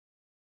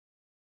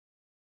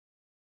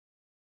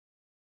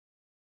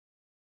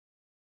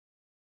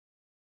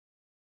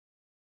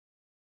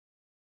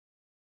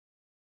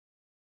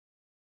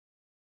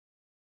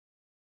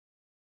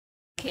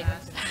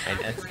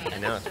I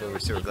know, it's what we're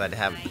super glad to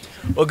have.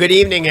 Well, good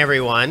evening,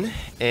 everyone,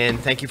 and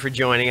thank you for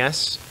joining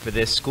us for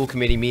this school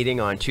committee meeting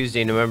on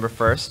Tuesday, November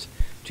 1st,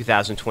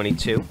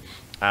 2022.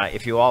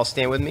 If you all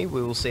stand with me,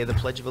 we will say the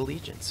Pledge of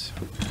Allegiance.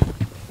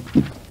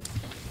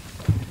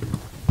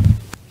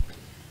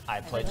 I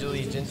pledge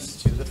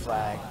allegiance to the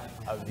flag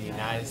of the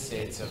United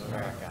States of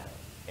America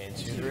and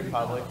to the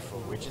republic for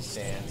which it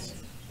stands,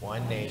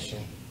 one nation,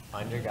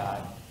 under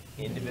God,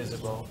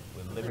 indivisible,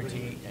 with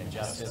liberty and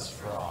justice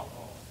for all.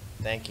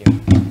 Thank you.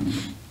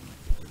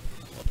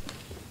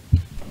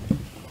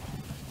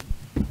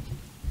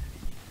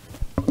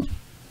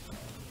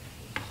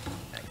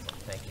 Excellent.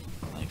 Thank you.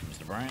 Thank you,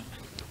 Mr. Bryant.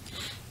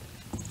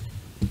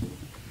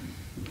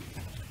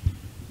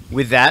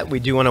 With that, we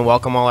do want to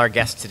welcome all our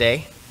guests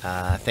today.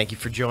 Thank you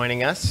for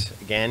joining us.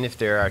 Again, if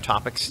there are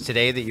topics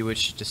today that you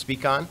wish to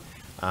speak on,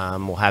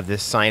 we'll have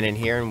this sign in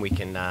here and we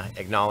can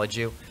acknowledge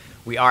you.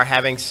 We are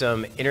having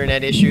some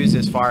internet issues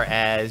as far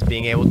as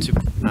being able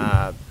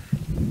to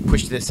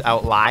push this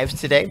out live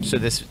today. So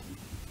this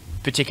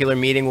particular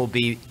meeting will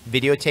be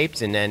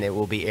videotaped and then it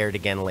will be aired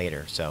again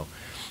later. So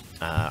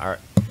our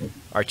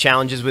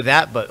challenges with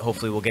that, but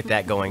hopefully we'll get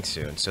that going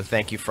soon. So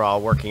thank you for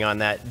all working on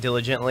that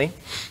diligently.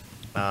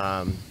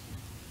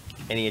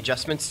 Any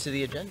adjustments to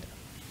the agenda?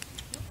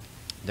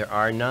 There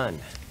are none.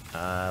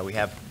 We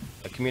have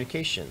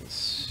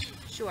communications.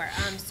 Sure.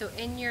 So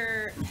in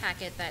your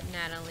packet that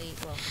Natalie,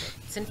 well,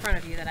 it's in front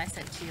of you that I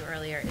sent to you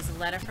earlier, is a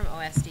letter from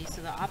OSD.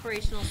 So the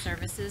Operational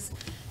Services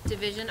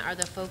Division are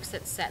the folks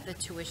that set the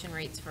tuition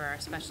rates for our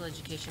special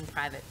education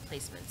private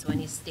placement. So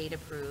any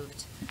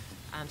state-approved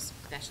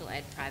special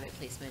ed private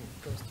placement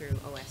goes through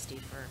OSD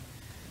for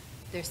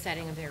their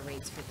setting of their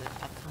rates for the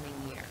upcoming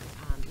year.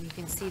 You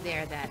can see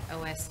there that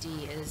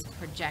OSD is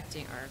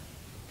projecting or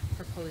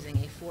proposing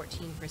a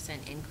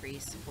 14%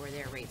 increase for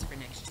their rates for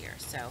next year.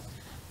 So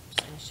I'm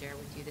just going to share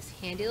with you this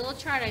handy little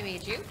chart I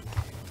made you.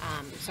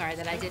 Sorry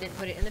that I didn't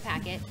put it in the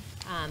packet,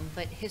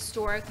 but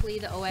historically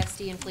the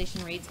OSD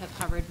inflation rates have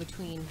hovered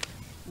between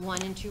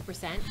 1 and 2%,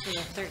 so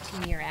the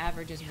 13-year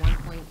average is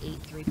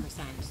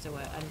 1.83%. So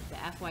the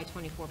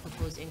FY24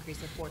 proposed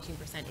increase of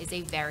 14% is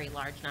a very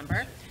large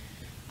number.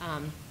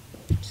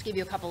 Just give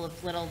you a couple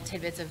of little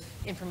tidbits of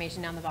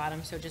information down the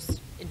bottom. So just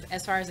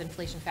as far as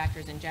inflation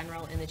factors in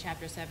general, in the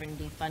Chapter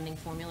 70 funding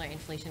formula,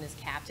 inflation is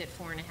capped at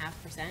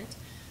 4.5%.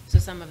 So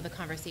some of the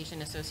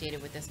conversation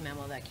associated with this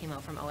memo that came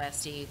out from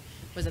OSD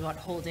was about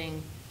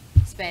holding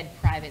SPED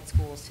private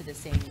schools to the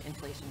same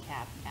inflation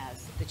cap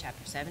as the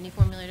Chapter 70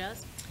 formula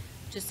does.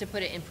 Just to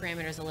put it in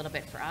parameters a little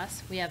bit for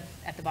us, we have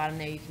at the bottom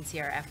there, you can see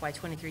our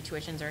FY23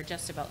 tuitions are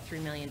just about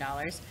 $3 million.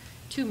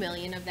 $2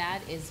 million of that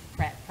is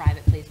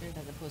private placement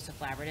as opposed to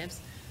collaboratives.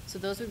 So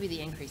those would be the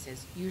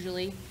increases.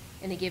 Usually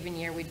in a given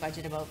year, we'd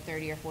budget about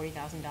 $30,000 or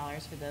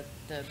 $40,000 for the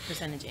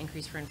percentage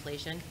increase for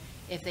inflation.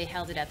 If they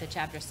held it at the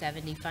Chapter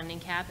 70 funding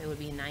cap, it would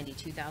be a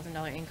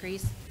 $92,000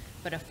 increase,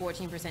 but a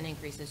 14%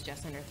 increase is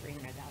just under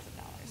 $300,000.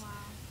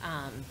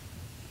 Wow.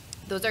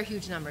 Those are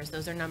huge numbers.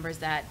 Those are numbers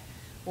that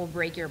will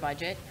break your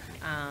budget.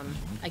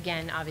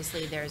 Again,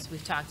 obviously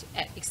we've talked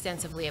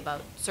extensively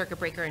about circuit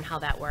breaker and how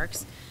that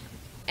works.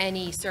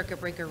 Any circuit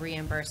breaker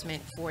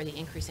reimbursement for the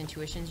increase in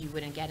tuitions you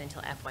wouldn't get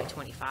until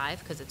FY25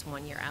 because it's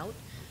 1 year out.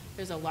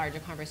 There's a larger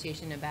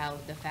conversation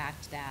about the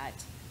fact that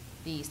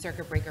the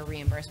circuit breaker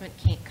reimbursement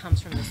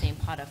comes from the same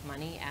pot of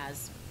money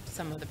as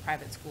some of the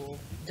private school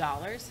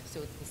dollars, so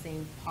it's the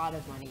same pot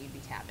of money you'd be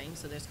tapping.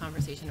 So there's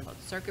conversation about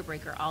the circuit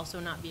breaker also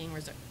not being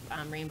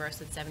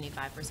reimbursed at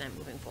 75%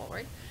 moving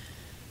forward.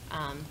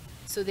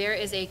 So there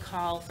is a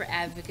call for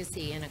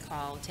advocacy and a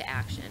call to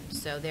action.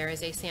 So there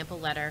is a sample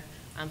letter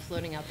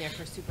floating out there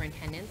for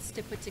superintendents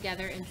to put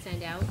together and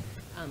send out.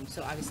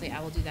 So obviously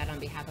I will do that on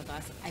behalf of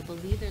us. I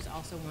believe there's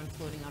also one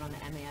floating out on the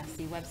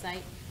MASC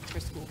website for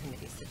school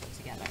committees to put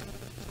together.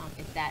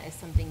 If that is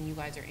something you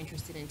guys are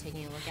interested in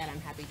taking a look at,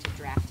 I'm happy to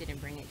draft it and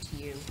bring it to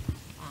you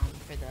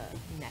for the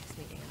next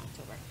meeting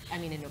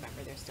in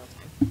November. There's still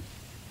time.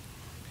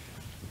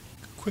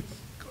 Quick,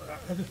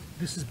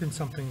 this has been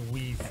something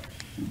we've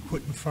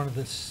put in front of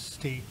the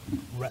state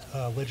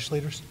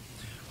legislators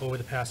over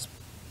the past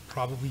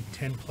probably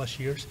 10 plus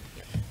years,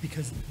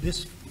 because the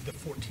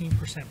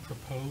 14%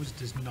 proposed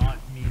does not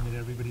mean that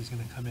everybody's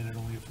going to come in at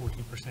only a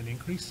 14%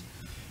 increase.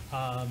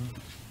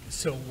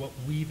 So what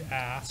we've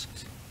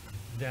asked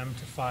them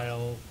to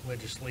file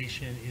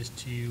legislation is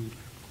to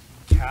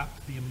cap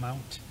the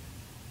amount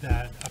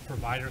that a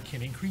provider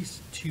can increase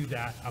to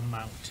that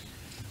amount.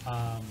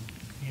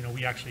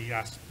 We actually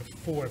asked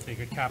before if they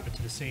could cap it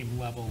to the same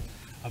level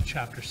of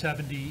Chapter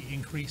 70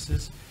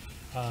 increases,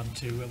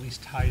 to at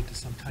least tie it to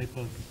some type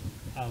of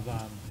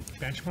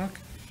benchmark.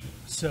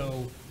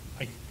 So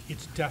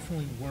it's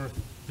definitely worth,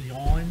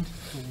 beyond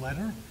the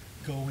letter,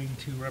 going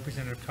to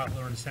Representative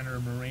Cutler and Senator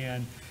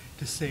Moran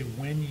to say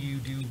when you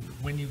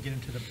get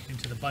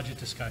into the budget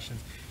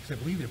discussions, because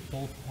I believe they're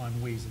both on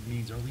Ways and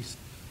Means, or at least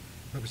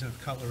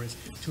Representative Cutler is,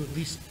 to at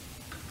least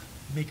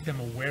make them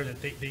aware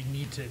that they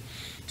need to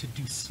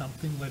do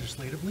something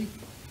legislatively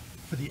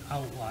for the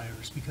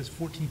outliers, because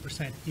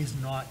 14% is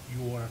not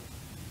your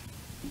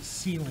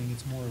ceiling,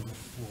 it's more of a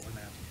floor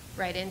now.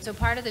 Right, and so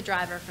part of the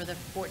driver for the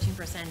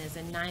 14% is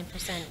a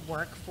 9%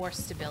 workforce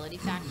stability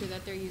factor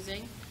that they're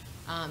using.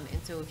 And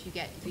so if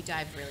you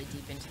dive really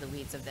deep into the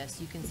weeds of this,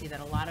 you can see that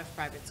a lot of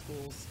private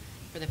schools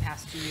for the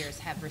past 2 years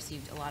have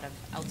received a lot of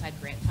outside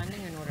grant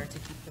funding in order to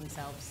keep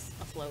themselves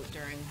afloat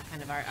during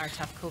kind of our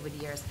tough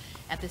COVID years.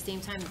 At the same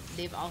time,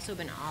 they've also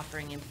been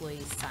offering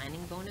employees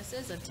signing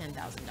bonuses of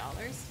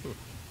 $10,000.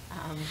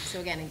 So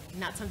again,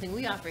 not something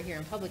we offer here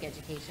in public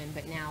education,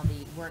 but now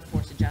the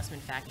workforce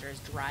adjustment factor is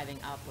driving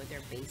up what their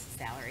base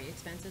salary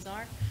expenses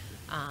are.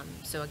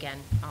 So again,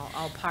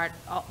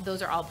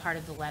 those are all part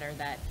of the letter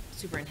that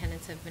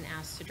superintendents have been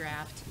asked to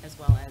draft, as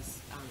well as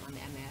on the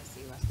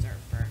MASC listserv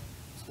for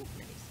school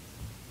committees.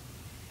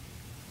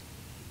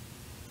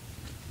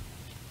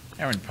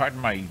 Aaron, pardon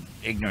my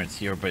ignorance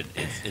here, but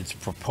it's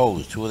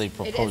proposed. Who are they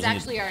proposing? It is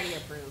actually already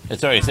approved.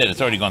 It's already said,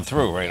 it's already gone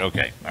through, right?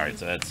 Okay, all right,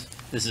 so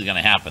this is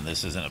gonna happen.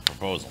 This isn't a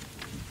proposal.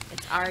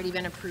 It's already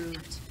been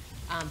approved,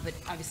 but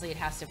obviously it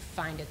has to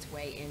find its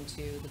way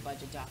into the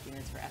budget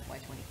documents for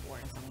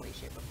FY24 in some way,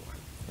 shape, or form.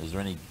 Is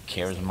there any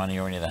CARES money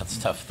or any of that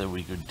stuff that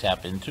we could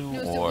tap into, No,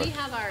 or? so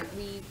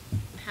we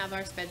have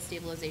our sped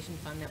stabilization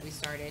fund that we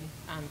started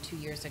 2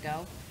 years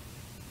ago.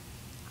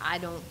 I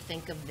don't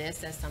think of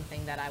this as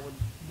something that I would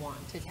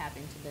want to tap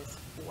into this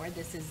for.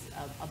 This is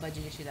a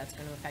budget issue that's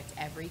going to affect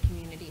every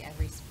community,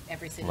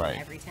 every city, Right. and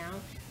every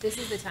town. This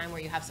is the time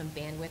where you have some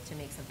bandwidth to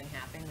make something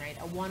happen, right?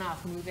 A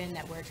one-off move-in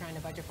that we're trying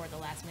to budget for at the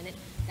last minute,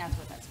 that's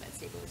what that sped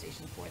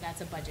stabilization is for.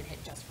 That's a budget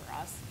hit just for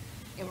us,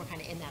 and we're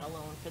kind of in that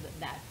alone for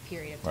that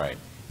period of time. Right.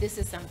 This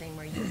is something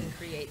where you can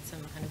create some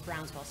kind of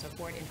groundswell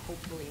support and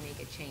hopefully make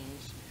a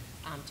change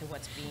to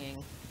what's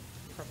being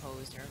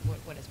proposed or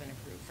what has been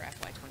approved for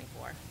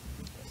FY24.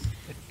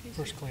 At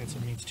first glance,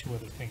 it means two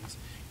other things.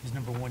 Is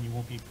number one, you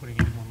won't be putting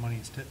any more money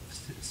into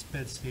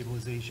sped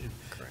stabilization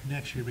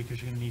next year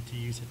because you're going to need to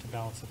use it to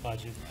balance the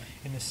budget.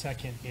 And the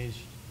second is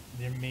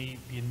there may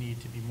be a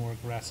need to be more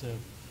aggressive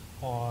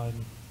on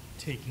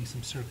taking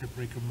some circuit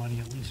breaker money,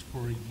 at least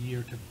for a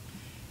year,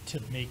 to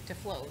make. To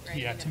float, right?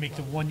 Yeah, Make to it make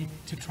the float. one,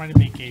 to try to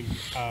make a,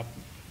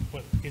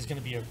 what is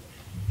going to be a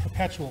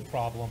perpetual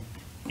problem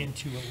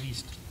into at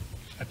least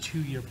a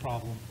 2-year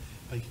problem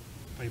by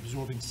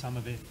absorbing some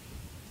of it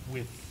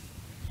with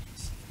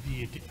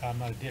the,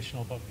 not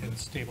additional, but in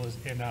sped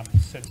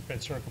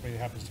circuit breaker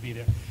that happens to be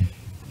there.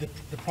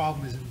 The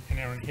problem is, and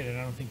Aaron hit it,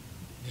 I don't think,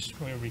 just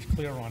so everybody's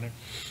clear on it,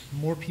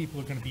 more people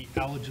are going to be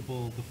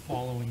eligible the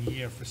following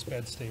year for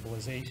sped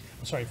stabilization,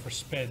 for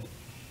sped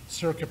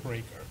circuit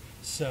breaker.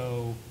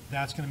 So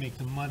that's going to make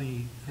the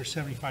money for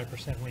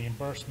 75%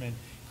 reimbursement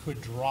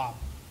could drop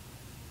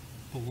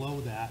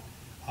below that.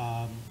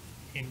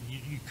 And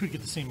you could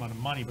get the same amount of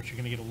money, but you're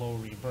going to get a lower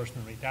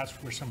reimbursement rate. That's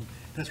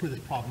where this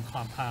problem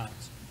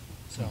compounds.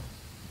 So,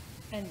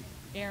 And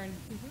Aaron,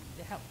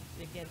 to help,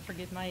 again,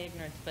 forgive my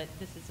ignorance, but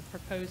this is a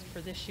proposed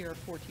for this year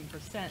of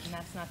 14%, and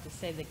that's not to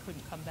say they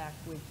couldn't come back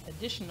with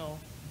additional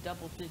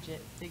double-digit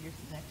figures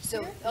next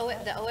So year? the Am I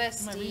reading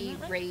OSD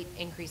that right? rate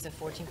increase of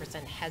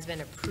 14% has been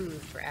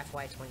approved for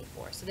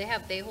FY24. So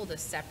they hold a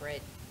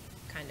separate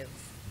kind of,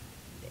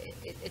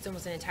 it's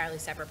almost an entirely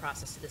separate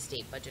process to the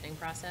state budgeting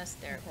process.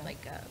 They're Okay.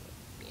 like,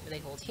 they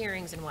hold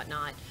hearings and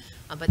whatnot,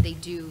 but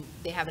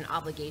they have an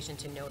obligation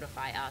to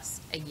notify us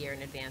a year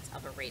in advance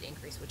of a rate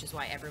increase, which is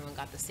why everyone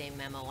got the same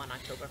memo on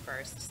October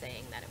 1st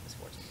saying that it was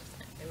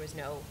 14%. There was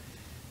no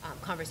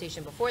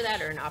conversation before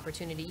that or an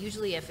opportunity.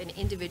 Usually if an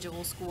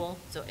individual school,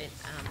 so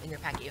in your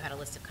packet you had a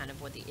list of kind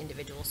of what the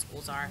individual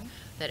schools are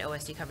that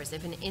OSD covers.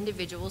 If an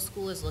individual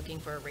school is looking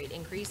for a rate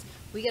increase,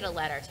 we get a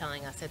letter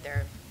telling us that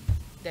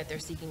they're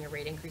seeking a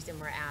rate increase, and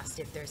we're asked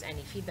if there's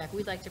any feedback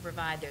we'd like to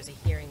provide. There's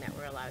a hearing that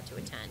we're allowed to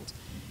attend.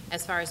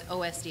 As far as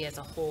OSD as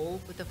a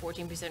whole with the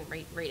 14%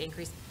 rate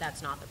increase,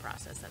 that's not the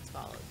process that's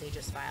followed. They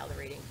just file the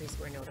rate increase.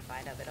 We're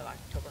notified of it on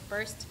October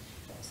 1st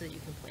so that you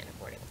can plan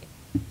accordingly.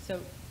 So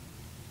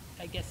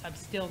I guess I'm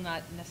still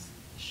not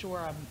sure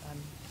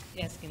I'm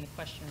asking the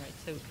question right.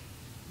 So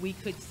we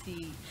could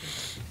see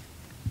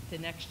the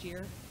next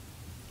year?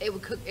 It'll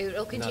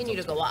continue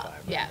to go up,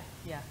 yeah.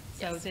 Yeah,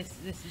 so Yes. this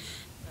is,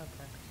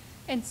 okay.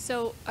 And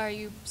so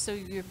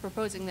you're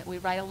proposing that we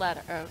write a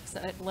letter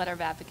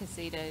of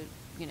advocacy to,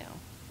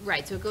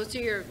 Right, so it goes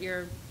to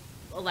your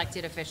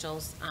elected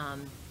officials.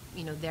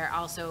 They're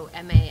also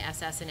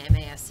MASS and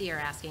MASC are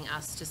asking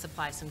us to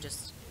supply some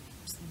just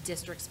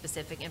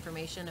district-specific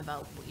information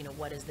about,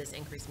 what does this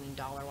increase mean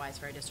dollar-wise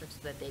for our district, so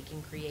that they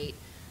can create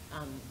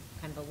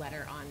kind of a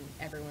letter on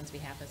everyone's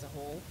behalf as a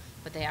whole.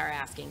 But they are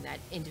asking that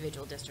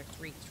individual districts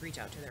reach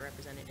out to their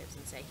representatives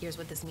and say, here's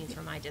what this means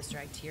for my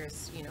district,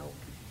 here's,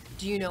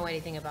 do you know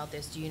anything about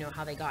this? Do you know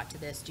how they got to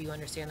this? Do you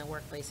understand the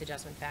workplace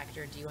adjustment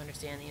factor? Do you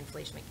understand the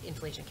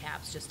inflation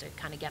caps, just to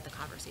kind of get the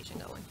conversation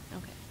going?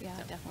 okay, yeah,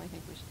 I So- definitely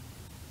think we should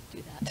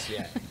do that.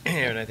 Yeah,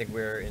 and I think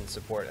we're in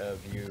support of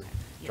you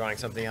drawing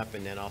something up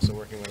and then also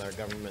working with our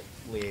government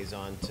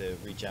liaison to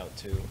reach out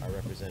to our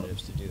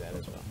representatives to do that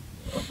as well.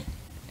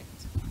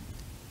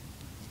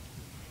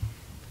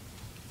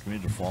 Do we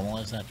need to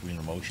formalize that? Do we need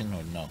a motion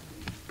or no?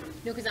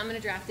 No, because I'm going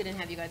to draft it and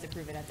have you guys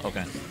approve it at the Okay.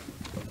 next meeting.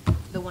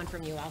 The one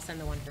from you, I'll send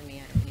the one from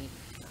me. I don't need,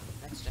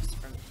 that's just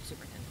from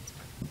superintendent's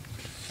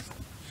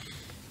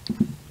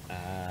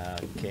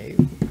part. Okay,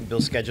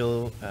 bill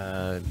schedule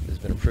has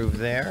been approved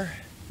there.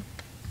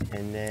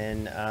 And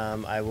then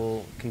I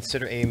will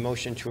consider a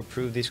motion to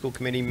approve the school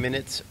committee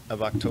minutes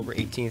of October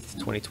 18th,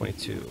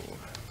 2022.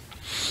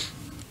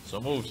 So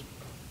moved.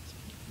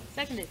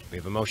 Seconded. We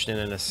have a motion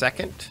and a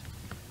second.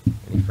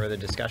 Any further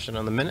discussion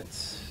on the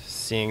minutes?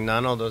 Seeing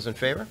none, all those in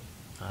favor?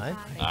 Aye.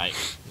 Aye.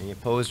 Any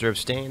opposed or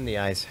abstained? The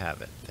ayes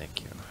have it.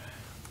 Thank you.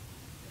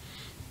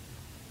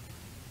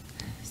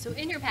 So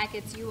in your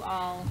packets, you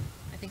all,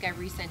 I think I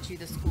resent you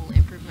the school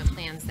improvement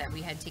plans that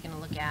we had taken a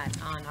look at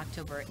on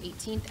October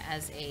 18th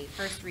as a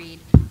first read.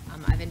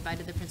 I've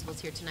invited the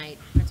principals here tonight.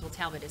 Principal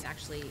Talbot is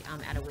actually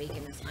at a wake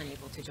and is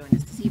unable to join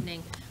us this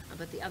evening,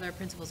 but the other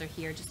principals are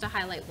here just to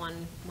highlight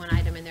one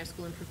item in their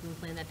school improvement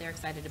plan that they're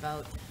excited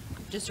about.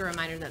 Just a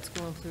reminder that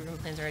school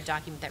improvement plans are a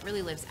document that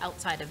really lives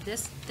outside of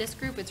this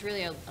group. It's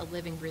really a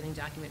living, breathing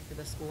document for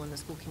the school and the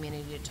school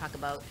community to talk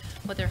about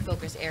what their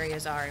focus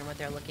areas are and what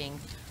they're looking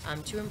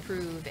to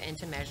improve and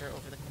to measure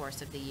over the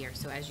course of the year.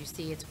 So as you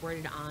see, it's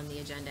worded on the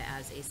agenda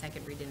as a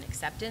second read and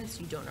acceptance.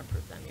 You don't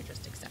approve them, you're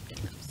just accepting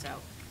them. So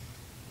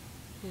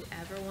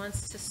whoever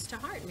wants to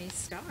start may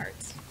start.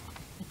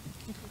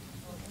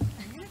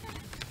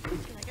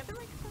 Can I get the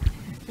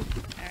microphone?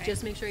 All right.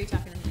 Just make sure you're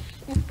talking to me.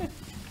 I'm going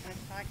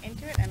to talk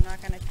into it. I'm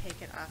not going to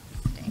take it off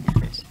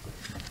the stand.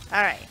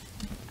 All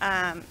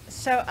right.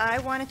 So I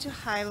wanted to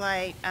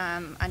highlight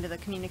under the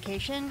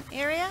communication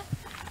area.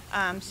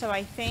 So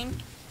I think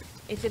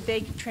it's a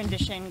big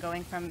transition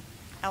going from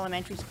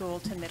elementary school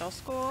to middle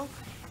school.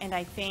 And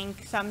I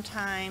think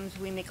sometimes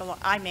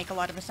I make a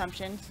lot of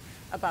assumptions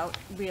about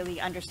really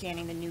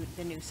understanding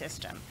the new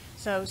system.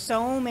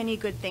 So many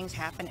good things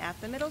happen at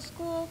the middle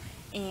school,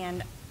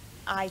 and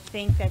I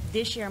think that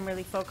this year I'm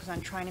really focused on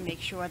trying to make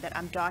sure that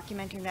I'm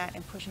documenting that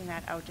and pushing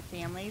that out to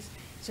families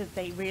so that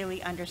they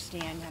really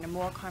understand kind of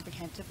more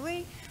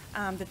comprehensively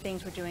the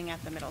things we're doing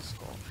at the middle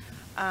school.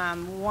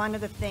 One of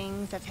the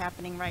things that's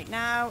happening right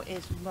now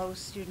is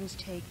most students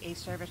take a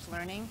service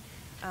learning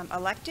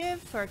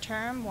elective for a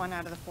term, 1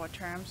 out of the 4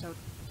 terms. So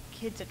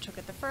kids that took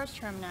it the first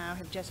term now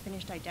have just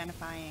finished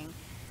identifying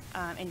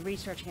and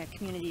researching a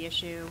community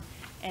issue,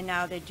 and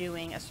now they're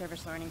doing a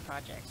service learning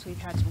project. So we've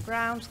had some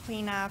grounds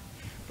cleanup.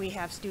 We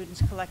have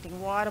students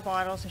collecting water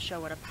bottles to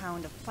show what a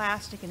pound of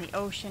plastic in the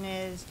ocean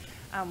is.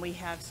 We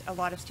have a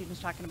lot of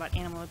students talking about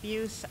animal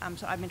abuse.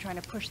 So I've been trying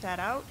to push that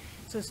out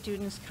so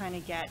students kind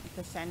of get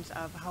the sense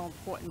of how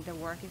important their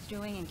work is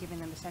doing and giving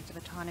them a sense of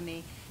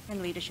autonomy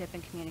and leadership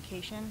and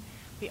communication.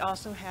 We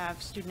also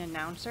have student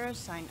announcers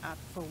sign up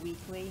for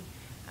weekly,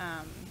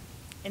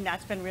 and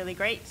that's been really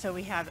great. So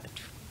we have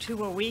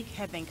 2 a week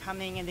have been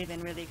coming, and they've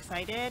been really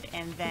excited.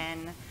 And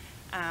then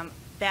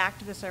back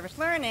to the service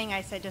learning,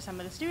 I said to some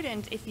of the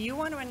students, if you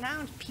want to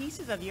announce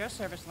pieces of your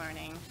service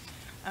learning,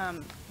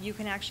 you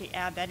can actually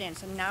add that in.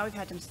 So now we've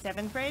had some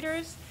 7th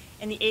graders,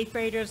 and the 8th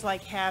graders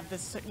like have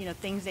this,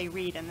 things they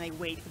read, and they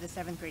wait for the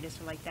 7th graders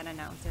to then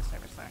announce their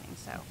service learning.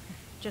 So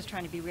just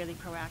trying to be really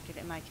proactive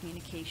in my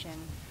communication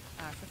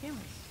for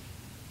families.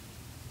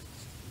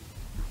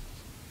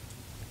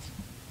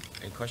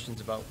 Any questions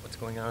about what's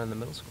going on in the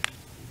middle school?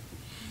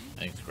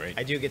 I think it's great.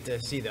 I do get to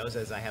see those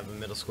as I have a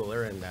middle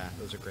schooler, and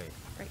those are great.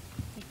 Great.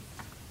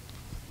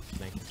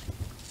 Thank you.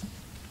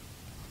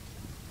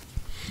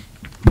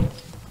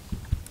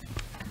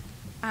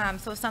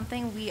 So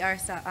something we are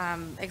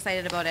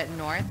excited about at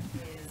North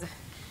is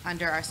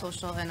under our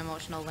social and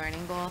emotional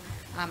learning goal,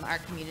 our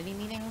community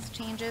meetings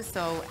changes.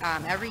 So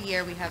every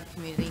year we have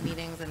community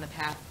meetings. In the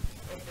past,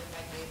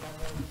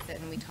 we sit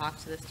and we talk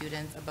to the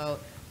students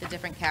about the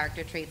different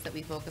character traits that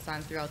we focus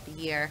on throughout the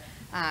year.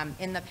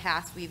 In the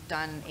past, we've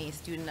done a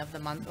Student of the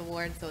Month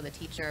award, so the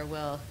teacher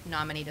will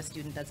nominate a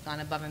student that's gone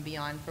above and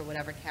beyond for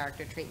whatever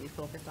character trait we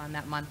focused on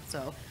that month.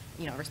 So,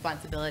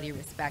 responsibility,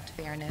 respect,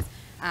 fairness.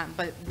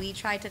 But we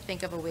tried to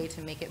think of a way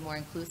to make it more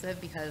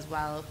inclusive, because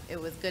while it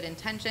was good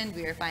intentioned,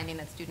 we were finding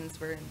that students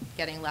were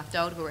getting left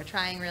out who were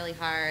trying really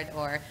hard,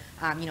 or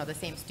the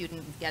same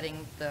student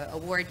getting the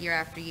award year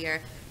after year.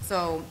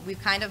 So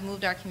we've kind of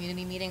moved our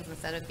community meetings,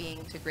 instead of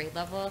being to grade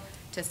level,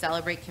 to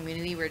celebrate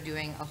community. We're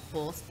doing a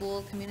whole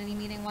school community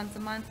meeting once a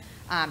month.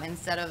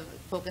 Instead of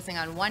focusing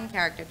on one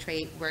character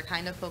trait, we're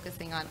kind of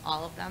focusing on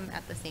all of them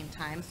at the same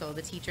time. So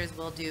the teachers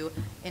will do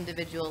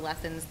individual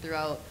lessons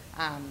throughout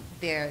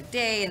their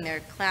day in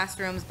their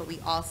classrooms, but we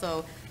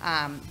also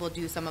will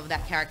do some of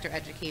that character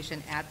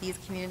education at these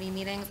community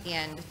meetings.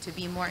 And to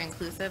be more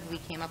inclusive, we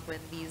came up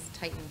with these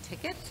Titan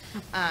tickets.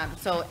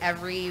 So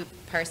every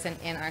person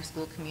in our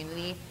school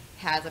community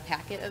has a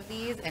packet of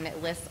these, and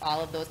it lists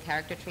all of those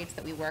character traits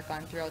that we work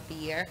on throughout the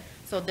year.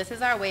 So this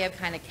is our way of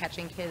kind of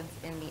catching kids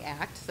in the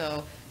act.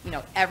 So,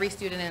 every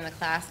student in the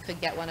class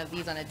could get one of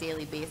these on a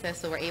daily basis.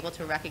 So we're able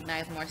to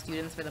recognize more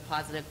students for the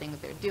positive things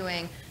they're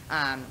doing.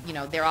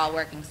 They're all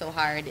working so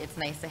hard. It's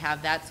nice to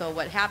have that. So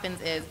what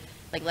happens is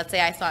Like, let's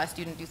say I saw a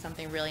student do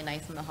something really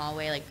nice in the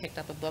hallway, like picked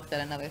up a book that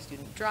another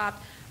student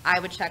dropped, I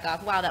would check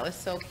off, wow, that was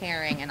so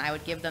caring, and I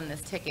would give them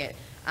this ticket.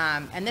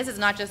 And this is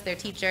not just their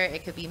teacher,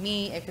 it could be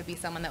me, it could be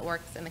someone that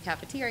works in the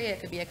cafeteria, it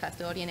could be a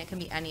custodian, it could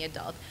be any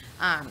adult.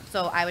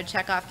 So I would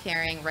check off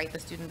caring, write the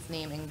student's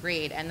name and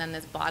grade, and then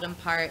this bottom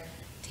part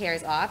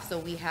tears off, so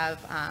we have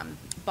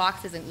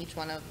boxes in each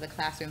one of the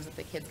classrooms that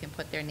the kids can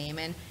put their name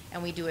in,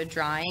 and we do a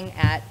drawing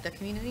at the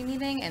community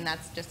meeting, and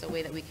that's just a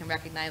way that we can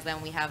recognize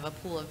them. We have a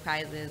pool of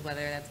prizes,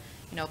 whether that's,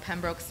 you know,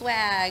 Pembroke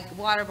swag,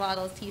 water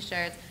bottles,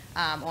 t-shirts,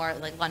 or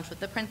like lunch with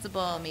the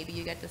principal. Maybe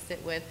you get to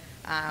sit with,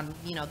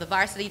 you know, the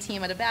varsity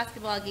team at a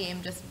basketball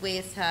game, just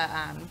ways to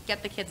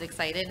get the kids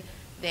excited.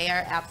 They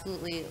are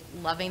absolutely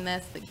loving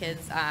this. The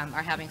kids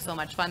are having so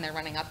much fun. They're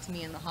running up to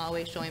me in the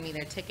hallway, showing me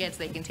their tickets.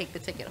 They can take the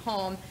ticket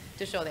home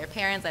to show their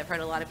parents. I've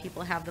heard a lot of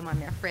people have them on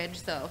their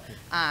fridge. So,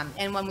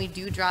 and when we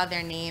do draw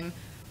their name,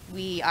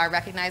 we are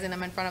recognizing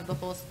them in front of the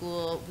whole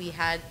school. We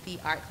had the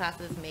art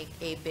classes make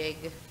a big,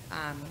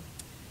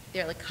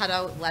 they're like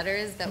cutout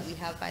letters that we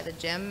have by the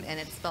gym, and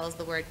it spells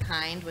the word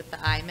kind with the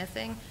I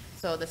missing.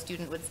 So the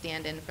student would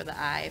stand in for the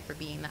I for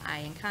being the I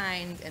in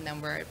kind, and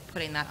then we're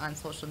putting that on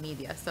social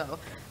media. So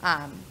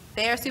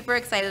they are super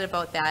excited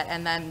about that.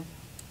 And then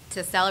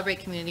to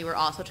celebrate community, we're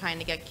also trying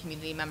to get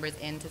community members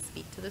in to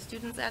speak to the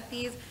students at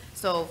these.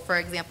 So for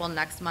example,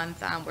 next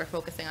month, we're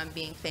focusing on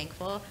being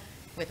thankful,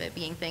 with it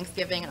being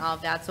Thanksgiving and all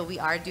of that. So we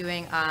are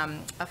doing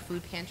a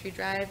food pantry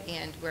drive,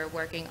 and we're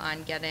working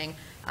on getting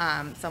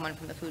someone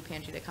from the food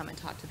pantry to come and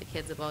talk to the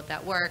kids about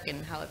that work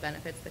and how it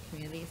benefits the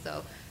community.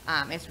 So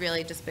it's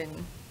really just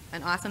been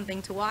an awesome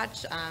thing to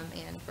watch,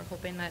 and we're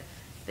hoping that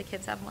the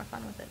kids have more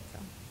fun with it. So.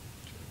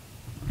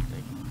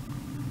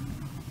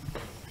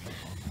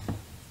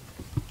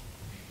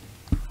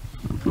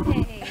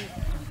 Hey.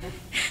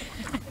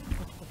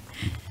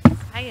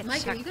 I had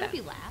Mike, are you checked gonna that.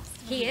 be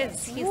last? He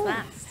is, he's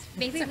last.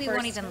 Maybe It's we the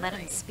won't first even let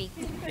him speak.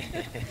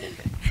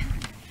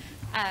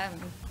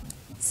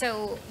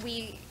 So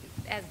we,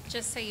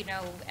 just so you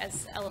know,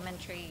 as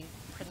elementary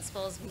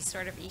principals, we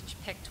sort of each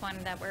picked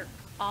one that we're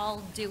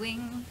all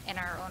doing in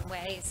our own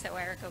way. So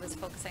Erica was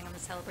focusing on the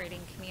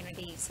celebrating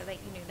community, so that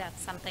you knew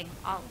that's something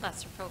all of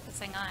us are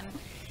focusing on.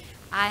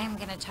 I'm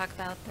going to talk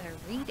about the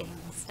reading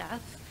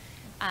stuff,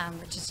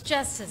 which is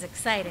just as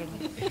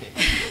exciting.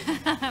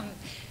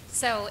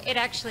 So it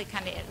actually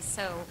kind of is.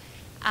 So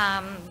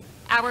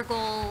our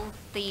goal,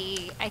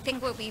 I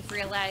think what we've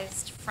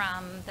realized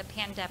from the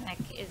pandemic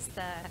is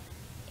the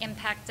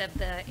impact of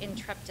the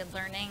interrupted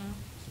learning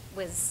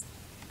was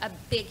a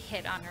big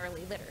hit on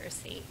early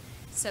literacy.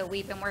 So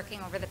we've been working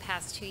over the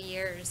past 2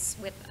 years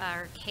with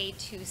our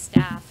K-2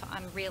 staff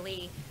on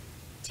really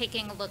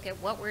taking a look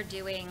at what we're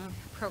doing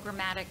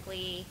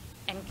programmatically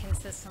and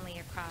consistently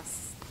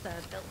across the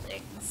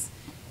buildings.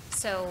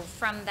 So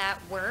from that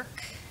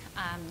work,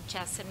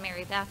 Jess and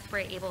Mary Beth were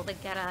able to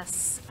get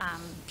us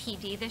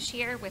PD this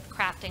year with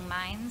Crafting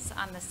Minds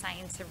on the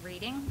science of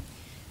reading.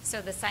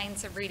 So the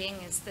science of reading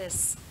is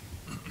this,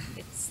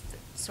 it's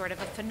sort of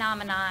a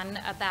phenomenon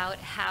about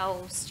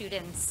how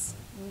students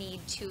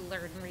need to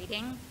learn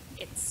reading.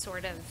 It's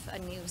sort of a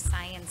new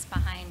science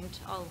behind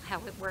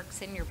how it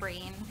works in your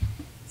brain.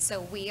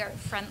 So we are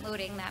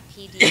front-loading that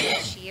PD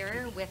this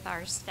year with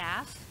our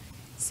staff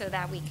so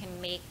that we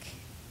can make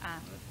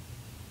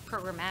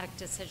programmatic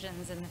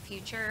decisions in the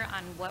future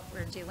on what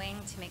we're doing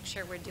to make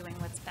sure we're doing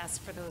what's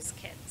best for those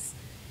kids.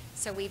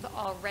 So we've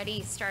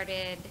already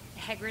started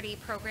Hegarty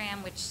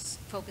program, which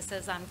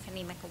focuses on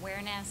phonemic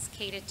awareness,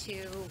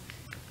 K-2.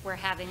 We're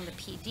having the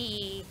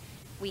PD.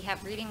 We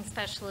have reading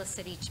specialists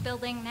at each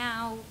building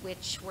now,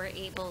 which we're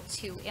able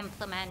to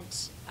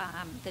implement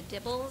the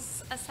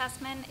DIBBLS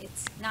assessment.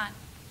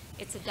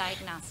 It's a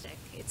diagnostic.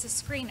 It's a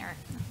screener.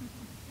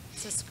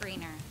 It's a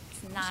screener.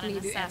 It's not an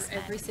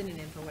assessment. Every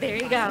synonym for what There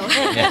it you go.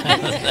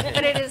 is.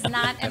 But it is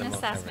not an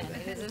assessment.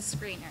 It is a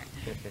screener.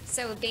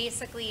 So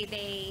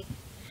basically,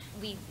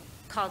 we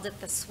called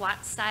it the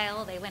SWAT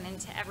style. They went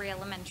into every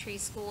elementary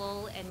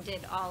school and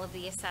did all of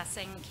the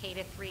assessing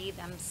K-3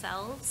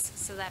 themselves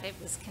so that it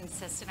was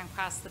consistent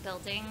across the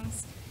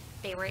buildings.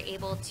 They were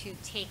able to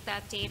take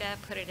that data,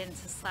 put it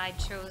into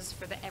slideshows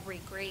for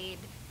every grade.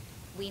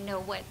 We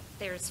know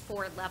there's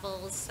 4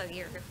 levels, so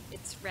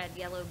it's red,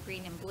 yellow,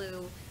 green, and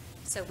blue.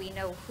 So we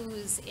know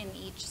who's in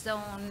each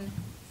zone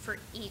for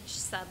each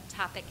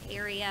subtopic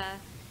area.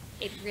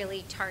 It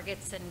really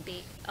targets and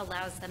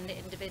allows them to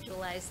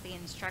individualize the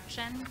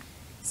instruction.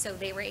 So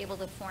they were able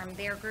to form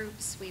their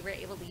groups. We were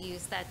able to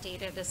use that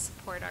data to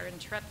support our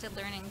interrupted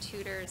learning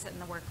tutors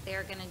and the work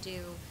they're going to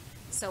do.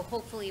 So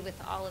hopefully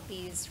with all of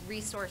these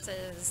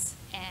resources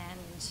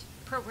and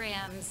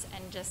programs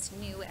and just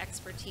new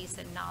expertise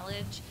and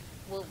knowledge,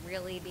 we'll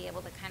really be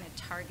able to kind of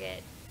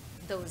target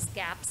those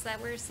gaps that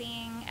we're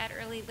seeing at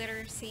early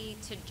literacy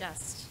to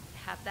just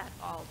have that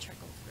all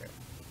trickle through.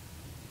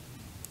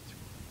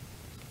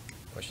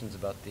 Questions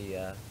about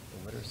the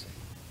literacy?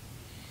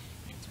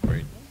 It's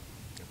great.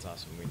 That's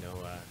awesome. We know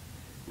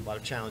a lot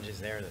of challenges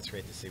there, and it's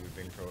great to see we've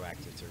been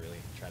proactive to really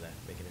try to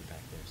make an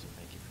impact there, so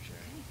thank you for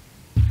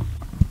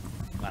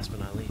sharing. Last but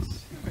not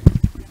least.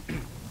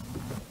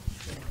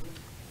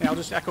 I'll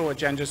just echo what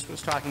Jen just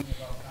was talking about,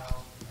 how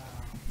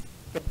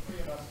the three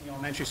of us in the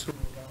elementary school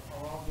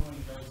are all doing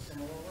very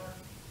similar work,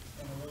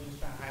 and we're really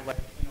just trying to highlight,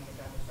 what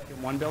that looks like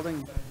in one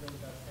building, but it really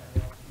does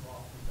carry out through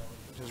all three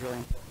buildings, which is really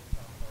important to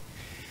talk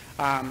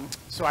about.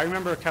 So I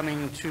remember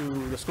coming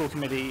to the school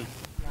committee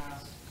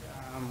last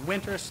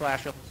winter / early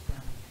spring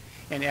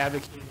and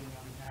advocating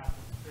on behalf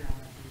of the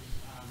elementaries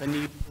the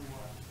need for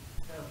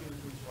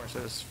therapeutic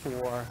resources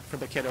for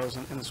the kiddos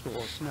in the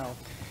schools.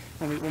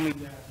 When we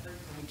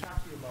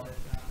talked to you about it,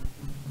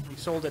 we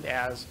sold it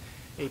as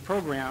a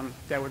program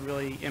that would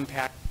really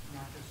impact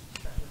not just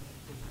special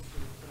education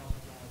students, but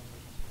also general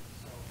education students.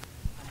 So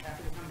I'm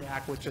happy to come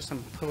back with just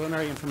some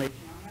preliminary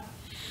information on that.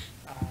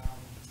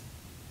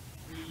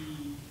 We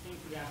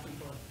came to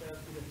asking for a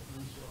therapeutic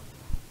resource,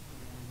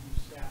 and you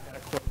staffed that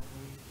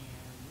accordingly,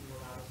 and you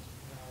allowed us to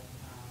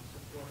provide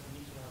support in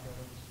each of our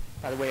buildings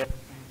by the way of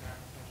a trained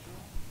paraprofessional.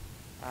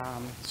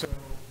 So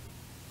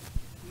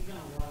we've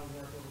done a lot of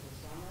work over the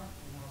summer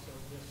and also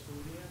this school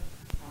year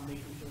on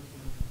making sure it's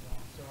moving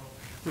along. So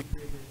we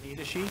created a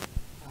data sheet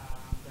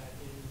that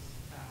is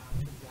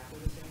exactly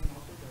the same in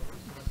all three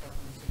buildings, so that's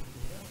from the same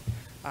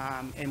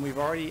data. And we've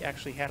already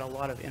actually had a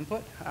lot of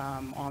input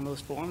on those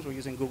forms. We're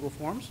using Google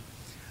Forms.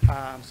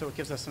 So it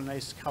gives us some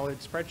nice colored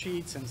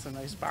spreadsheets and some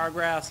nice bar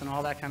graphs and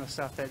all that kind of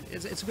stuff that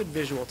it's a good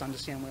visual to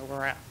understand where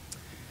we're at.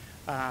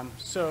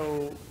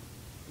 So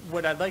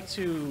what I'd like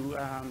to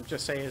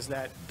just say is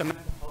that the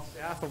mental health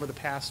staff over the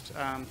past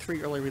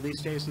 3 early release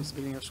days since the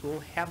beginning of school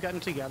have gotten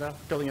together.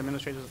 Building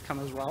administrators have come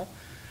as well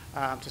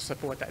to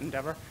support that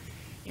endeavor.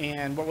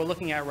 And what we're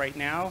looking at right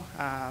now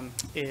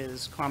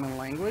is common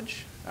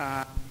language.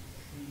 The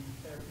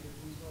therapeutic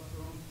resource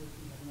rooms, which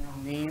we have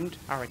now named,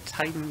 are a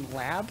Titan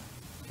Lab.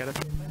 Got it?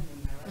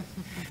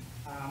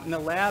 And the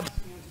lab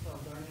stands for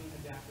Learning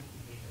Adaptive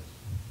Behaviors.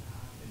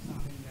 It's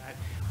something that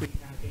we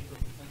kind of came to a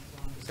consensus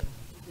on. So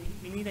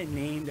we need a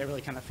name that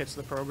really kind of fits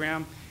the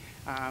program,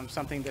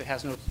 something that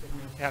has no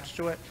stigma attached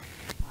to it.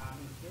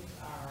 Kids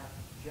are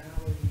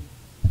generally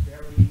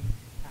very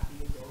happy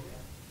to go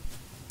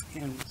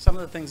there. And some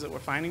of the things that we're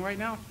finding right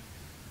now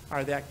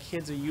are that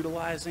kids are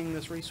utilizing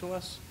this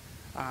resource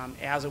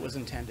as it was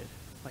intended.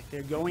 Like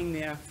they're going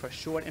there for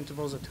short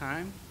intervals of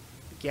time,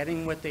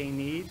 getting what they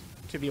need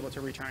to be able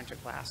to return to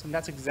class. And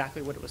that's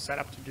exactly what it was set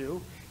up to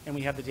do, and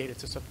we have the data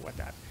to support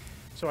that.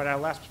 So at our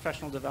last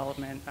professional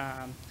development,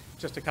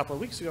 just a couple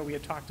of weeks ago, we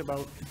had talked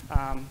about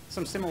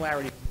some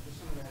similarities with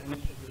some of that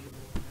initial data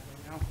that we have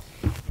right now.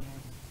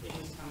 And it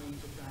is coming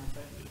to terms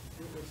that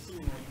we're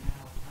seeing right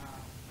now.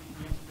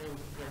 The answer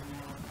is right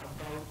now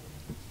about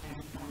 10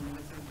 to 20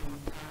 minutes into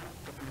time,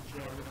 but the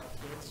majority of our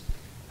kids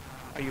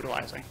are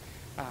utilizing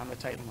the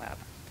Titan Lab.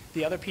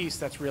 The other piece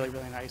that's really,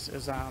 really nice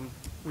is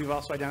we've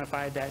also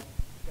identified that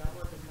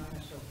work is not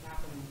necessarily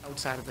happening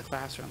outside of the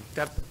classroom.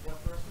 That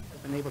support person has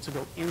been able to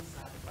go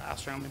inside the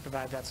classroom and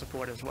provide that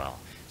support as well.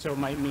 So it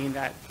might mean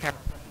that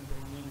paraprofessionals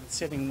going in and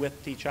sitting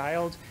with the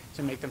child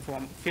to make them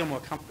feel more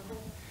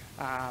comfortable,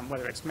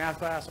 whether it's math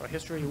class or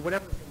history,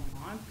 whatever is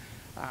going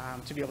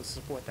on, to be able to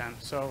support them.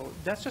 So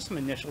that's just some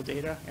initial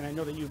data, and I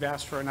know that you've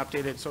asked for an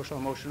updated social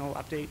emotional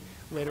update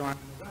later on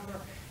in November,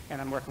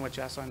 and I'm working with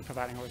Jess on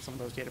providing her with some of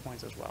those data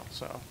points as well.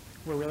 So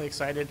we're really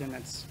excited, and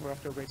we're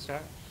off to a great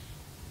start.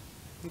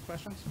 Any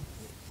questions?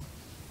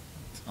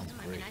 Sounds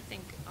I mean, great. I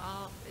think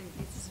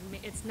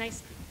it's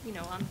nice,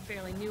 I'm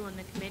fairly new on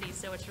the committee,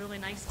 so it's really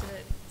nice to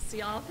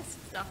see all this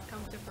stuff come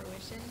to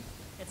fruition.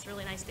 It's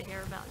really nice to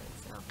hear about it,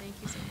 so thank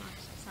you so much.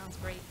 It sounds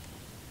great.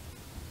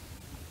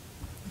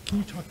 Can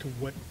you talk to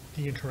what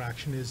the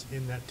interaction is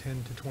in that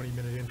 10 to 20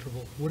 minute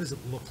interval? What does it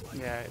look like?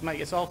 Yeah, Mike,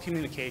 it's all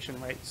communication,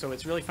 right? So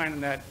it's really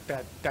finding that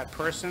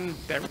person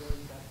that really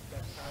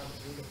that child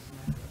is really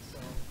connected.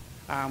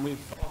 So we've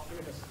all three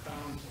of us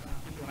found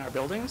people in our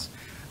buildings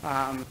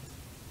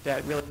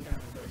that really kind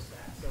of embrace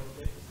that. So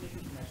it's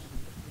making connections.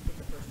 We took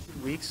the first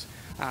 2 weeks,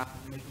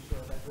 making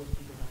sure that those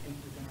people went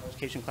into the general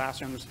education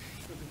classrooms,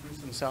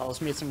 introduced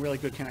themselves, made some really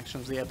good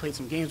connections there, played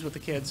some games with the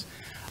kids.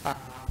 And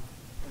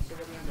so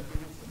what we end up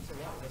doing is it's a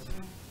lot of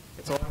listening.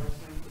 It's a lot of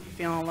listening. What are you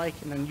feeling like?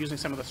 And then using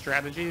some of the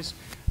strategies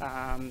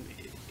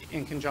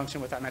in conjunction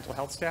with our mental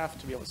health staff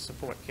to be able to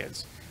support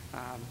kids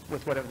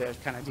with whatever they're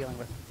kind of dealing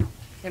with.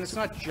 And it's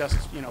not just,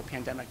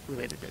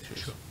 pandemic-related issues.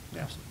 Sure.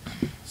 Yeah.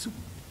 So,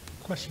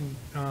 question,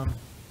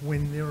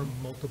 when there are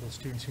multiple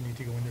students who need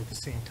to go in there at the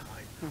same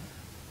time,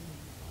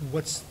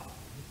 what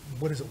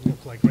does it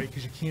look like, right?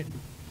 Because you can't,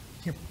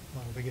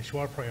 well, I guess you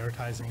are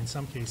prioritizing in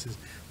some cases,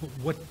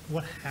 but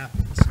what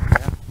happens?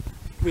 Yeah.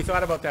 We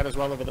thought about that as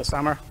well over the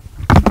summer.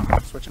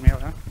 Switching me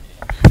out, huh?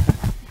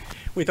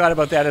 We thought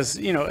about that as,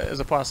 as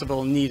a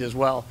possible need as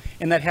well.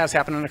 And that has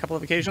happened on a couple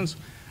of occasions.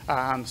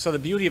 So the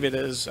beauty of it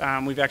is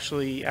we've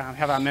actually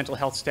have our mental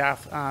health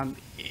staff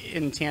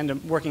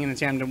working in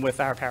tandem with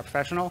our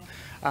paraprofessional.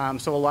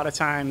 So a lot of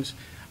times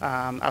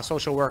our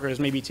social workers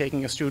may be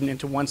taking a student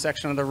into one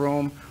section of the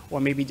room or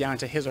maybe down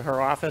to his or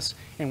her office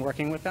and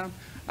working with them,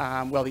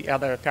 while the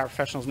other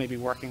paraprofessionals may be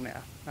working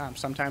there.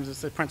 Sometimes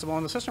it's the principal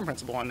and the assistant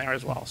principal in there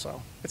as well.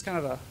 So it's kind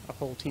of a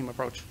whole team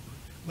approach.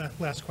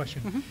 Last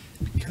question,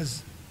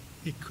 because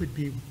it could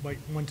be like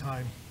one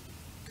time,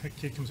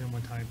 kid comes in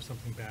one time,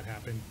 something bad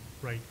happened,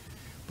 right?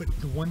 But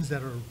the ones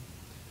that are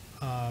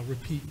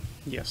repeat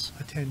Yes.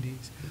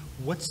 attendees,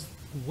 what's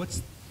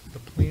the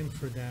plan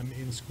for them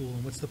in school,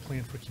 and what's the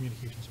plan for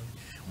communication,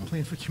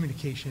 plan for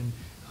communication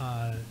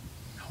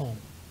home?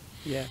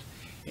 Yeah.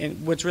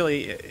 And what's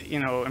really,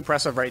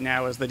 impressive right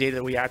now is the data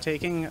that we are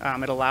taking.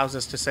 It allows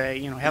us to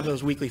say, have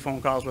those weekly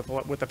phone calls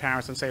with the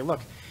parents and say, look,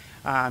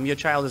 your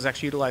child is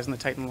actually utilizing the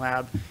Titan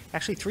Lab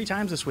actually 3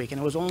 times this week, and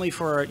it was only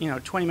for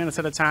 20 minutes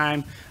at a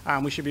time.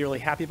 We should be really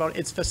happy about it.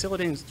 It's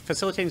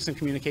facilitating some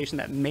communication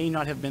that may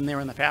not have been there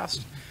in the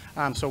past.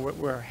 So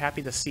we're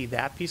happy to see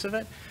that piece of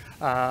it.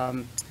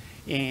 I'm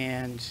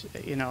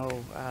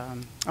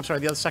sorry,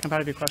 the other second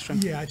part of your question?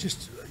 Yeah,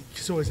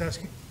 so I was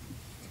asking,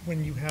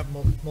 when you have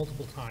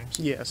multiple times.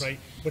 Yes. Right,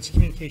 what's the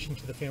communication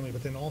to the family,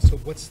 but then also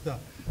what's the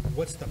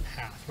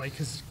path, right?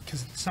 Because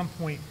at some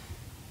point,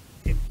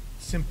 if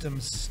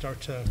symptoms start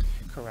to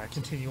Correct.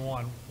 continue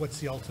on, what's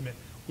the ultimate?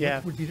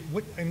 Yeah. What would be,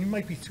 and it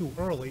might be too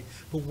early,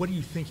 but what are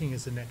you thinking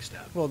is the next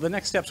step? Well, the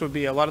next steps would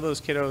be a lot of those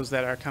kiddos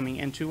that are coming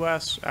into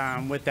us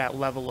with that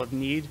level of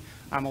need,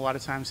 a lot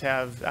of times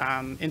have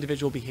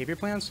individual behavior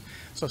plans.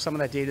 So some of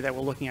that data that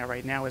we're looking at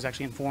right now is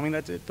actually informing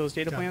those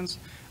data Yeah. plans.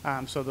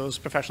 So those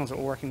professionals that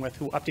we're working with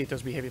who update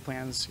those behavior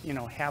plans,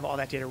 have all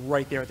that data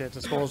right there at their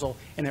disposal,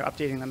 and they're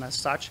updating them as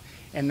such,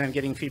 and then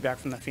getting feedback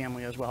from the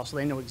family as well, so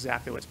they know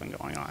exactly what's been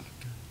going on.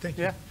 Thank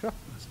you. Yeah, sure.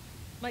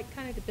 Mike,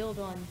 kind of to build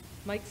on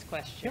Mike's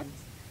questions,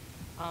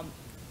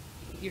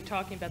 you're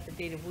talking about the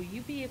data. Will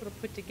you be able to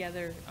put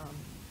together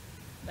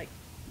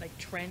like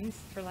trends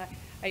for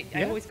I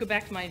Yeah. always go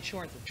back to my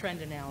insurance of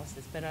trend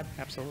analysis, but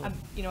Absolutely.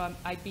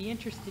 I'd be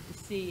interested to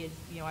see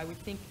I would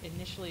think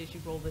initially as you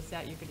roll this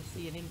out, you're going to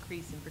see an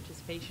increase in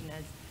participation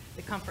as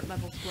the comfort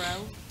levels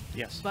grow.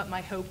 Yes. But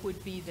my hope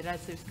would be that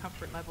as those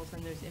comfort levels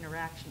and those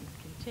interactions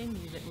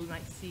continue, that we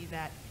might see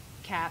that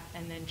cap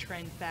and then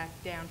trend back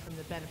down from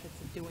the benefits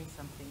of doing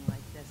something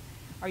like this.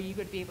 Are you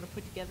going to be able to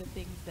put together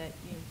things that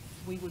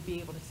we would be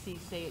able to see,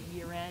 say, at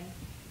year end,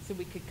 so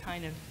we could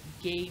kind of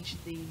gauge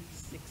the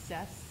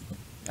success?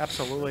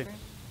 Absolutely.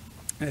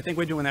 And I think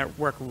we're doing that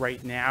work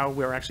right now.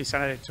 We actually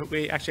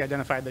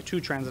identified the 2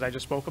 trends that I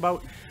just spoke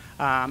about.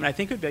 And I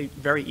think it would be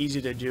very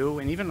easy to do,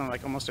 and even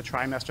like almost a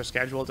trimester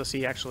schedule to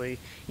see actually,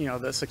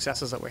 the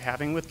successes that we're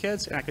having with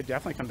kids. And I could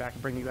definitely come back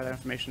and bring you that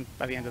information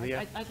by the end of the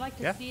year. I'd like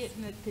to Yeah. see it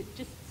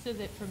just so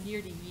that from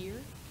year to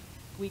year,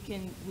 we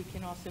can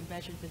also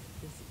measure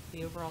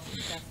the overall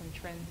success and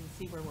trends and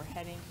see where we're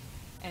heading,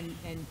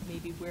 and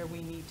maybe where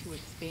we need to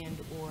expand,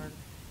 or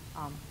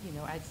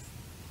as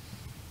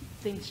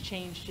things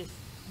change just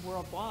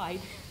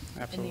worldwide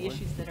and Absolutely. the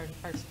issues that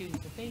our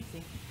students are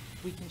facing,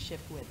 we can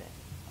shift with it.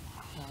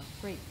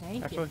 Great, thank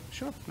you. Absolutely.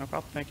 Sure, no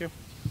problem. Thank you.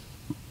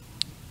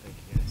 Thank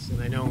you, guys.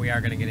 And I know we are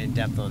going to get in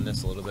depth on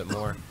this a little bit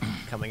more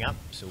coming up,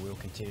 so we'll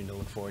continue to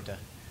look forward to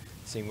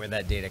seeing where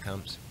that data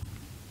comes.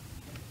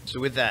 So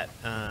with that,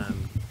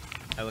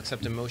 I'll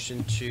accept a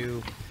motion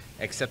to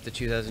accept the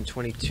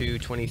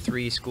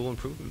 2022-23 school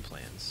improvement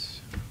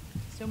plans.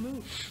 So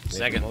moved. We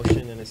have a Second.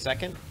 motion and a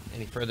second.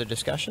 Any further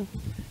discussion?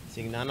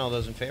 Seeing none, all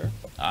those in favor?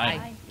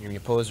 Aye. Any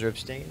opposed or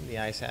abstained? The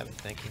ayes have it.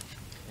 Thank you.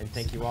 And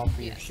thank you all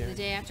for your Yes, sharing.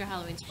 the day after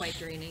Halloween's quite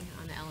draining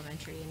on the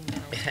elementary and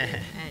middle school,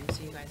 and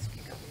so you guys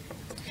can go.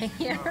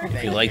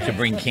 If you like to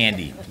bring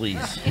candy,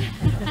 please.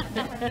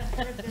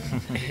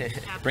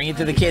 Bring it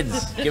to the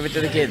kids. Give it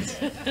to the kids.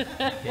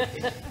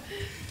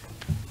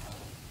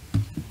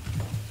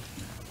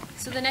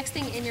 So the next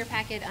thing in your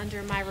packet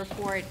under my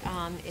report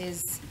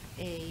is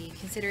a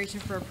consideration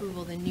for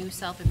approval, the new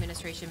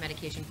self-administration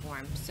medication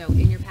form. So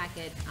in your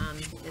packet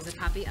is a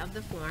copy of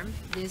the form.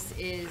 This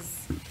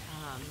is,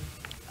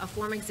 a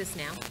form exists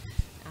now.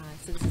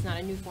 So this is not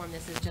a new form,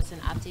 this is just an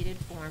updated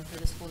form for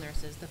the school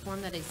nurses. The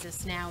form that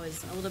exists now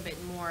is a little bit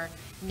more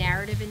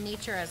narrative in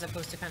nature as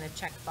opposed to kind of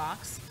check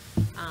box.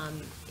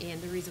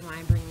 And the reason why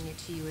I'm bringing it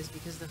to you is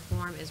because the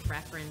form is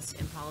referenced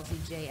in policy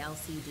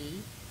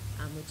JLCD,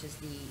 which is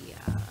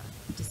the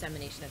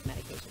dissemination of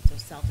medication. So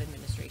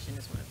self-administration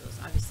is one of those.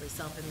 Obviously,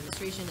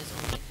 self-administration is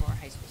only for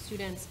high school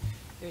students.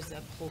 There's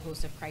a whole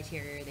host of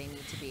criteria they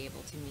need to be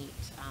able to meet,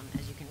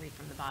 as you can read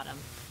from the bottom,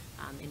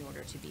 in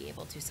order to be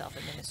able to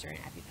self-administer an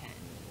EpiPen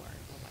or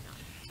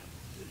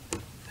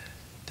whatnot.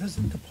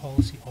 Doesn't the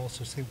policy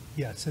also say,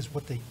 it says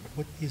what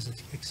is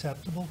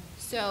acceptable?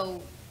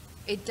 So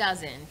it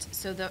doesn't.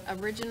 So the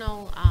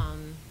original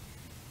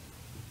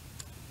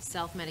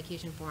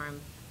self-medication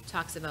form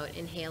talks about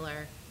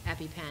inhaler,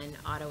 EpiPen,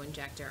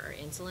 auto-injector, or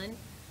insulin,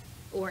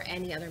 or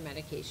any other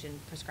medication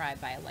prescribed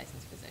by a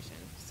licensed physician,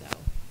 so.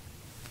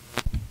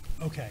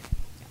 Okay,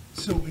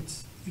 so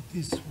it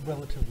is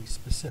relatively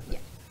specific.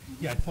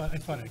 Yeah, I thought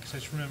it, because I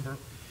just remember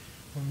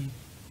when we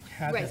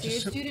had Right, that. so your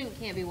just student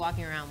can't be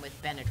walking around with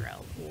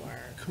Benadryl, or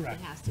Correct.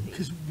 it has to be.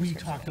 Because we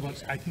prescription talked about,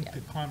 medication. I think Yeah.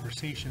 the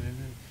conversation,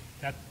 and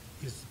that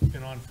has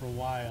been on for a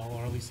while,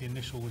 or at least the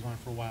initial was on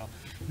for a while.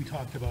 We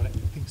talked about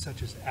things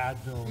such as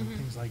Advil and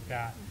things like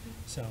that.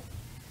 So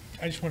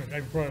I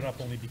brought it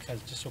up only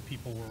because, just so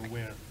people were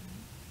aware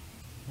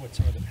what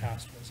some of the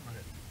past was on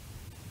it.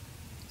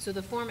 So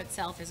the form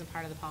itself isn't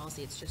part of the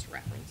policy, it's just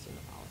referenced in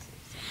the policy.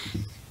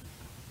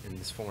 So And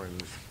this form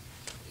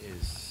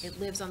is, it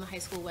lives on the high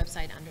school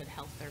website under the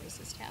health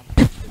services tab.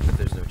 but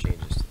there's no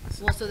changes to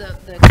this. Well, so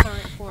the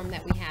current form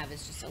that we have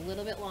is just a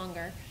little bit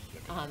longer.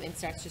 It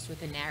starts just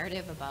with a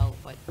narrative about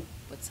what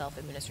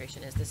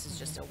self-administration is. This is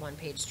just a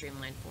one-page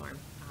streamlined form,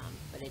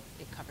 but it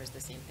covers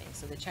the same thing.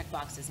 So the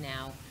checkboxes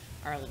now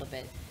are a little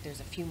bit, there's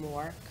a few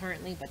more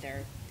currently, but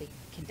they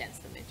condense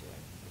them into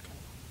it.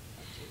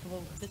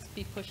 Will this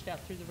be pushed out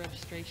through the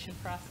registration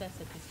process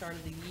at the start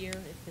of the year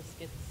if this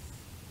gets?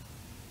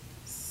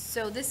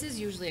 So this is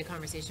usually a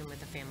conversation with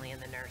the family and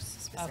the nurse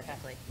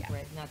specifically. Okay. Yeah.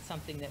 Right, not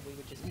something that we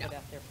would just No. put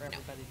out there for No.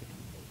 everybody to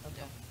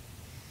complete.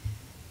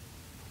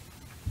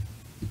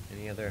 Okay.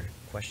 Any other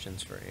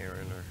questions for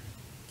Aaron or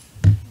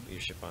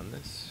leadership on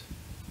this?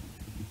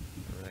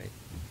 All right.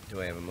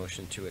 Do I have a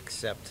motion to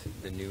accept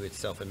the new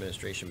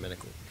self-administration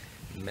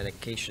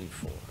medication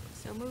form?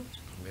 So moved.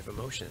 We have a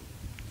motion.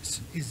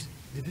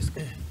 Did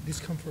this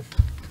come for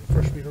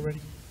first read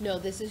already? No,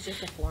 this is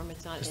just a form,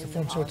 it's not in Just the the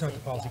policy. form, so it's not the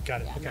policy. Yeah,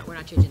 Got it. yeah, Okay. no, we're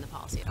not changing the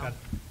policy at all. Got it.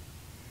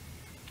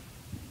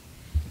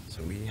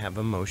 So we have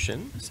a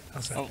motion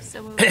I'll second.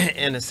 So moved.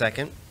 and a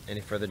second. Any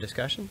further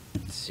discussion?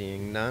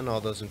 Seeing none, all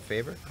those in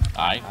favor?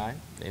 Aye.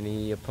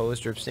 Any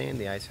opposed or abstained?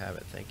 The ayes have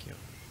it. Thank you.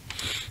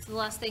 So the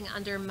last thing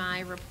under my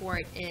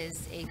report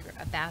is a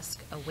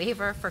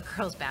waiver for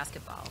girls'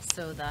 basketball.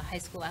 So the high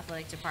school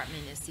athletic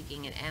department is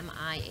seeking an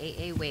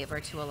MIAA waiver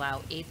to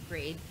allow 8th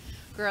grade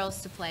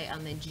girls to play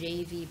on the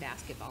JV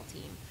basketball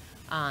team.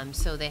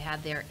 So they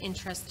had their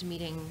interest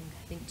meeting,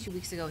 I think 2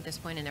 weeks ago at this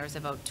point, and there was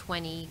about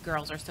 20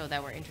 girls or so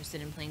that were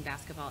interested in playing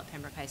basketball at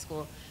Pembroke High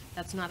School.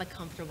 That's not a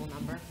comfortable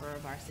number for a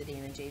varsity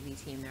and a JV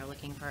team. They're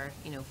looking for,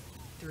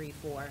 3,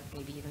 4,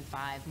 maybe even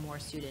 5 more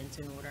students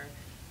in order.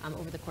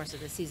 Over the course of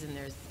the season,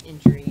 there's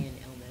injury and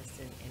illness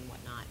and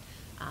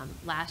whatnot.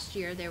 Last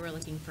year, they were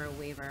looking for a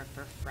waiver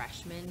for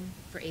freshmen,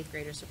 for 8th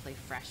graders to play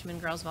freshman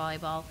girls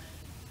volleyball.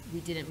 We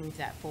didn't move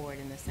that forward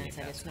in the sense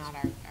that it's not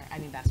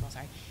basketball,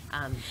 sorry.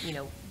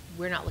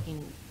 We're not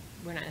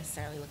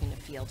necessarily looking to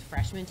field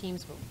freshman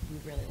teams, but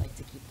we really like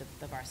to keep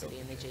the varsity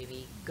and the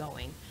JV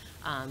going.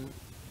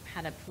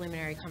 Had a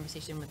preliminary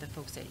conversation with the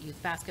folks at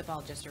youth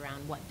basketball just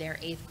around what their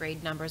 8th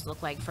grade numbers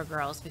look like for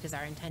girls, because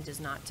our intent is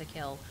not to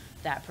kill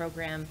that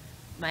program.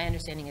 My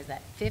understanding is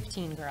that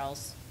 15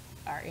 girls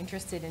are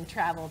interested in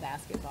travel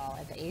basketball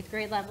at the 8th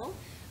grade level.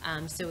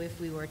 So if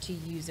we were to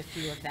use a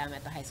few of them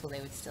at the high school,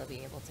 they would still be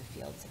able to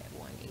field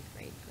one 8th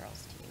grade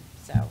girls team.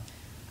 So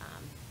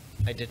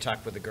I did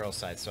talk with the girls'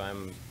 side, so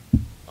I'm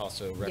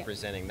also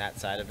representing that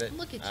side of it.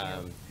 Look at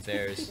you.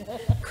 There's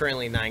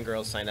currently 9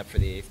 girls signed up for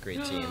the 8th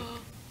grade team.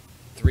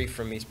 3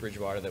 from East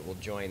Bridgewater that will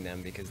join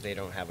them because they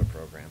don't have a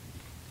program.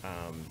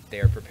 They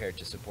are prepared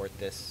to support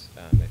this.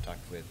 I've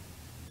talked with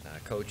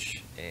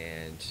Coach,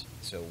 and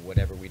so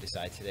whatever we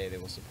decide today, they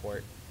will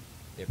support.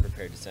 They're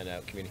prepared to send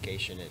out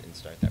communication and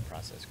start that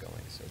process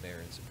going. So they're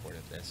in support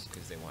of this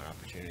because they want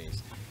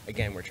opportunities.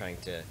 Again, we're trying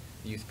to,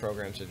 youth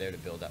programs are there to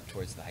build up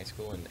towards the high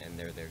school, and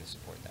they're there to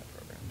support that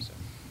program. So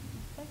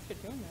Thanks for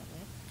doing that,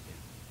 Lance.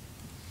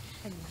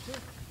 And you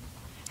did.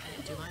 I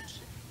didn't do much.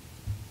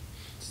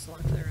 Just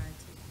along for the ride.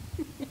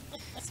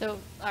 So,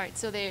 all right,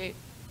 so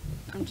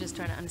I'm just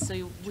trying to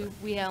understand, so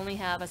we only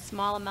have a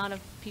small amount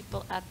of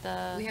people at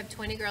the. We have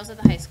 20 girls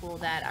at the high school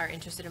that are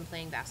interested in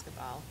playing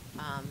basketball.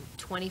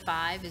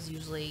 25 is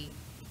usually,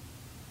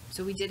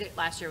 so we did it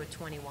last year with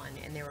 21,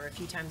 and there were a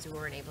few times we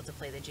weren't able to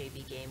play the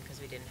JV game because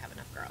we didn't have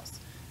enough girls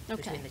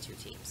between the two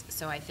teams.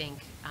 So I think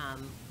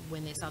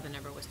when they saw the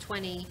number was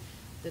 20,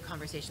 the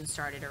conversation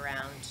started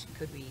around,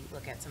 could we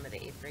look at some of the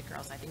 8th grade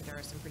girls? I think there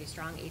are some pretty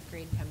strong 8th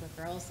grade Pembroke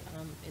girls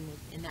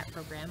in that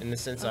program. and the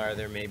sense are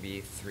there may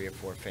be 3 or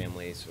 4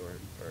 families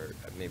or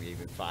maybe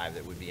even 5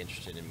 that would be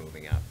interested in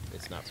moving up.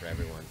 It's not for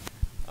everyone.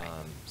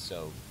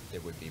 So there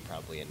would be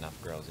probably enough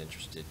girls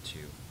interested to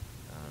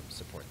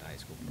support the high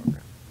school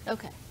program.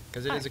 Okay.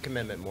 Because it is a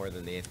commitment more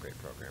than the 8th grade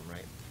program,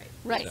 right?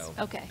 Right, So,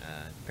 okay.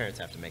 Parents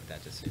have to make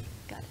that decision.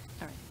 Got it,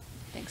 all right.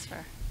 Thanks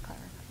for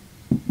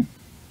clarifying.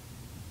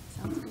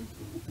 Sounds good.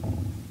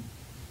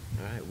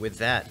 All right, with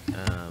that,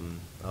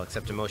 I'll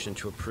accept a motion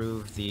to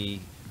approve the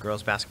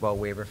girls' basketball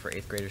waiver for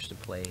 8th graders to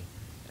play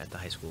at the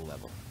high school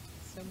level.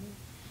 So moved. We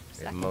have a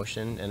Second.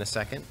 motion and a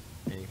second.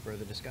 Any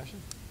further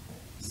discussion?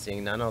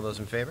 Seeing none, all those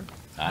in favor?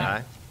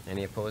 Aye.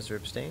 Any opposed or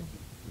abstained?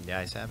 The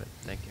ayes have it.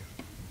 Thank you.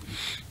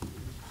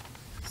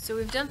 So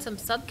we've done some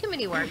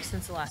subcommittee work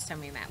since the last time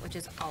we met, which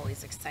is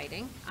always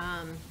exciting.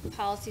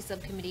 Policy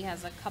subcommittee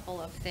has a couple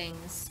of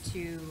things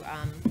to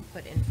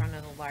put in front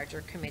of the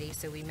larger committee.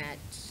 So we met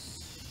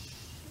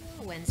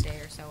a Wednesday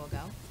or so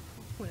ago,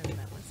 whatever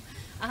that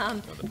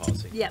was. For the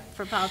policy. Yep,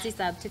 for policy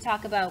sub, to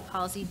talk about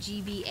policy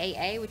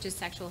GBAA, which is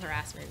sexual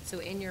harassment. So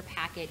in your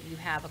packet, you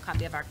have a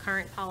copy of our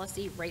current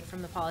policy right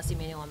from the policy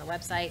manual on the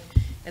website,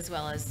 as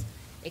well as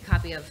a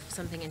copy of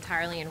something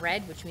entirely in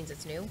red, which means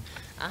it's new.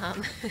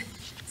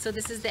 So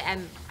this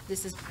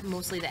is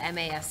mostly the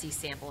MASC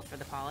sample for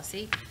the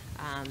policy.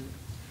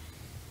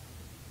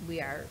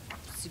 We are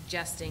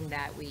suggesting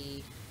that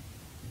we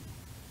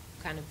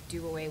kind of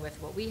do away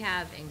with what we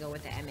have and go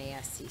with the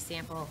MASC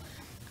sample.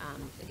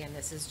 Again,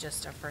 this is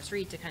just a first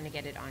read to kind of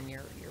get it on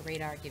your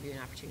radar, give you an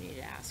opportunity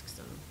to ask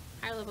some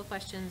higher level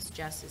questions.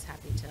 Jess is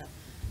happy to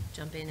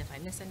jump in if I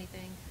miss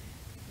anything.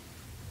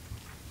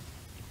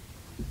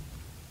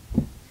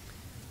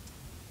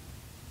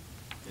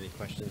 Any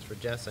questions for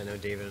Jess? I know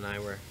David and I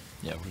were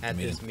Yeah, we're at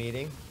committed. this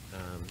meeting,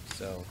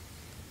 so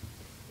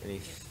any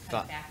Just kind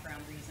thought? of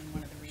background reason,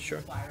 one of the Sure.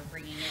 reasons why we're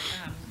bringing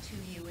it to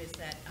you is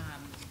that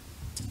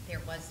there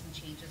was some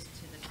changes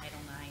to the Title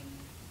IX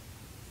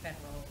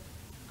federal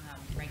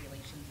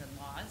regulations and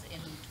laws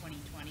in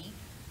 2020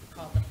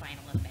 called the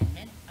Final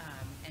Amendment.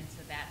 And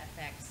so that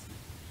affects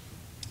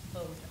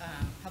both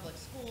public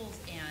schools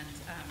and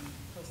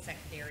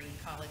post-secondary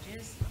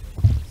colleges.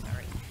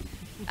 Sorry.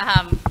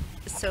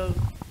 So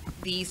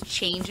these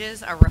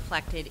changes are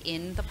reflected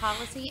in the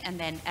policy and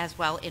then as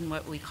well in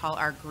what we call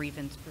our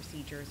grievance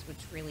procedures, which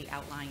really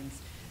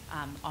outlines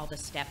all the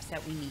steps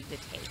that we need to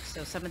take.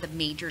 So some of the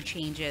major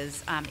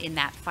changes in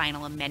that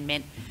final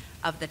amendment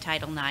of the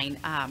Title IX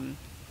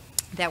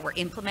that were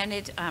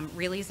implemented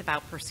really is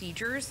about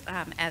procedures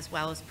as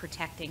well as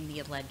protecting the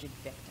alleged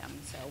victim.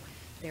 So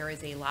there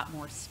is a lot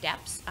more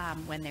steps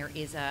when there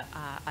is a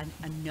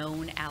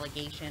known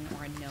allegation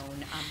or a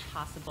known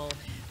possible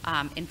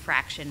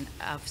infraction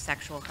of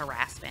sexual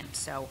harassment.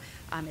 So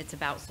it's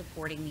about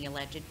supporting the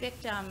alleged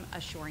victim,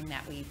 assuring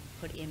that we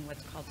put in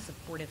what's called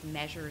supportive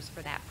measures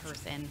for that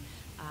person.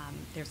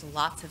 There's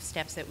lots of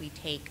steps that we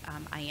take.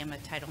 I am a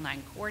Title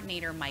IX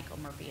coordinator, Michael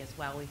Murphy as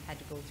well. We've had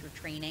to go through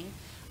training,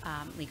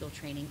 legal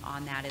training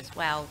on that as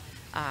well.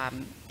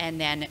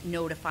 And then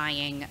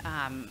notifying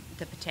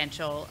the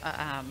potential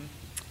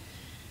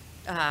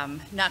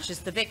not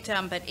just the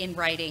victim, but in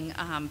writing,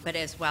 but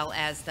as well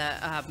as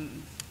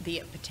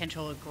the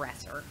potential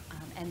aggressor.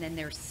 And then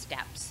there's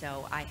steps.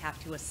 So I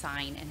have to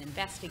assign an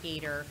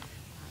investigator.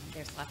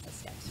 There's lots of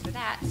steps for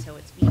that. So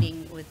it's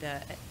meeting with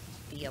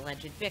the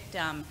alleged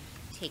victim,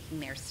 taking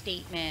their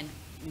statement,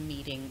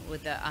 meeting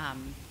with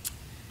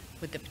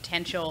the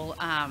potential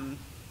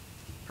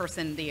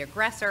person, the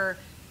aggressor,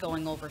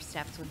 going over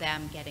steps with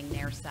them, getting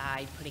their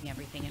side, putting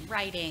everything in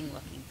writing,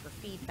 looking for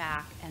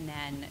feedback, and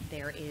then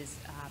there is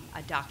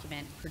a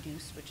document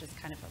produced, which is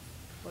kind of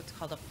what's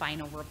called a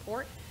final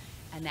report,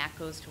 and that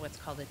goes to what's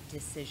called a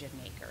decision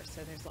maker.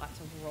 So there's lots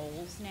of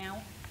roles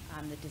now.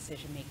 The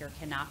decision maker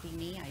cannot be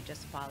me. I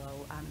just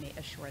follow,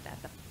 assure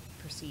that the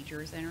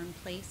procedures are in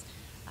place.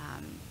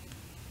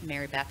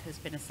 Mary Beth has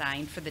been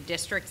assigned for the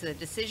district the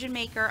decision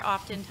maker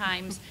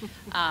oftentimes,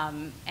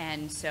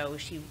 and so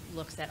she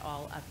looks at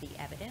all of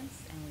the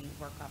evidence, and we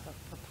work off of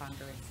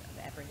preponderance of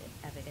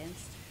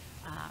evidence.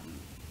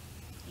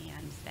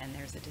 And then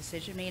there's a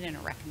decision made and a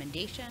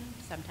recommendation,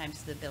 sometimes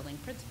to the building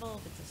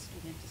principal if it's a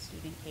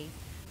student-to-student case,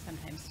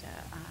 sometimes to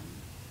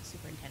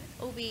Superintendent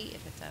Obie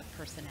if it's a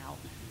personnel.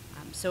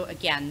 So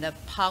again, the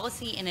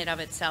policy in and of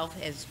itself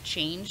has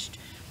changed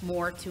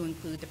more to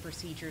include the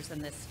procedures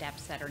and the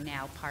steps that are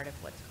now part of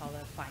what's called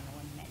a final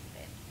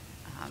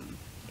amendment.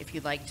 If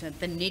you'd like to,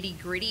 the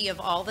nitty-gritty of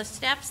all the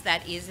steps,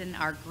 that is in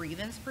our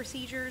grievance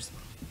procedures.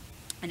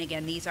 And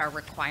again, these are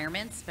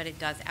requirements, but it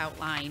does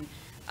outline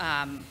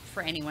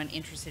for anyone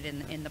interested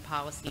in the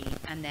policy,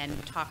 and then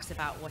talks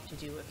about what to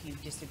do if you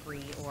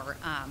disagree or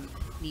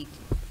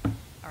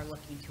are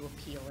looking to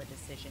appeal a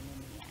decision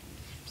in the end.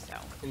 So,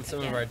 And some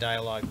of our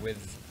dialogue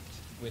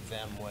with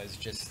them was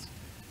just,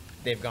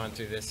 they've gone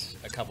through this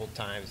a couple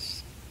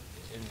times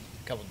in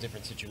a couple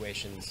different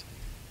situations,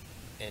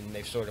 and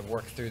they've sort of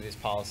worked through these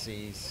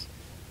policies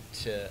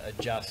to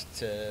adjust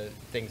to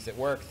things that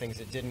work, things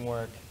that didn't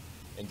work,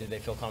 and did they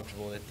feel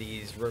comfortable that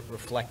these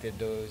reflected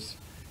those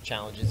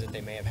challenges that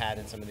they may have had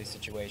in some of these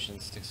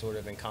situations to sort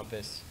of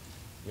encompass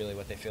really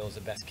what they feel is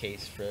the best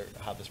case for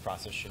how this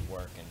process should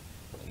work. And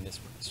this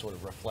sort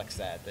of reflects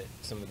that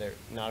some of their,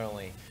 not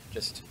only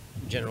just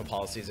general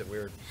policies that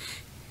we're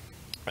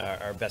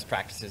our best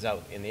practices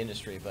out in the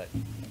industry, but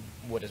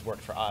what has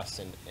worked for us,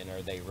 and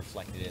are they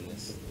reflected in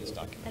this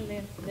document? And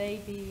then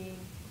they being?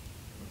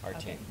 Our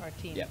Okay, team. our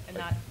team, Yeah. and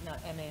not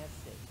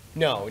MASC.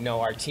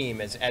 No, our team,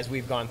 as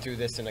we've gone through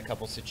this in a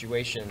couple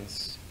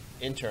situations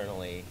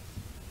internally,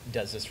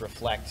 does this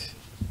reflect,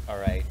 all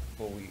right,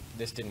 well,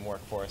 this didn't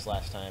work for us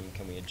last time,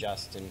 can we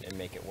adjust and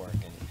make it work?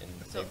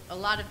 So a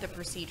lot of the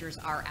procedures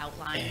are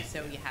outlined,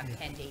 so you have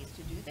 10 days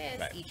to do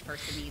this. Right. Each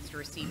person needs to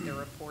receive the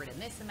report in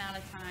this amount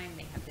of time.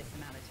 They have this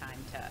amount of time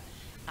to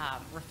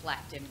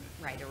reflect and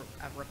write a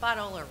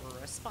rebuttal or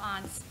a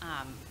response.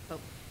 But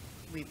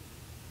we've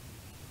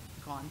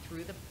gone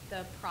through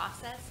the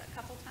process a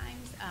couple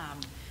times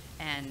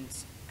and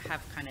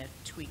have kind of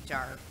tweaked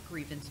our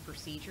grievance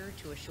procedure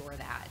to assure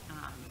that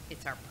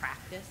it's our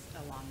practice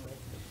along with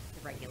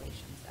the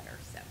regulations that are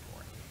set forth.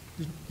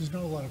 There's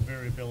not a lot of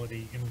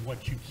variability in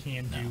what you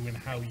can do and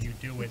how you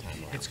do it.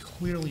 It's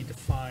clearly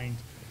defined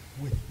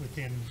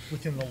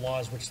within the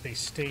laws, which they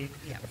state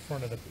at the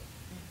front of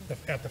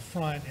at the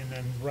front, and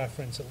then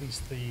reference at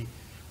least the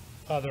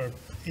other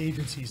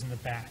agencies in the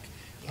back.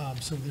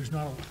 So there's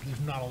not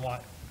a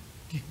lot.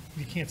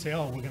 You can't say,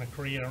 oh, we're going to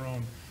create our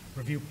own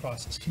review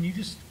process. Can you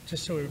just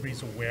so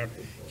everybody's aware,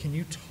 can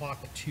you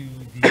talk to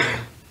the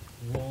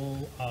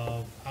role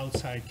of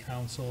outside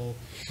counsel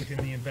within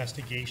the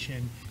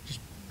investigation? Just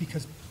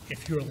because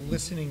if you're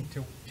listening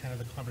to kind of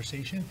the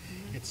conversation,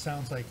 it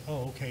sounds like,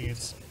 oh, okay,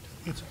 it's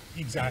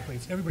exactly,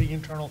 it's everybody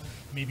internal,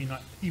 maybe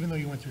not, even though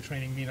you went through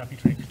training, may not be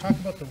trained. Can you talk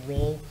about the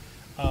role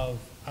of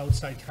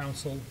outside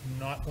counsel,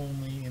 not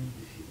only in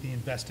the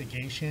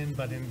investigation,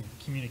 but in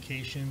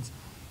communications,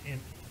 and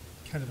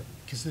kind of,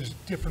 because there's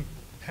different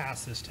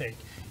paths this take.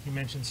 You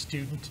mentioned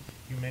student,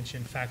 you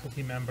mentioned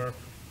faculty member,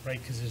 right,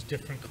 because there's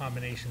different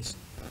combinations,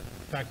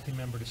 faculty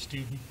member to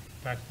student,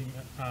 faculty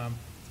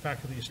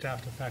or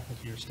staff to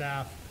faculty or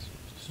staff.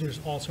 So there's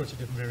all sorts of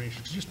different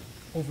variations. Just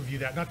overview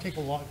that, not take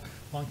a long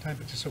time,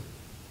 but just so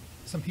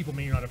some people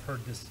may not have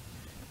heard this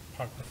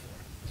part before.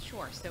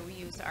 Sure, so we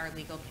use our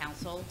legal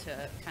counsel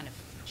to kind of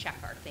check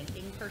our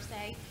thinking per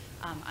se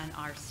on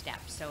our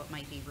steps. So it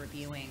might be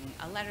reviewing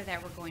a letter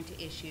that we're going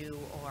to issue,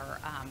 or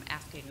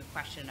asking a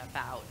question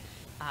about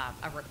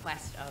a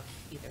request of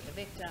either the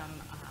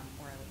victim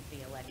or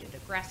the alleged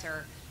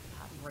aggressor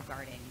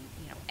regarding,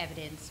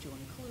 evidence to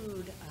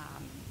include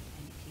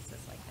and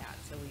pieces like that.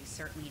 So we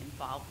certainly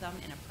involve them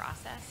in a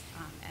process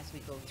as we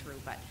go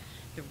through, but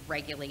the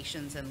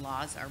regulations and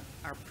laws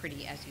are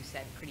pretty, as you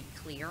said, pretty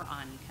clear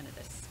on kind of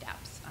the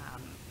steps.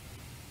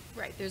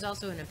 Right, there's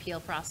also an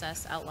appeal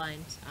process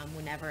outlined.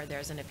 Whenever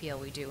there's an appeal,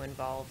 we do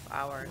involve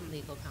our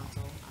legal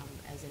counsel,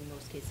 as in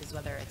most cases,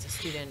 whether it's a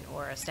student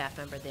or a staff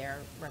member, they're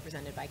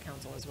represented by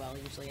counsel as well,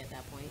 usually at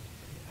that point.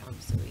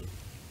 So we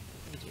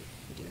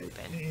do loop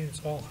in. And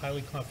it's all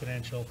highly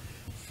confidential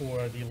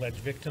for the alleged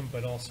victim,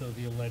 but also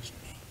the alleged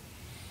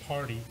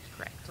party.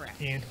 Correct.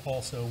 And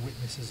also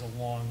witnesses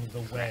along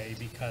the way,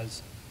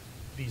 because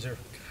these are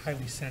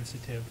highly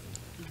sensitive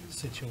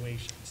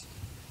situations.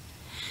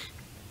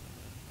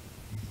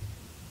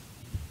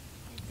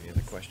 Any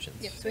other questions?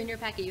 Yep, so in your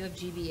packet, you have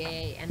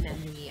GBA and then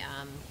the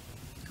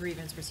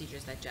grievance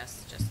procedures that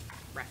Jess just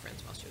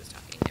referenced while she was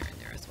talking there and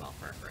there as well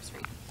for our first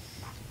read.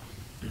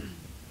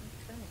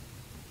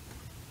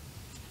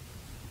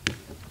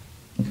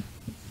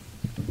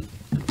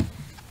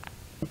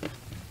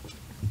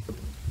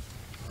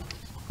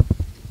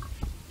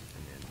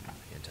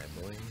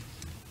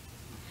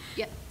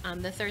 Yep.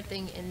 The third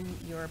thing in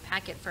your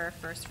packet for our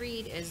first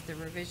read is the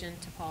revision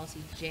to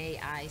policy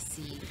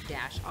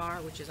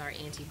JIC-R, which is our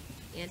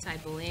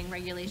anti-bullying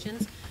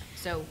regulations.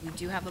 So we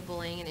do have a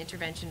bullying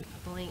intervention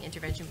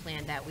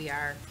plan that we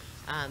are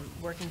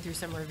working through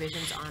some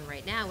revisions on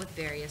right now with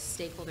various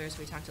stakeholders.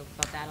 We talked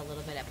about that a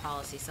little bit at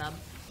policy sub.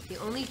 The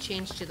only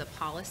change to the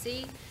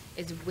policy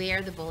is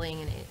where the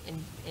bullying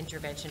and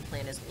intervention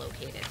plan is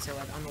located. So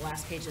on the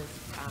last page of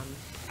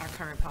our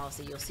current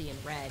policy, you'll see in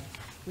red,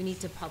 we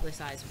need to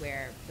publicize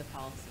where the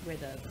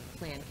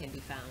plan can be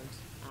found,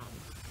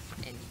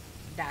 and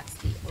that's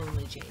the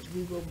only change.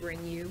 We will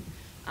bring you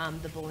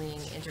the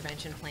bullying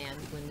intervention plan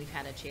when we've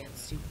had a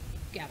chance to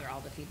gather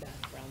all the feedback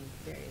from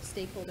various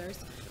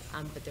stakeholders,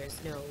 but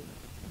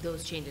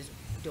those changes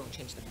don't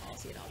change the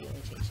policy at all. The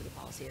only change to the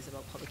policy is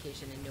about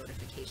publication and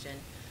notification,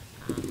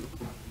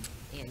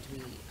 and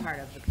part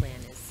of the plan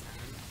is,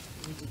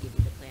 we did give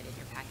you the plan in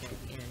your packet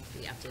and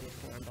the updated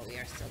form, but we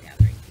are still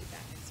gathering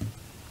feedback. So.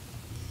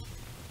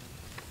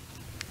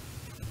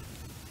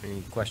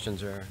 Any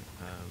questions or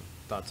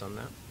thoughts on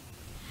that?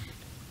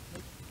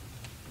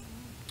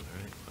 All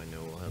right, I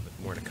know we'll have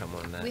more to come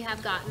on that. We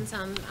have gotten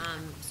some,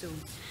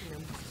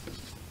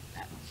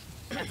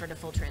 effort of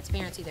full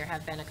transparency, there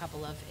have been a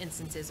couple of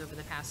instances over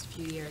the past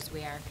few years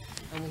where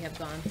we have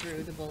gone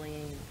through the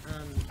bullying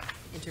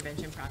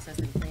intervention process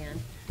and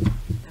plan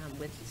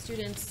with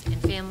students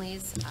and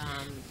families.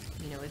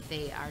 If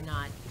they are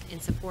not in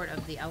support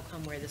of the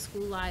outcome where the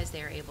school lies,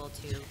 they are able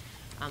to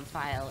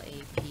file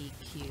a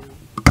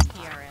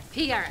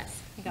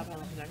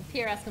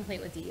PRS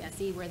complaint with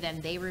DESE, where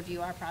then they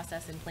review our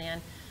process and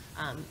plan.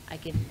 I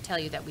can tell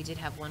you that we did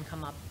have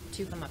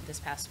two come up this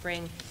past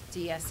spring.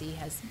 DESE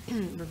has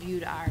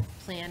reviewed our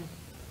plan,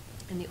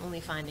 and the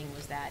only finding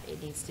was that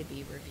it needs to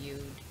be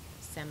reviewed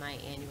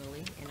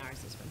semi-annually, and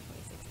ours is from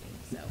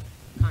 2016.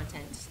 So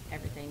content,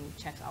 everything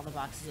checks all the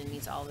boxes and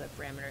meets all the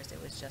parameters.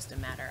 It was just a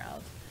matter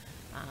of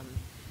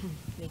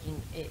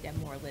making it a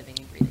more living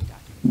and breathing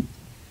document.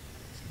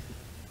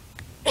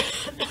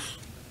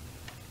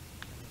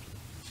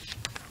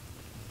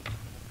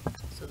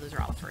 So those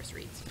are all first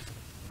reads.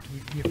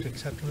 Do you have to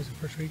accept them as a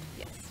first read?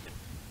 Yes.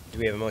 Do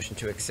we have a motion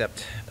to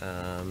accept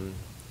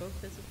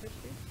Both as a first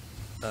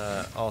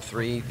read? all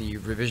three, the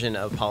revision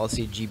of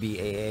policy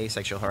GBAA,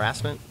 sexual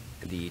harassment,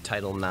 the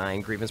Title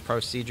IX grievance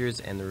procedures,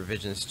 and the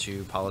revisions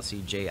to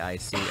policy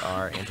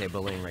JICR,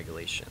 anti-bullying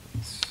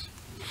regulations?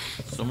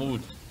 So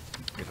moved.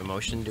 We have a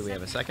motion. Do we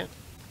have a second?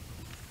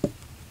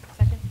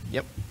 Second?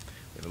 Yep.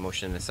 We have a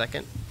motion and a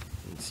second.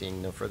 And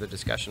seeing no further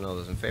discussion, all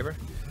those in favor?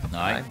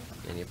 Aye.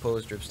 Any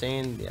opposed or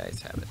abstained? The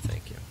ayes have it.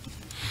 Thank you.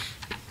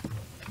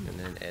 And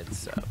then Ed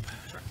Sub.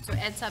 Sure. So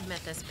Ed Sub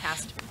met this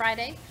past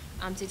Friday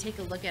to take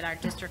a look at our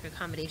district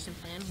accommodation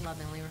plan,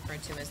 lovingly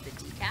referred to as the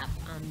DCAP.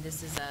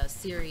 This is a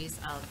series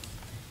of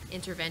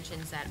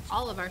interventions that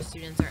all of our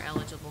students are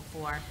eligible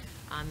for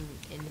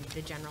in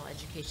the general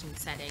education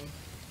setting.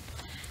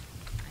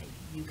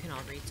 You can all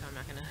read, so I'm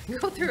not going to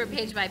go through it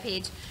page by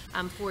page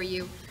for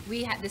you.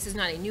 This is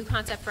not a new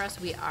concept for us.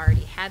 We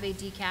already have a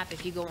DCAP.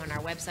 If you go on our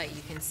website,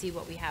 you can see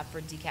what we have for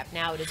DCAP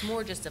now. It is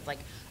more just of like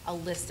a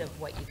list of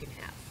what you can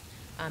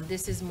have.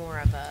 This is more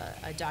of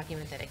a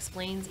document that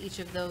explains each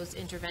of those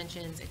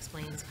interventions,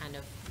 explains kind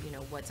of, you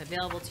know, what's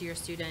available to your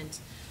student,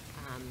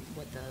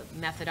 what the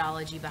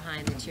methodology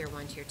behind the Tier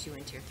 1, Tier 2,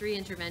 and Tier 3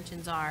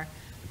 interventions are.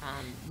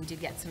 We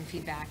did get some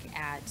feedback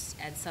at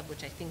Ed Sub,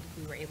 which I think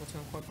we were able to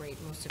incorporate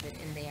most of it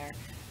in there.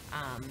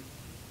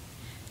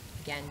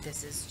 Again,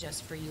 this is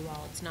just for you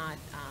all. It's not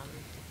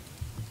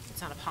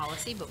a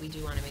policy, but we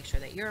do want to make sure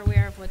that you're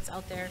aware of what's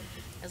out there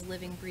as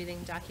living, breathing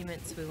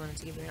documents. We wanted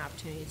to give you an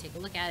opportunity to take a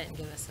look at it and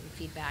give us some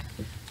feedback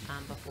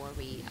before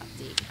we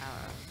update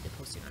the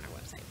posting on our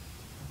website.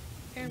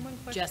 Aaron, one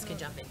question. Jess can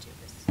jump into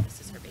this.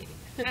 This is her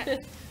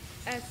baby.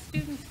 As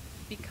students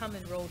become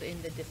enrolled in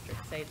the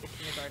district, say at the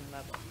kindergarten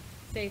level,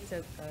 say it's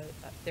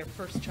their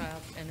first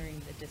child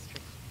entering the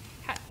district,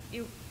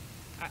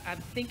 I'm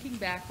thinking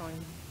back on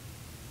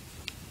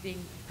being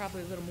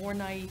probably a little more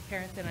naive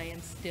parent than I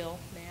am still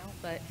now,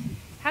 but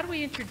how do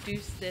we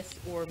introduce this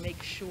or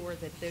make sure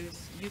that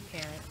those new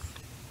parents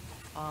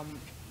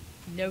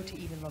know to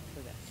even look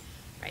for this?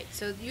 Right,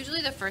 so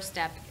usually the first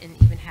step in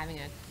even having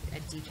a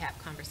DCAP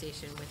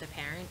conversation with a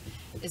parent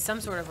is some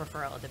sort of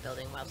referral at the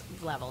building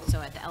level. So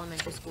at the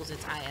elementary schools,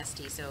 it's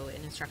IST, so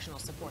an instructional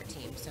support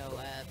team. So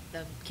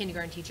the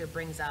kindergarten teacher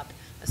brings up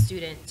a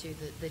student to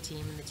the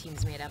team, and the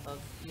team's made up of,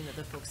 you know,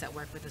 the folks that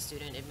work with the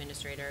student,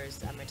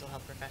 administrators, mental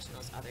health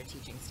professionals, other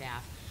teaching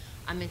staff.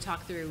 And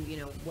talk through, you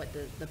know, what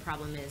the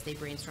problem is. They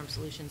brainstorm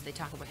solutions. They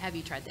talk about, have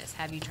you tried this?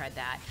 Have you tried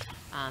that?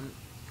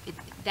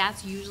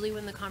 That's usually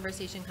when the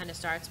conversation kind of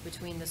starts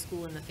between the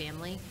school and the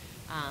family.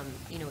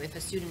 You know, if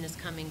a student is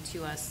coming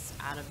to us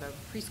out of a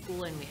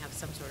preschool and we have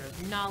some sort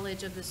of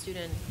knowledge of the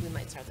student, we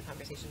might start the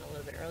conversation a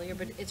little bit earlier,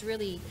 but it's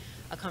really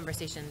a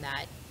conversation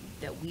that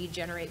we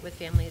generate with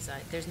families.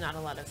 There's not a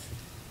lot of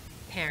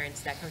parents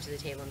that come to the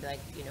table and be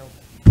like, you know,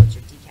 what's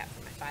your DCAP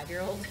for my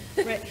 5-year-old?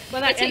 Right.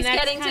 Well, it takes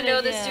getting to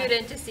know the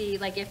student to see,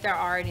 like, if there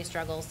are any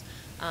struggles.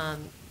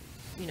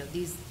 You know,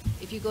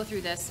 if you go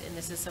through this, and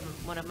this is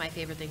one of my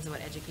favorite things about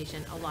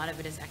education, a lot of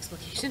it is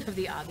explication of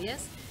the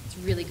obvious. It's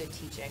really good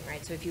teaching,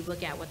 right? So if you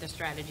look at what the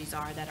strategies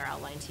are that are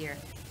outlined here,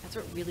 that's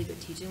what really good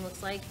teaching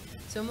looks like.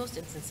 So in most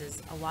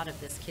instances, a lot of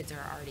this kids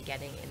are already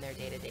getting in their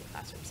day-to-day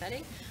classroom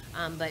setting.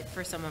 But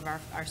for some of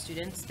our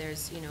students,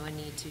 there's, you know, a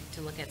need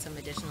to look at some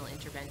additional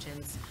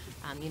interventions.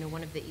 You know,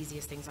 one of the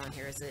easiest things on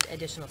here is the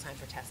additional time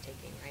for test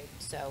taking, right?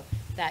 So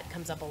that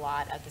comes up a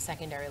lot at the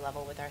secondary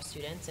level with our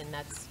students, and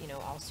that's, you know,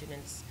 all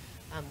students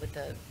with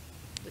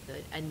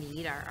a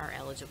need are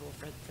eligible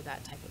for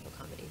that type of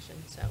accommodation.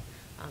 So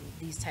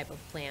these type of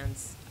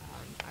plans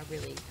are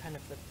really kind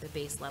of the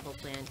base level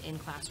plan in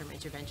classroom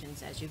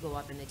interventions. As you go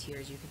up in the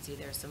tiers, you can see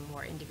there's some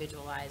more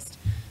individualized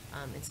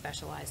and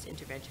specialized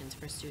interventions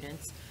for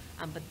students.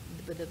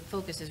 But the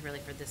focus is really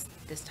for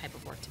this type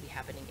of work to be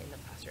happening in the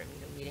classroom,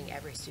 you know, meeting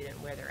every student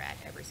where they're at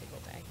every single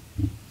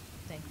day.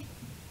 Thank you.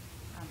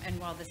 And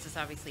while this is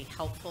obviously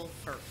helpful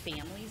for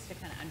families to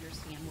kind of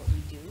understand what we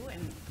do,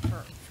 and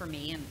for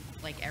me, and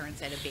like Erin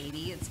said, a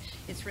baby,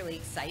 it's really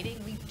exciting.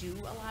 We do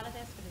a lot of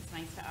this, but it's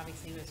nice to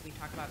obviously, as we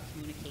talk about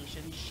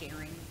communication,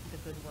 sharing the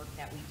good work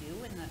that we do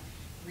and the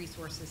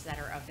resources that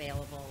are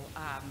available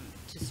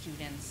to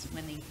students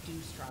when they do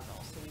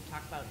struggle. So we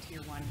talk about Tier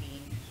 1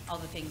 being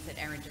all the things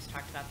that Erin just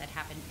talked about that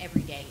happen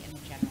every day in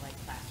the general ed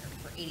classroom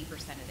for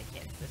 80% of the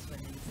kids. This one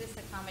needs this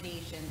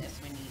accommodation, this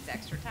one needs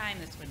extra time,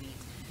 this one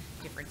needs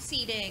different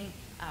seating.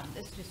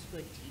 This is just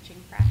good teaching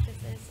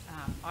practices.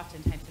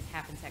 Oftentimes this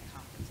happens at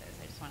conferences.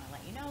 I just want to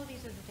let you know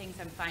these are the things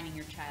I'm finding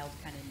your child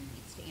kind of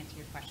needs. To answer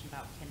your question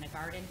about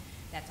kindergarten,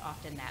 that's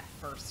often that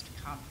first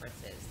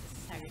conferences. This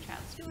is how your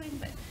child's doing,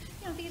 but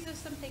you know, these are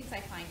some things I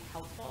find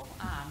helpful.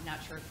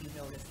 Not sure if you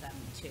notice them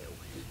too.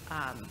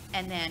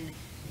 And then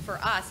for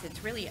us,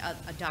 it's really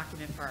a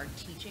document for our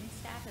teaching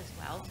staff as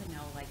well to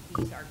know, like,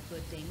 these are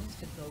good things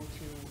to go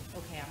to.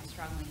 Okay, I'm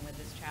struggling with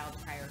this child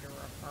prior to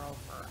referral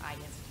for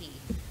IST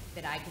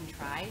that I can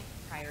try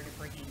prior to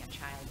bringing a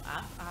child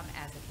up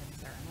as a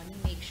concern. Let me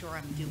make sure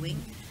I'm doing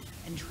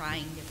and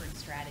trying different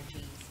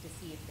strategies to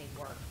see if they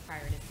work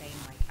prior to saying,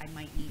 like, I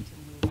might need to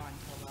move on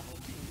to a level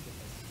 2 with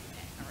this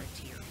student or a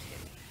Tier 2.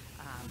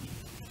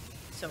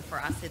 So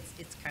for us,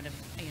 it's kind of,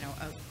 you know,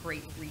 a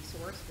great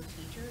resource for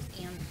teachers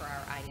and for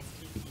our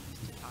IST teams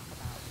to talk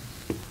about.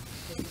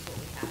 This is what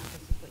we have.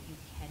 This is what you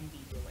can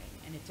be doing,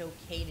 and it's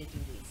okay to do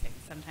these things.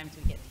 Sometimes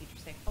we get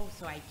teachers saying, "Oh,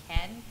 so I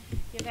can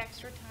give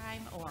extra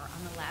time, or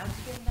I'm allowed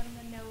to give them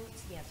the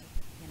notes." Yes,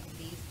 you know,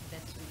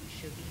 that's what you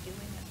should be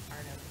doing as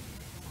part of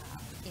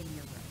in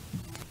your room.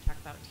 Talk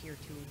about Tier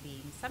 2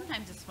 being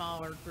sometimes a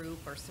smaller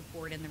group or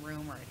support in the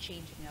room or a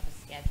changing of a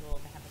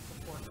schedule to have a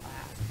support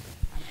class.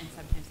 And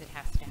sometimes it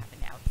has to happen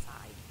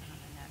outside,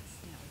 and that's,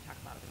 you know, we talk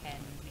about 10,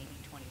 maybe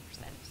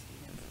 20% of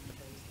students,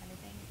 those kind of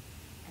things.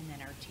 And then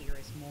our our tier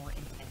is more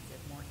intensive,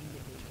 more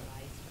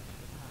individualized,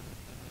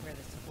 where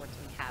the supports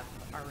we have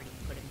already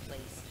put in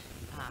place,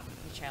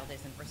 the child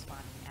isn't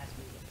responding as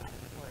we would like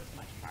or as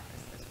much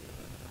progress as we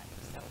would like.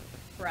 So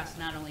for us,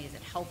 not only is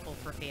it helpful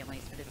for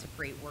families, but it's a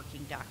great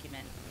working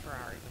document for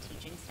our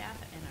teaching staff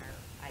and our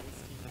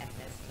IST,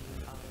 SST,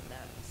 all of the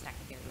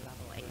secondary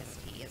level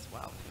AST as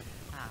well,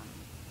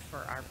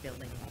 for our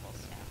building level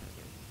staff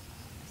too,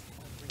 as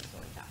a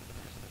resource document.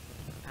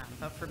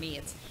 But for me,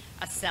 it's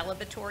a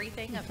celebratory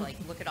thing of like,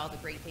 look at all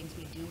the great things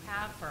we do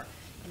have. For,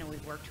 you know,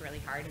 we've worked really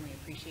hard and we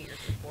appreciate your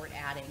support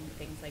adding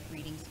things like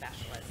reading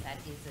specialists. That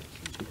is a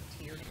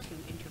tier 2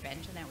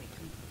 intervention that we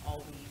can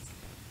always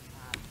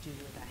do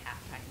with a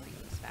halftime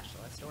reading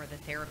specialist, or the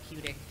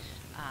therapeutic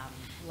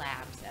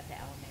labs at the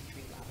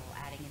elementary level,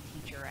 adding a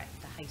teacher at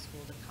the high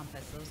school to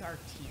Compass. Those are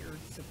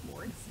tiered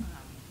supports.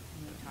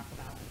 When we talk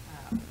about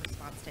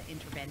response to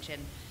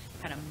intervention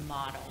kind of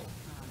model,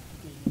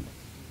 being able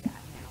to do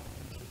that now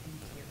in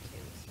tier 2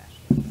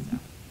 especially. So.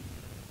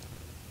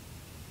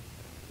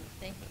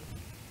 Thank you.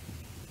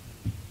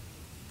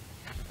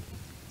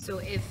 So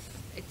if,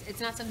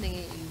 it's not something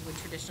that you would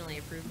traditionally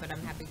approve, but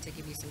I'm happy to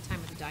give you some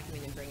time with the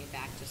document and bring it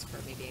back just for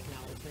maybe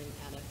acknowledgement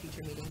at a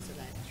future meeting so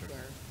that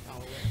we're all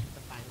aware of what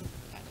the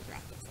final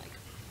draft looks like.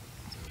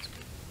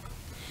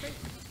 Great.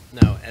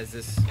 Now, as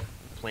this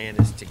plan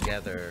is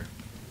together,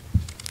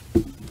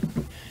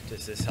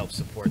 does this help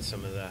support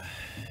some of the,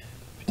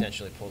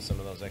 potentially pull some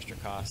of those extra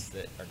costs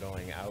that are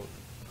going out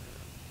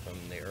from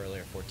the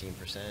earlier 14%?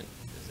 Is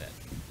that?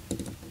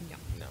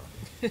 No.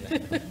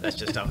 That's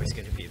just always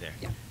going to be there.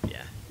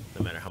 Yeah.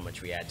 No matter how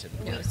much we add to the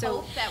plan. We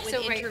hope that with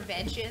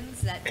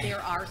interventions that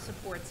there are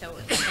supports. So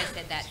like I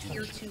said, that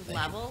tier 2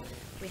 level,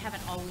 we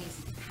haven't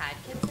always had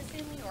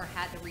consistently or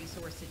had the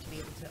resources to be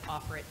able to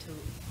offer it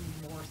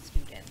to more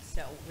students.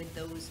 So with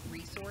those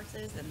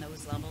resources and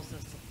those levels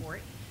of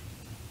support,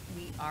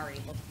 we are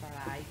able to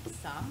provide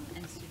some,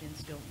 and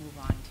students don't move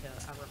on to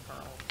a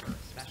referral for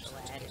special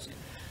ed.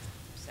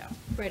 So.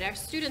 Right, our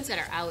students that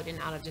are out and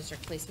out of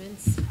district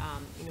placements,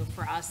 you know,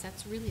 for us,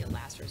 that's really a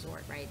last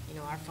resort, right? You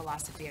know, our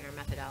philosophy and our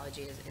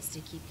methodology is to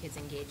keep kids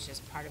engaged as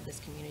part of this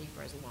community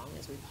for as long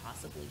as we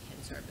possibly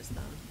can service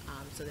them.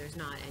 So there's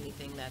not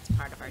anything that's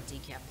part of our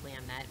DCAP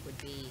plan that would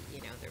be,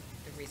 you know, the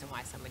reason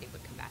why somebody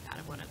would come back out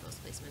of one of those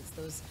placements.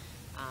 Those,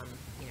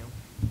 you know,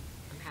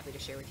 I'm happy to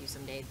share with you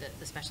someday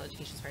the special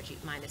education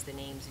spreadsheet minus the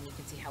names, and you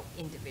can see how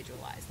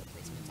individualized the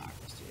placements are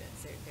for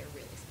students. They're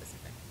really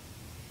specific.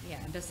 Yeah,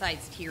 and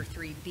besides tier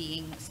 3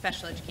 being,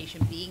 special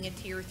education being a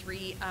tier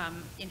 3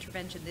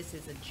 intervention, this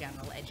is a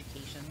general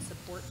education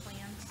support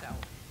plan, so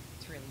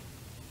it's really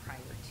prior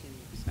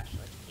to special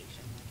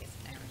education. Like as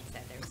Erin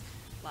said, there's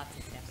lots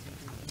of steps we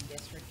do in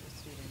district with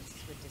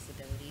students with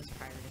disabilities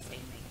prior to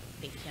saying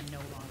they can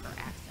no longer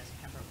access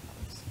Pembroke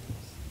Public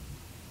Schools.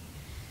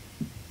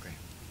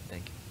 Great,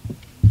 thank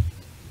you.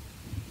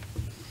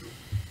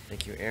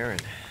 Thank you,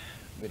 Erin.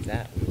 With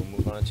that, we will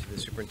move on to the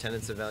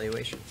superintendent's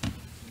evaluation.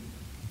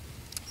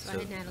 So I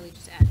had Natalie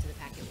just add to the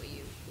packet what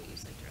you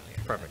sent earlier.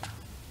 Perfect.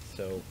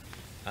 So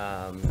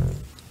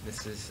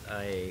this is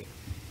I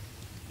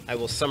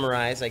will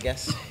summarize, I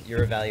guess,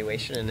 your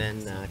evaluation, and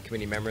then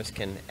committee members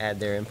can add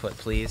their input,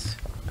 please.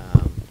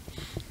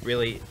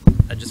 Really,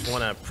 I just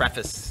want to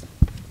preface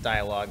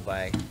dialogue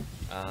by,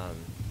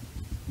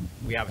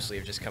 we obviously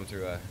have just come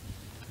through a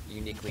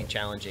uniquely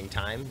challenging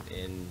time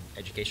in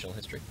educational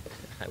history,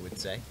 I would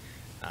say.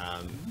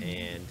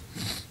 And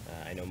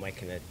I know Mike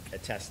can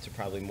attest to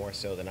probably more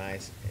so than I,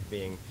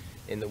 being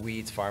in the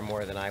weeds far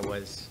more than I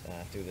was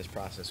through this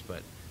process.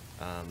 But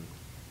I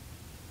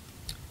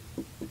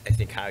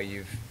think how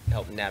you've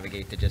helped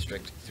navigate the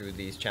district through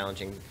these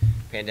challenging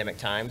pandemic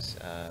times,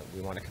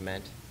 we want to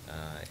commend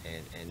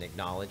and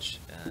acknowledge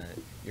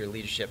your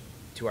leadership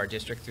to our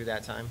district through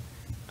that time.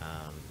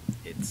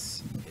 It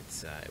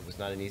was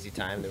not an easy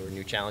time. There were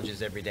new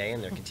challenges every day,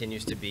 and there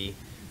continues to be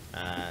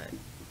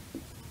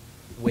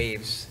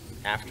waves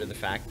after the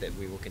fact that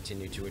we will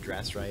continue to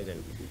address, right?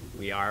 And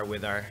we are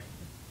with our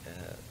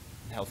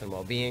health and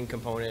well-being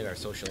component, our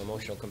social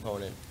emotional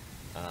component,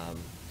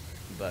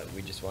 but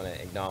we just want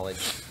to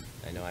acknowledge,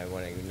 I know I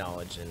want to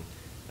acknowledge, and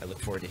I look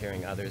forward to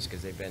hearing others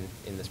because they've been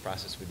in this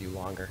process with you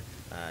longer,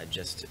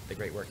 just the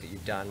great work that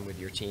you've done with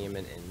your team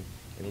and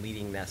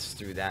leading us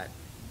through that.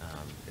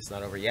 It's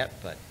not over yet,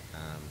 but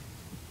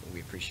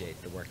we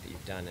appreciate the work that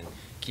you've done and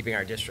keeping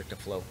our district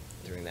afloat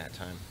during that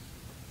time.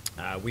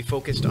 We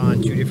focused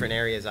on 2 different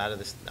areas out of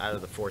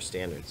the 4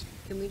 standards.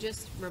 Can we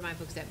just remind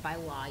folks that by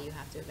law you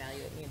have to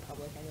evaluate me in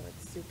public? I know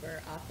it's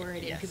super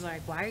awkward, and people are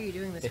like, "Why are you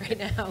doing this right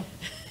now?"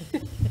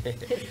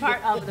 It's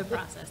part of the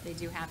process. They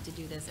do have to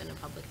do this in a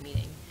public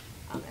meeting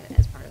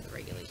as part of the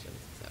regulations.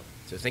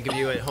 So think of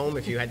you at home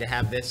if you had to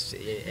have this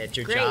at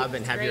your job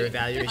and have your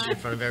evaluation in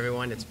front of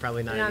everyone. It's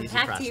probably not an easy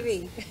process.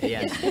 TV.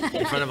 Yes,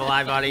 in front of a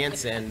live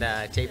audience and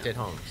taped at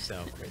home.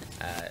 So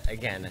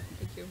again,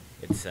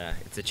 it's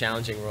a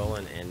challenging role,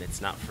 and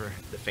it's not for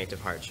the faint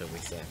of heart, shall we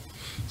say.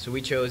 So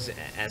we chose,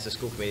 as a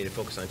school committee, to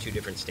focus on 2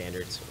 different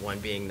standards. One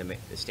being the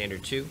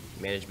standard 2,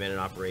 management and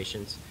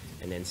operations,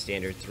 and then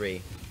standard 3,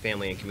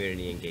 family and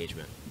community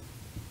engagement.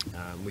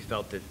 We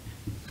felt that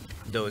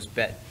those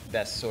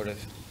best sort of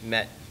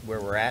met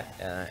where we're at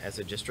as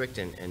a district,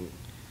 and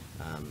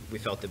we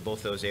felt that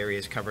both those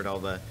areas covered all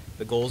the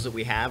goals that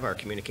we have, our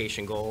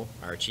communication goal,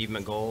 our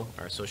achievement goal,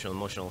 our social and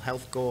emotional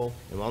health goal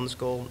and wellness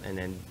goal, and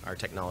then our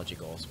technology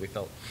goals. We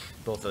felt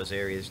both those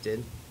areas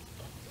did.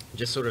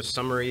 Just sort of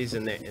summaries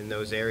in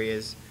those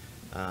areas.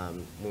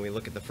 When we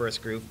look at the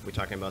first group, we're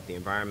talking about the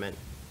environment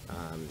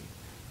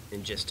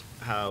and just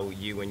how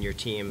you and your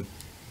team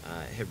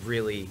have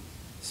really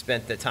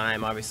spent the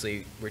time.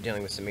 Obviously, we're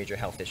dealing with some major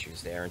health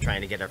issues there and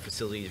trying to get our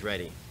facilities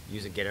ready,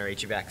 get our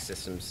HVAC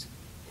systems,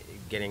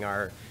 getting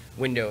our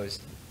windows,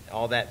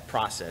 all that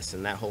process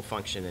and that whole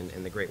function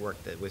and the great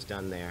work that was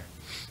done there.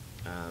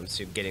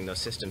 So getting those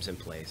systems in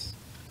place.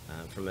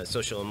 From a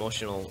social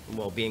emotional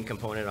well-being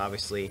component,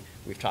 obviously,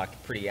 we've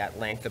talked pretty at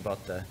length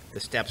about the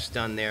steps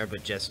done there,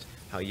 but just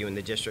how you and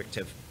the district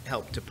have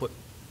helped to put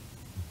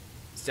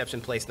steps in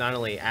place, not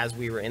only as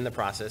we were in the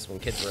process when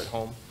kids were at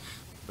home,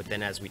 but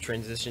then as we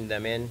transitioned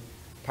them in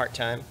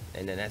part-time,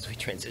 and then as we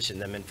transitioned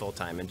them in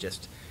full-time, and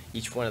just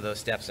each one of those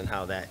steps and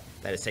how that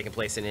has taken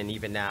place, and then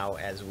even now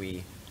as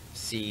we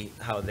see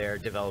how they're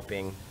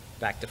developing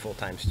back to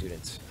full-time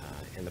students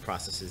and the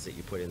processes that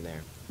you put in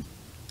there.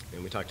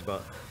 And we talked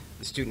about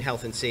the student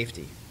health and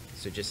safety,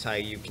 so just how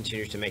you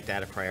continue to make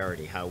that a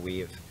priority, how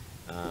we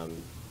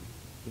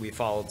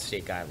followed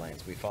state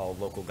guidelines, we followed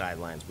local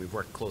guidelines, we've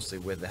worked closely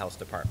with the health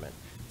department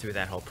through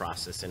that whole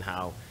process, and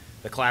how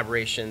the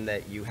collaboration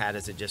that you had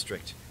as a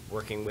district,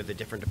 working with the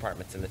different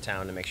departments in the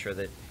town to make sure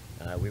that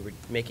we were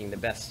making the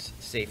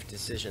best safe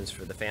decisions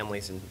for the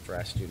families and for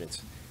our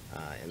students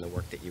in the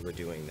work that you were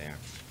doing there.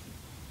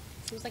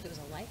 Seems like it was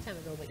a lifetime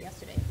ago, but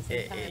yesterday at the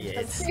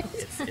same time.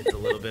 It's a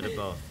little bit of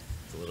both.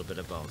 It's a little bit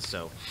of both.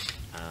 So,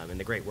 and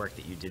the great work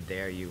that you did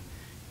there,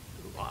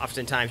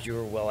 oftentimes you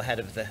were well ahead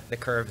of the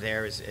curve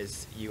there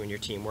as you and your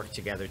team worked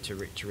together to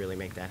really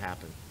make that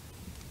happen.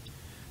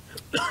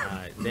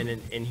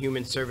 Then in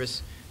human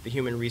service, the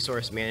human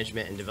resource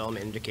management and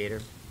development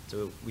indicator.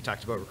 So we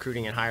talked about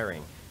recruiting and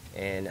hiring,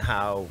 and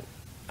how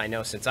I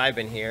know since I've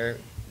been here,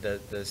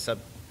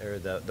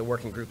 the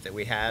working group that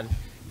we had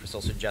for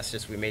social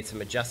justice, we made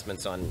some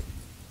adjustments on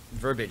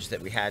verbiage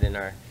that we had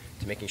to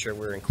making sure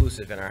we're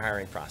inclusive in our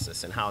hiring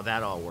process and how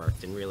that all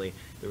worked, and really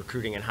the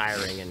recruiting and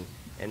hiring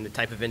and the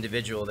type of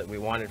individual that we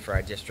wanted for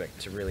our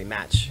district to really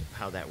match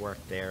how that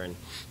worked there,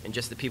 and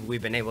just the people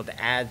we've been able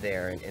to add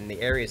there and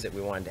the areas that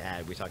we wanted to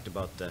add. We talked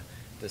about the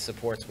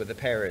supports with the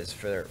paras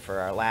for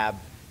our lab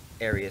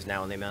areas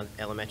now in the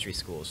elementary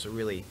schools. So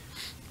really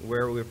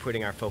where we're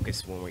putting our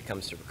focus when it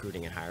comes to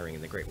recruiting and hiring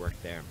and the great work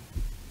there.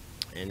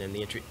 And then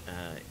the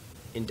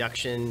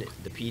induction,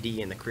 the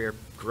PD, and the career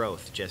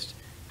growth, just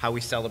how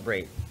we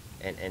celebrate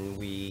and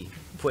we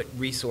put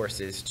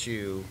resources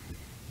to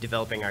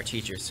developing our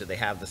teachers so they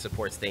have the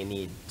supports they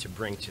need to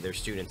bring to their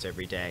students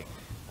every day.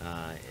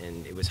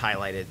 And it was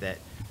highlighted that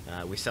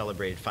we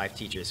celebrated 5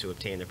 teachers who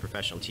obtained their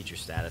professional teacher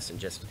status, and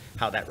just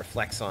how that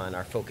reflects on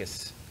our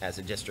focus as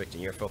a district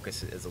and your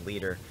focus as a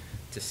leader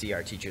to see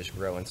our teachers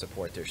grow and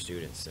support their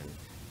students,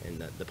 and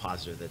the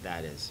positive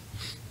that is.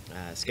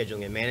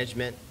 Scheduling and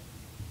management,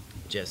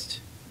 just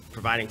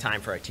providing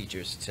time for our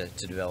teachers to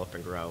develop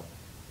and grow.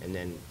 And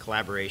then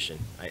collaboration.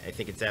 I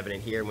think it's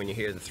evident here when you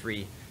hear the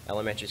 3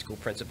 elementary school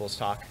principals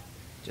talk,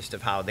 just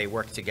of how they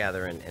work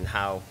together and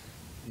how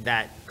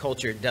that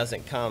culture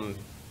doesn't come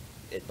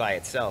by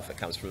itself. It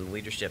comes from the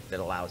leadership that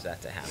allows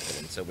that to happen.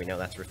 And so we know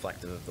that's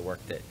reflective of the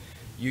work that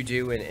you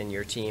do and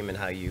your team, and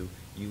how you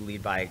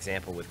lead by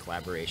example with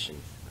collaboration.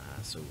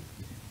 So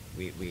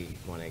we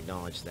want to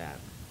acknowledge that.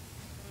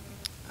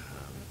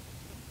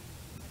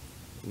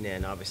 And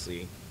then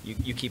obviously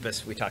you keep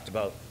us, we talked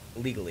about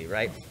legally,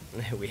 right?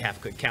 We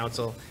have good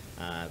counsel,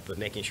 but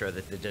making sure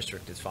that the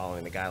district is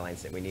following the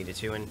guidelines that we needed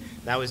to. And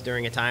that was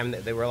during a time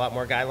that there were a lot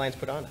more guidelines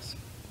put on us.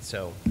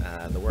 So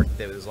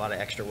there was a lot of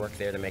extra work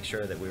there to make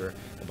sure that we were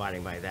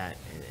abiding by that,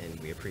 and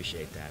we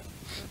appreciate that.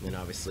 And then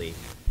obviously,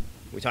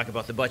 we talk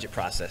about the budget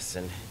process,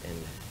 and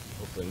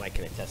hopefully Mike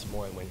can attest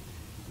more when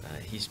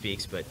he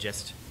speaks, but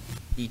just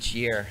each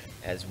year,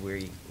 as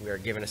we are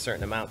given a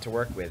certain amount to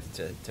work with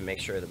to make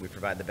sure that we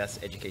provide the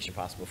best education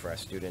possible for our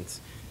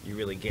students, you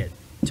really get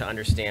to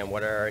understand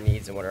what are our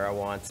needs and what are our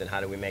wants, and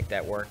how do we make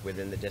that work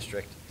within the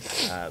district,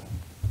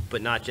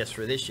 but not just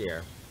for this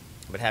year,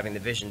 but having the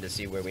vision to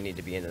see where we need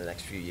to be in the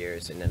next few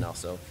years, and then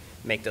also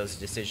make those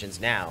decisions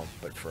now,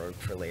 but for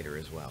later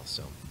as well.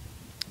 So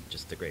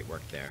just the great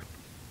work there.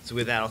 So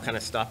with that, I'll kind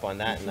of stop on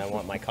that, and I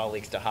want my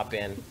colleagues to hop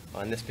in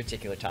on this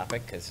particular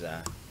topic, because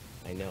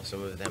I know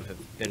some of them have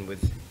been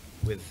with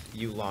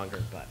you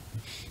longer, but.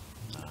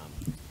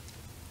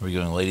 Are we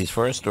going ladies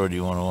first, or do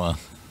you want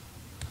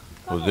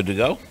to, we're good to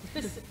go?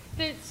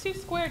 The Sue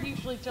Squared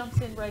usually jumps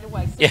in right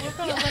away, so we're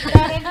going to let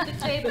that end of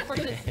the table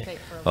participate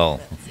for a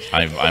little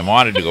bit. I'm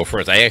honored to go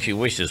first. I actually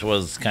wish this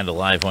was kind of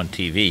live on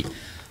TV.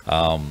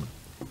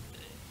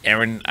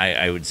 Erin,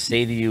 I would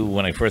say to you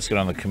when I first got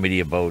on the committee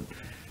about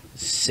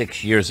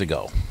 6 years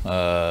ago.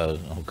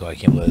 Oh God, I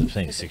can't believe I'm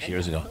saying 6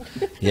 years ago.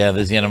 Yeah,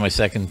 this is the end of my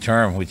second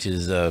term, which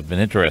has been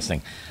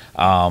interesting.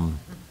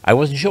 I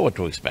wasn't sure what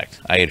to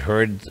expect. I had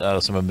heard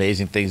some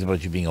amazing things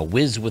about you being a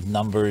whiz with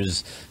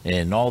numbers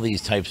and all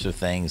these types of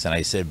things, and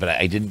I said, but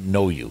I didn't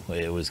know you.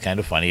 It was kind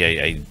of funny.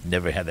 I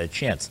never had that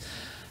chance.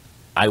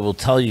 I will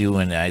tell you,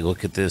 and I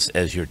look at this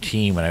as your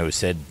team, and I always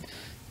said,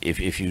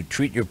 if you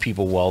treat your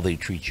people well, they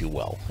treat you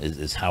well,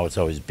 is how it's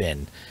always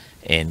been.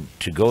 And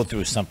to go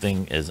through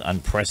something as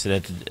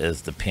unprecedented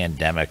as the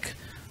pandemic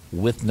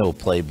with no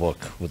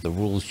playbook, with the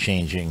rules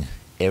changing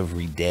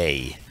every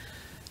day,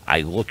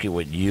 I look at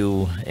what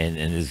you, and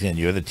again,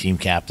 you're the team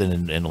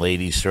captain, and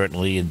ladies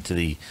certainly, and to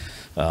the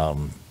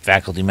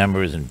faculty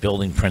members and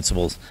building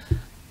principals,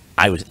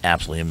 I was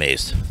absolutely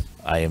amazed.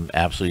 I am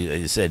absolutely,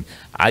 as I said,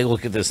 I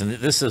look at this, and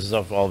this is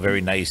all very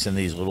nice, and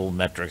these little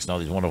metrics and all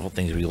these wonderful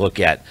things we look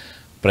at,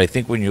 but I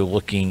think when you're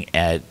looking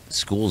at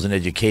schools and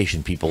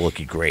education, people look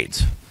at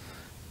grades.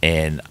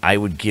 And I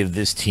would give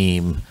this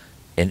team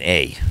an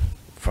A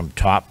from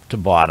top to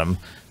bottom.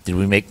 Did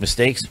we make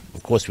mistakes?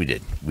 Of course we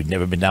did. We'd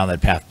never been down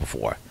that path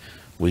before.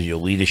 Was your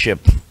leadership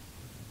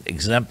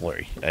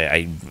exemplary?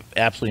 I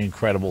absolutely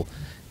incredible.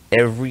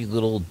 Every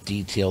little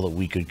detail that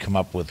we could come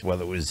up with,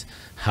 whether it was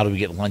how do we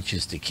get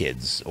lunches to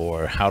kids,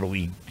 or how do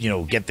we,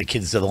 get the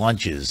kids to the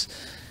lunches,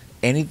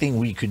 anything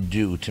we could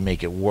do to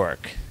make it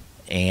work.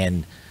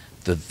 And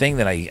the thing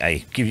that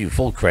I give you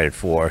full credit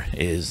for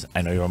is,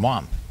 I know you're a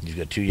mom. You've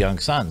got 2 young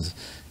sons,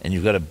 and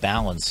you've got to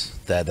balance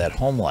that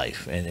home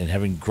life. And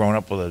having grown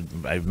up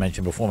with I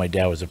mentioned before, my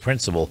dad was a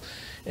principal,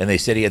 and they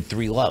said he had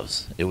 3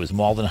 loves. It was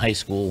Malden High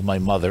School, my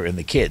mother, and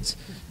the kids.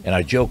 And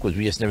our joke was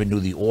we just never knew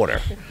the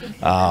order.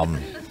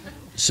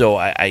 So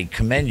I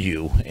commend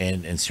you,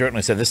 and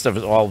certainly said this stuff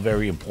is all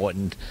very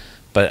important.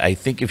 But I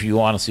think if you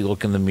honestly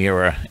look in the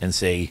mirror and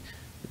say,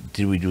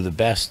 did we do the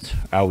best?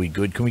 Are we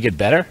good? Can we get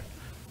better?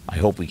 I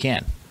hope we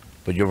can.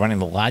 But you're running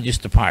the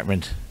largest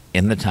department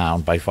in the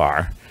town by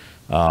far.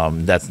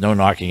 That's no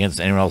knock against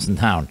anyone else in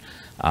town.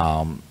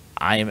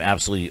 I am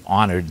absolutely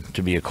honored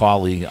to be a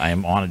colleague. I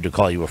am honored to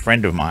call you a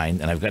friend of mine,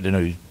 and I've got to know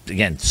you,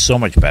 again, so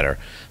much better.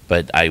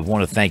 But I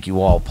want to thank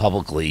you all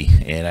publicly,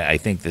 and I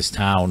think this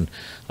town,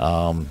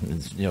 for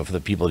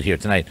the people here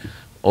tonight,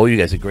 owe you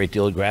guys a great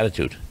deal of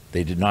gratitude.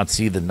 They did not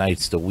see the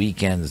nights, the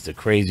weekends, the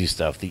crazy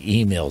stuff, the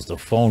emails, the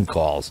phone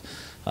calls.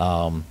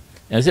 And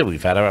as I said,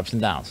 we've had our ups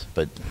and downs,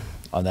 but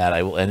on that,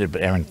 I will end it.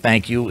 But Aaron,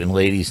 thank you, and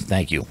ladies,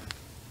 thank you.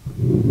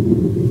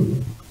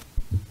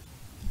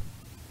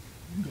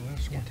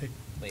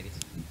 Ladies.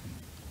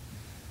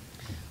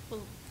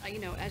 Well,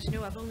 as you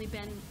know, I've only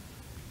been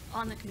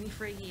on the committee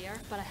for a year,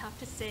 but I have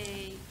to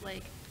say,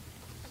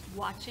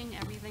 watching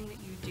everything that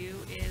you do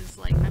is,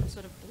 I'm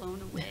sort of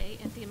blown away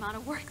at the amount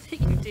of work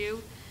that you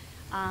do.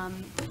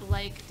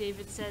 Like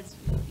David says,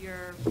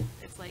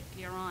 it's like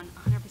you're on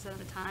 100% of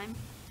the time.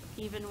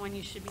 Even when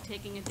you should be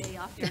taking a day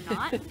off, you're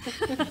not.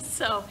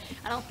 So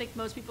I don't think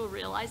most people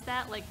realize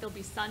that. There'll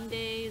be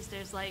Sundays,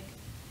 there's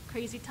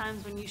crazy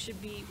times when you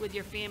should be with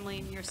your family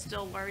and you're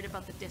still worried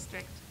about the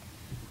district.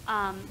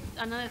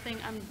 Another thing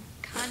I'm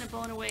kind of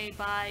blown away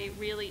by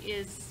really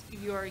is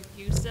your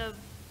use of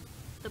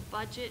the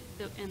budget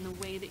and the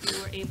way that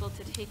you were able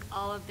to take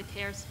all of the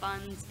CARES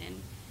funds and,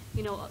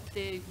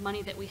 the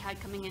money that we had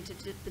coming into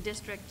the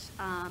district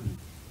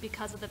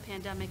because of the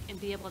pandemic,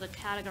 and be able to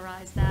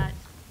categorize that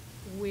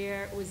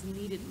where it was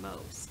needed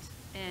most.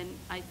 And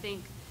I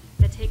think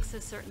that takes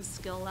a certain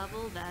skill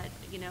level that,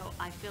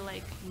 I feel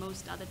like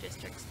most other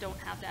districts don't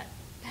have that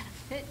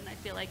benefit, and I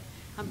feel like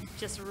I'm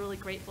just really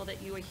grateful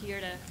that you were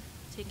here to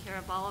take care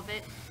of all of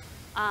it.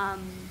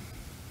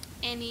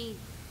 Any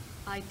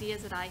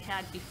ideas that I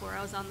had before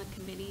I was on the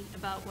committee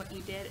about what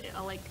you did,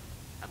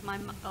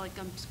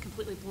 I'm just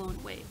completely blown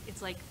away.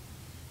 It's like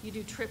you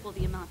do triple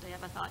the amount I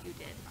ever thought you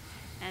did.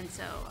 And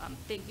so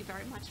thank you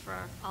very much for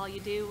all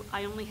you do.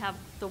 I only have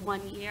the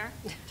 1 year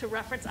to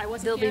reference. I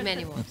wasn't There'll here. be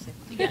many more.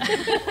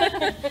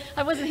 Yeah.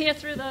 I wasn't here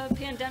through the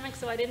pandemic,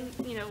 so I didn't,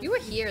 You were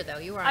here, though.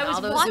 You were I on was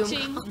all those watching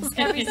Zoom calls.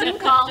 every Zoom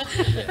call.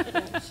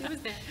 She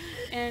was there.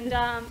 And,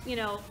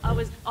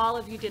 all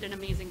of you did an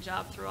amazing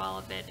job through all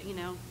of it.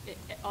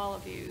 All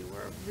of you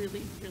were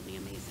really, really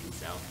amazing.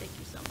 So thank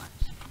you so much.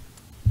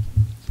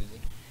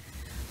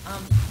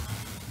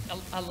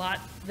 A lot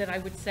that I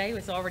would say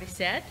was already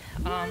said,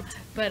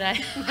 but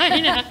I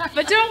know.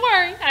 But don't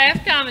worry, I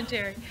have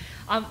commentary.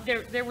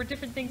 There were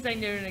different things I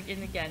noted,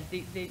 and again,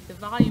 the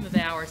volume of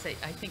hours. I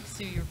think,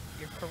 Sue,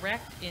 you're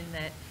correct in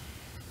that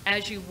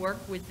as you work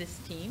with this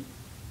team,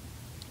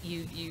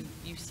 you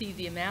see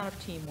the amount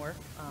of teamwork.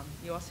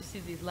 You also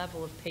see the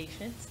level of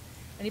patience.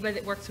 Anybody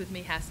that works with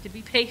me has to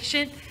be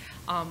patient.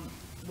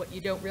 What you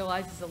don't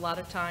realize is a lot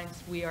of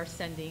times we are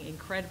sending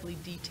incredibly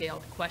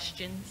detailed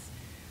questions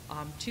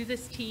to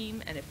this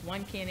team, and if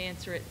one can't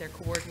answer it, they're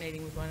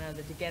coordinating with one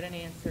another to get an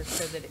answer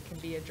so that it can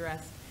be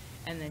addressed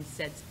and then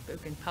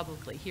spoken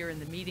publicly here in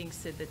the meeting,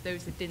 so that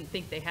those that didn't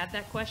think they had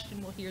that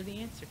question will hear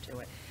the answer to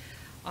it.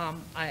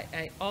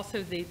 I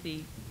also,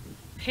 the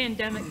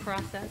pandemic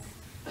process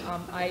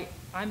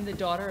I'm the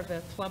daughter of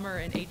a plumber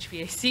and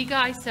HVAC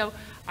guy, so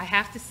I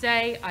have to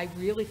say I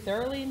really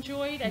thoroughly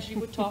enjoyed, as you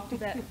would talk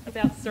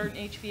about certain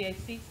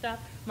HVAC stuff.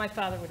 My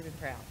father would have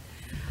been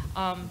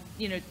proud.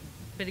 You know,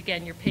 but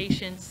again, your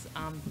patience,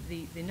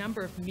 the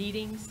number of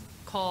meetings,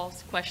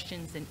 calls,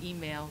 questions, and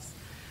emails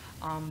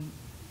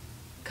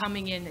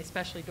coming in,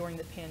 especially during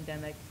the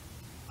pandemic.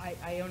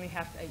 I only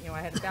have, you know,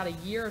 I had about a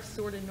year of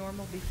sort of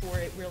normal before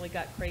it really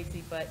got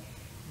crazy, but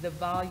the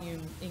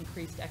volume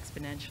increased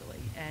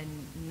exponentially, and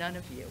none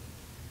of you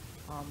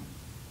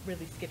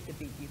really skipped a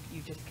beat.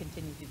 You just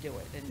continue to do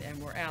it,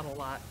 and we're out a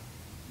lot.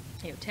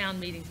 You know, town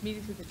meetings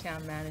with the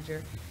town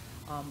manager.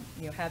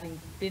 You know, having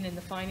been in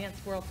the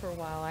finance world for a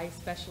while, I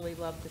especially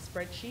loved the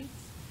spreadsheets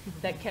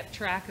that kept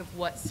track of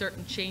what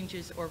certain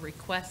changes or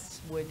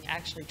requests would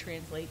actually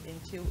translate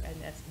into an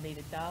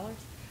estimated dollars.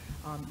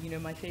 You know,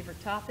 my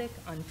favorite topic,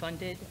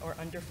 unfunded or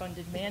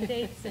underfunded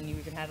mandates, and you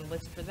even had a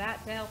list for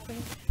that to help me,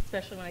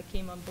 especially when I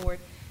came on board.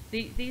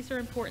 These are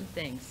important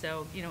things.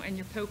 So, you know, and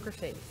your poker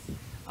face.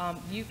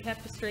 You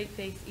kept a straight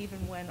face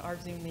even when our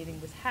Zoom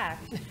meeting was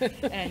hacked,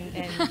 and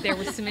there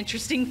were some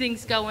interesting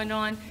things going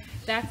on.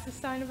 That's the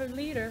sign of a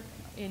leader,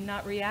 in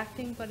not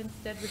reacting, but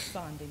instead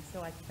responding.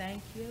 So I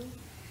thank you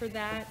for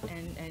that,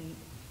 and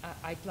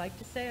I'd like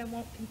to say I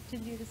won't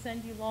continue to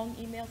send you long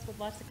emails with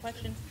lots of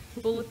questions,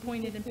 bullet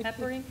pointed and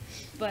peppering,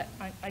 but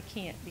I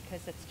can't,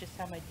 because that's just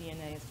how my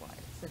DNA is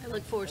wired. So I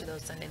look forward to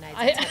those Sunday nights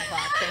at 10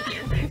 o'clock.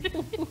 Thank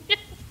you.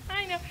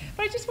 I know,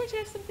 but I just want you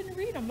to have something to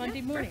read on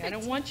Monday morning. perfect. I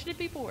don't want you to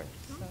be bored,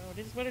 so it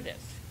is what it is.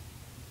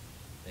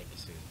 Thank you,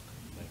 Susan.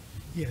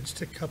 Yeah,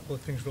 just a couple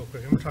of things real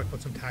quick. I'm going to talk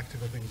about some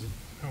tactical things that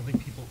I don't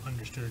think people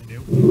understood or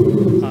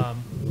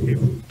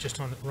knew, just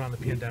around the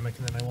pandemic,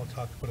 and then I won't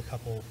talk about a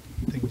couple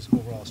things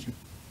overall,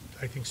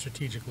 I think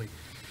strategically.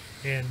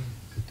 And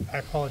I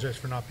apologize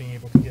for not being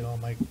able to get all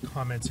my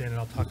comments in, and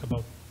I'll talk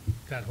about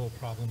that whole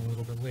problem a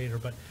little bit later.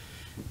 But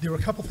there were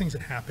a couple things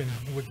that happened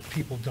where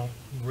people don't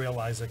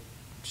realize, that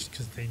just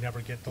because they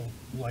never get the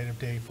light of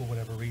day for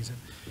whatever reason.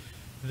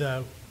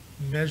 The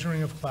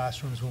measuring of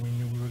classrooms when we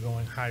knew we were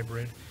going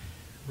hybrid,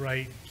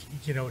 right?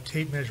 You know,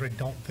 tape measure I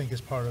don't think is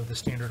part of the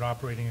standard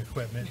operating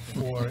equipment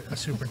for a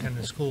superintendent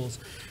of schools,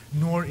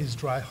 nor is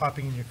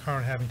hopping in your car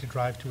and having to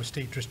drive to a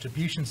state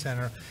distribution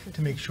center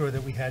to make sure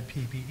that we had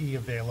PPE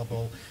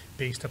available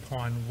based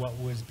upon what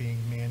was being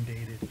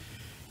mandated.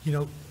 You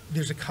know,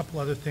 there's a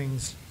couple other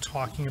things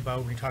talking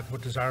about, when you talk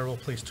about desirable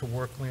place to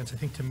work, Lance. I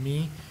think to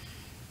me,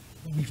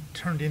 we've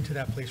turned into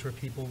that place where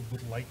people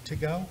would like to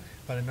go,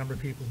 but a number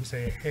of people who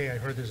say, hey, I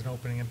heard there's an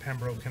opening in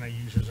Pembroke, can I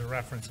use you as a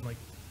reference? I'm like,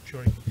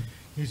 sure,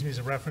 use me as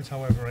a reference.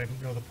 However, I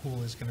know the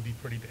pool is going to be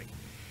pretty big.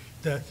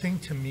 The thing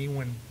to me,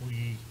 when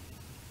we,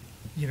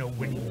 you know,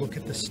 when you look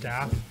at the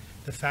staff,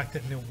 the fact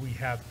that, you know, we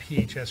have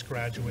PHS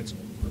graduates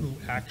who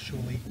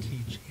actually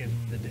teach in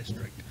the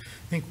district.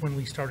 I think when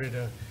we started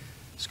a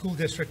school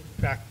district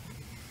back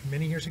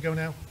many years ago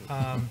now,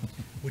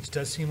 which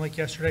does seem like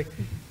yesterday,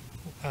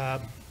 I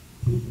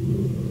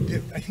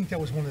think that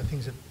was one of the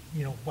things that,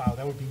 you know, wow,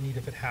 that would be neat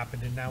if it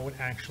happened, and now it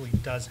actually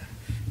does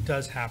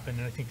happen,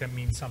 and I think that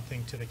means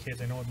something to the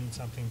kids. I know it means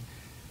something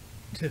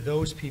to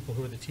those people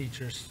who are the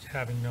teachers,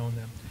 having known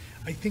them.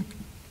 I think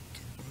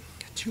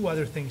two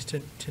other things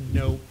to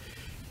note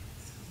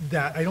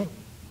that I don't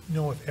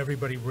know if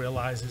everybody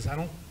realizes. I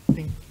don't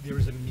think there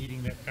is a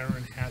meeting that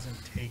Erin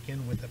hasn't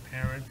taken with a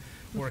parent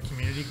or a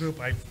community group.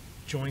 I've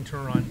joined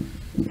her on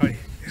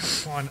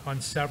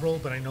several,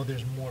 but I know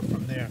there's more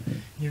from there.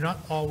 You're not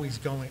always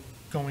going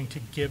to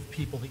give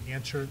people the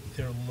answer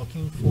they're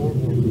looking for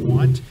or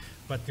want,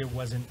 but there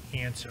was an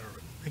answer.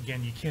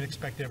 Again, you can't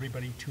expect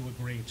everybody to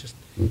agree.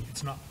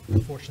 It's not,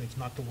 unfortunately, it's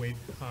not the way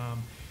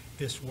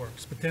this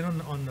works. But then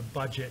on the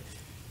budget,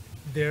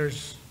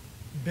 there's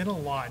been a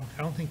lot.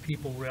 I don't think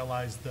people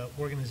realize the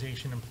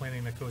organization and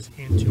planning that goes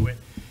into it,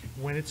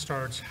 when it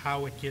starts,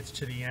 how it gets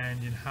to the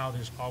end, and how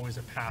there's always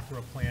a path or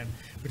a plan,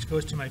 which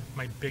goes to my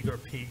bigger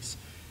piece.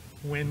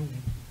 When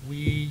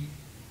we,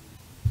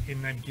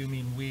 and I do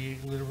mean we,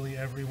 literally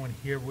everyone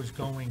here was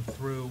going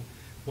through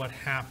what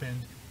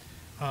happened,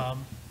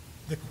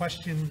 the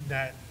question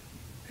that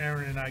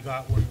Erin and I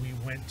got when we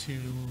went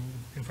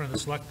in front of the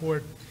select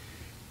board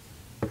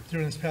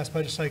during this past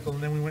budget cycle,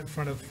 and then we went in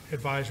front of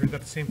advisory, got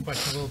the same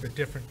question a little bit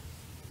different.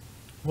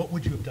 What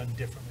would you have done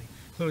differently?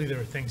 Clearly there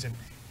are things, and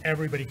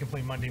everybody can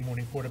play Monday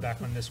morning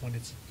quarterback on this one.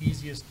 It's the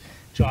easiest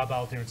job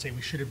out there, and say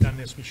we should have done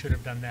this, we should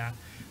have done that.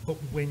 But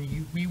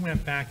when we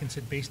went back and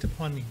said, based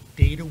upon the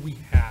data we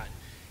had,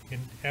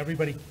 and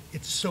everybody,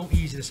 it's so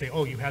easy to say,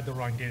 oh, you had the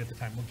wrong data at the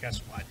time. Well, guess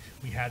what?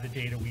 We had the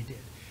data we did.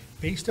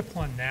 Based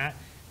upon that,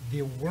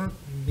 there weren't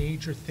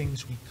major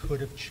things we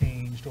could have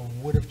changed or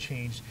would have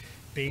changed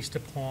based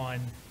upon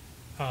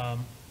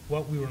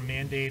what we were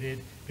mandated,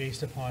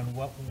 based upon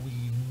what we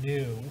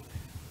knew,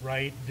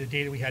 right? The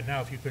data we had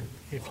now, if you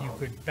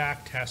could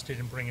back test it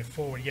and bring it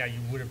forward, yeah, you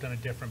would have done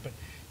it different, but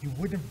you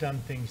wouldn't have done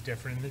things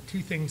different. And the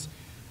two things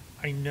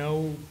I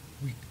know,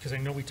 because I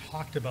know we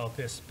talked about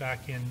this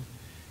back in,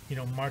 you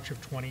know, March of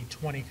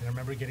 2020, because I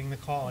remember getting the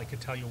call. I could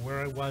tell you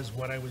where I was,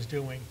 what I was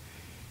doing.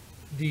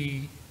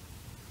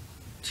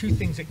 two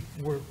things that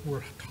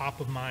were top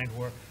of mind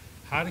were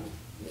how to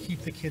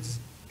keep the kids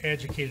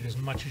educated as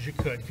much as you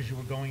could, because you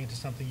were going into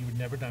something you had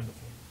never done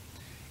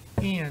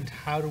before. And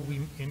how do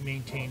we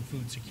maintain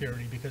food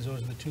security, because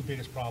those are the two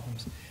biggest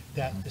problems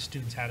that the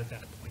students had at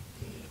that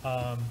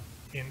point.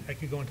 And I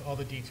could go into all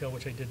the detail,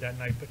 which I did that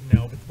night, but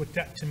no. But what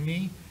that, to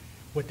me,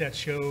 what that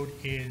showed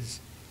is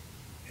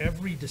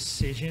every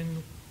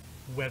decision,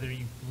 whether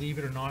you believe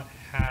it or not,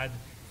 had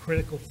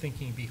critical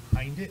thinking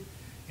behind it.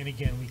 And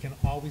again, we can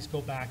always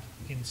go back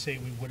and say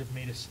we would have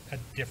made a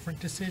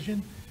different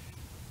decision.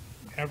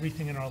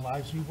 Everything in our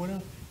lives we would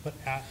have, but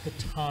at the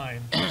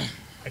time,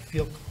 I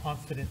feel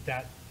confident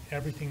that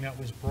everything that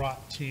was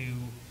brought to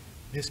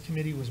this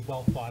committee was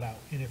well thought out.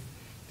 And if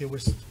there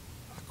was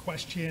a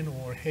question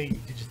or, hey,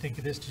 did you think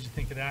of this, did you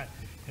think of that,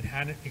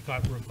 it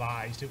got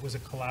revised. It was a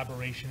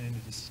collaboration and a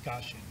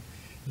discussion,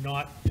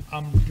 not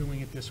I'm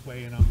doing it this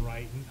way and I'm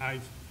right. And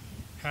I've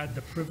had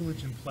the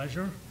privilege and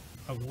pleasure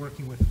of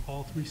working with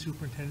all three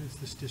superintendents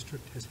this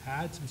district has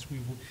had since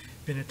we've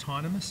been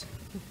autonomous.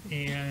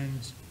 And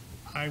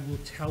I will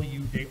tell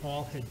you, they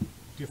all had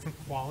different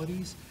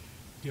qualities,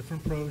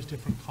 different pros,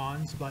 different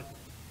cons, but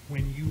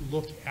when you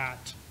look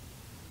at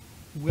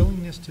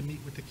willingness to meet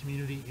with the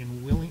community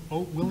and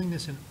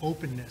willingness and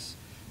openness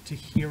to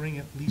hearing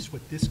at least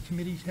what this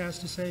committee has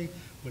to say,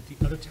 what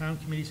the other town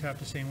committees have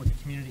to say, and what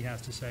the community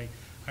has to say,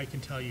 I can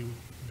tell you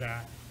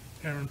that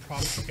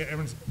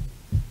Erin's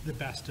the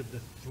best of the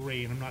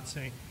three. And I'm not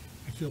saying,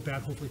 I feel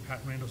bad, hopefully Pat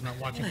Randall's not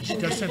watching, because she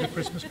does send a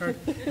Christmas card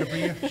every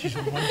year. She's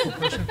a wonderful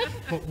person.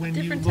 But when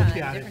you look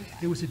at it,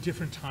 it was a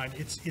different time.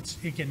 It's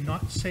again,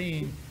 not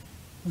saying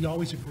we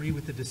always agree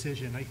with the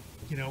decision. I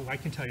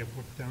can tell you, I've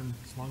worked down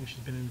as long as she's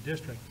been in the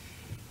district.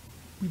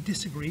 We've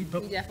disagreed,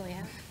 but We definitely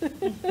have.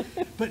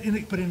 but in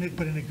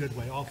a good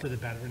way, all for the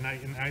better. And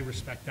I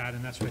respect that,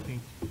 and that's what I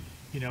think,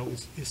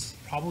 is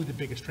probably the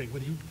biggest trait.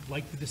 Whether you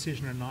like the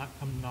decision or not,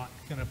 I'm not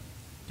going to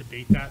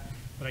debate that,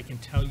 but I can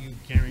tell you,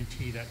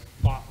 guarantee that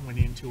thought went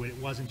into it. It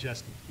wasn't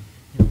just,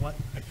 you know what,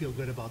 I feel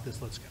good about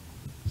this, let's go.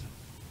 So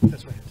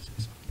that's what I have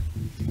to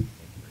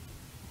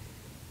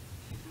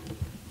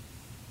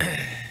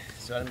say.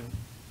 So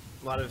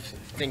a lot of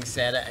things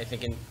said, I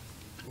think,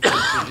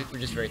 we're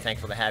just very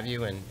thankful to have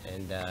you, and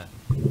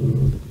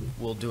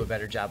we'll do a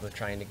better job of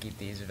trying to keep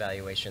these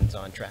evaluations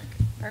on track,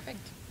 Perfect.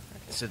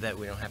 so that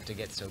we don't have to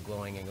get so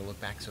glowing and look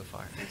back so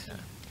far. So,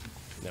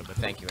 no, but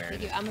thank you, Erin.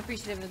 Thank you. I'm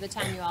appreciative of the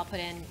time you all put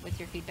in with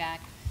your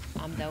feedback.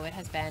 Though it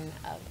has been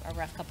a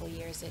rough couple of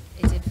years, it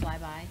did fly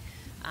by.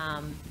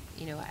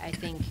 I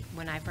think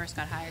when I first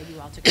got hired, you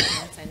all took a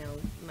chance. I know,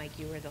 Mike,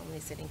 you were the only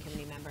sitting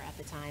committee member at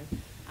the time,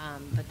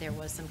 but there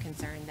was some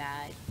concern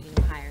that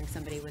hiring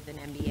somebody with an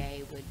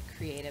MBA would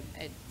create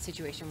a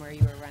situation where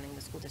you were running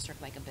the school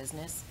district like a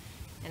business.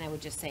 And I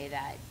would just say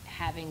that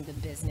having the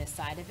business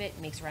side of it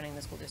makes running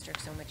the school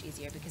district so much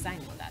easier, because I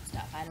know that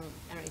stuff. I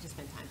don't need to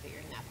spend time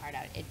figuring that part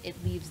out. It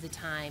leaves the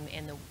time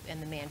and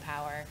the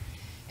manpower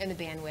and the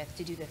bandwidth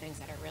to do the things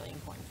that are really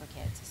important for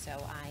kids. So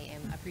I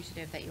am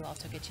appreciative that you all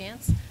took a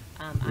chance.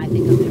 I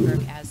think of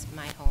Pembroke as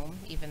my home,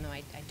 even though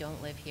I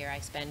don't live here. I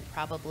spend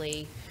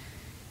probably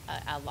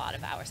a lot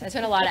of hours. I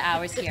spend a lot of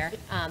hours here,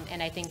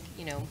 and I think,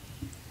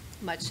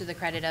 much to the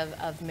credit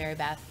of Mary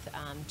Beth,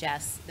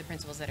 Jess, the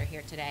principals that are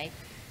here today,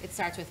 it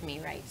starts with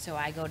me, right? So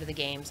I go to the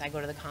games, I go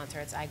to the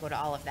concerts, I go to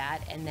all of that,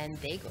 and then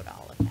they go to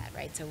all of that,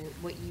 right? So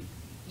what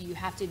you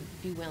have to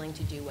be willing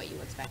to do what you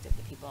expect of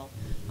the people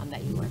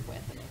that you work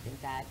with, and I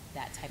think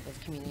that type of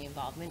community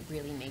involvement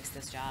really makes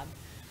this job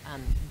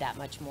that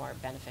much more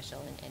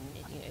beneficial, and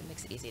it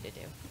makes it easy to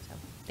do. So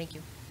thank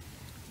you.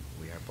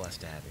 We are blessed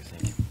to have you.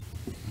 Thank you.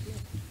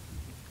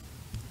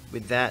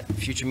 With that,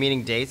 future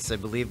meeting dates, I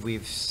believe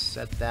we've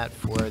set that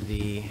for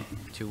the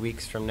 2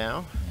 weeks from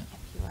now.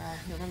 You are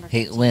November 15th.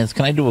 Hey, Lance,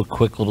 can I do a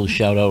quick little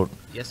shout out?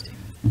 Yes, Steve.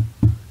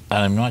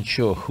 I'm not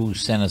sure who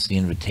sent us the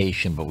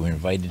invitation, but we're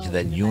invited to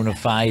that Kristen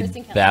unified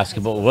Kelly.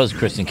 basketball. It was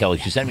Kristen Kelly.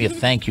 She sent me a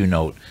thank you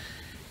note.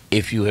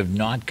 If you have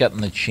not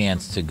gotten the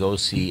chance to go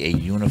see a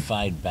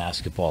unified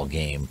basketball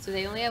game, So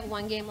they only have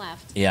one game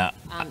left. yeah,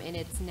 And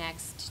it's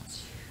next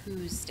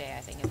Tuesday, I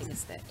think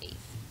it's the 8th.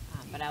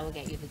 But I will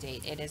get you the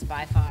date. It is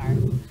by far.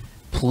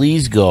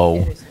 please go.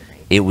 It is so great.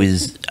 It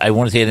was, I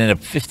want to say it ended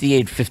up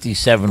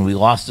 58-57. We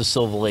lost to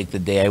Silver Lake the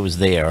day I was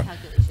there.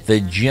 Calculations The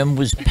there. gym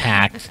was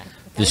packed.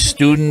 The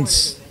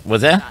students,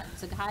 was that?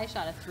 It's a guy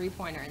shot a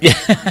three-pointer. In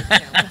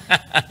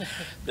the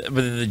But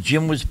the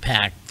gym was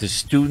packed. The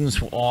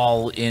students were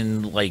all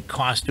in like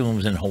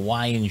costumes and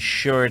Hawaiian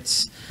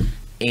shirts.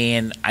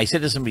 And I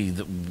said to somebody,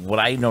 what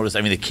I noticed,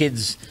 I mean, the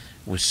kids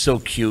were so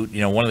cute.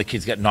 One of the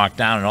kids got knocked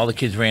down and all the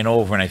kids ran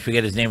over, and I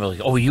forget his name. I was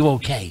like, oh, are you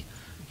okay?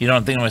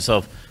 I'm thinking to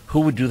myself,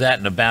 who would do that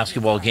in a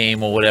basketball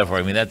game or whatever?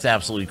 I mean, that's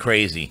absolutely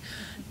crazy.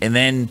 And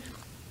then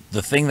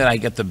the thing that I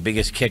got the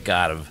biggest kick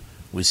out of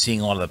was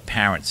seeing all of the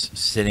parents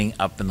sitting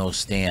up in those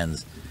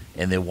stands,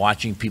 and they're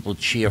watching people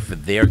cheer for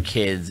their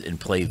kids and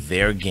play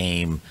their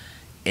game.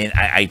 And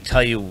I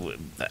tell you,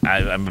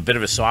 I'm a bit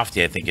of a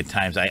softie, I think, at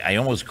times. I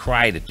almost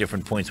cried at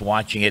different points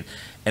watching it,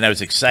 and I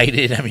was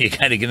excited. I mean, you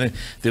kind of get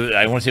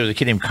I want to say it was a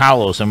kid named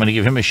Carlos. I'm going to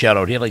give him a shout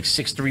out. He had like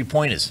 6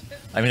 3-pointers.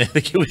 I mean, I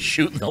think he was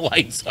shooting the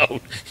lights out.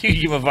 You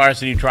give him a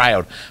varsity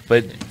tryout.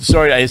 But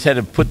sorry, I just had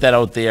to put that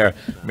out there.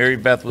 Mary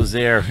Beth was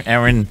there,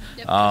 Erin,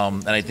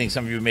 and I think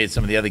some of you made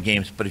some of the other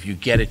games. But if you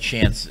get a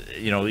chance,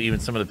 even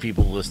some of the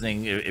people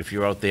listening, if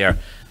you're out there,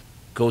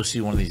 go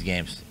see one of these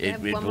games. We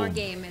have one more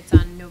game. It's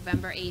on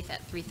November 8th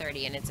at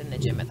 3:30, and it's in the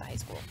gym at the high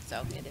school.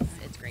 So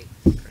it's great.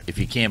 If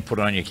you can't, put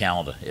it on your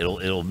calendar.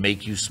 It'll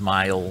make you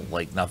smile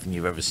like nothing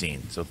you've ever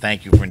seen. So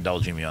thank you for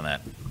indulging me on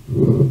that.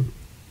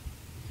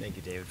 Thank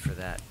you, David, for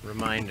that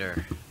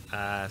reminder.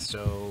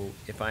 So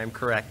if I'm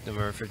correct,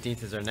 November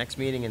 15th is our next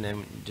meeting, and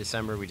then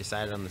December we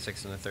decided on the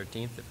 6th and the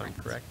 13th, if I'm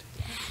correct?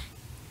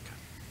 Okay.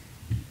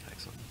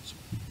 Excellent.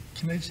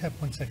 Can I just have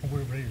 1 second?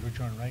 We're ready to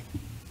adjourn, right?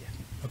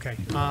 Yeah. Okay.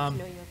 You know you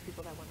have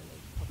people that want to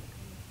make public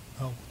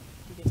comment. Oh,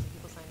 You get some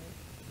people sign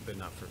in. But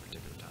not for a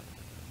particular topic.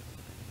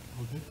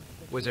 we're good?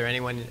 Was there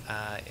anyone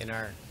in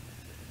our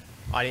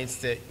audience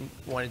that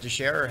wanted to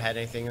share or had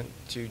anything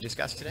to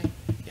discuss today?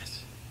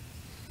 Yes.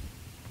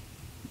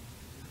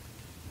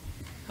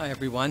 Hi,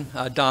 everyone.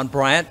 Don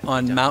Bryant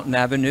on Mountain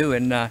Avenue,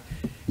 and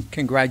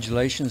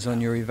congratulations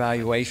on your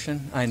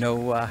evaluation. I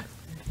know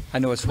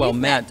it's well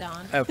meant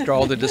Don. after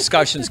all the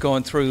discussions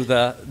going through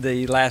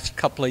the last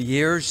couple of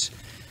years.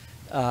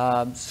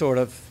 Sort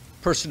of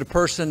person to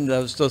person,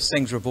 those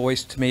things were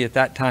voiced to me at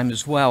that time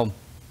as well.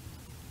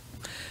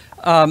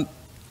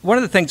 One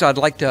of the things I'd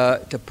like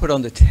to put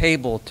on the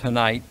table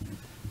tonight,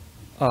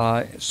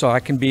 so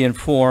I can be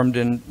informed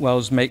and well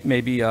as make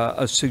maybe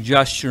a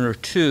suggestion or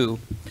two,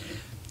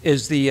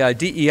 is the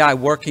DEI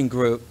working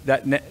group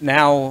that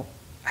now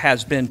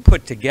has been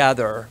put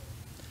together.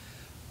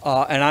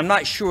 And I'm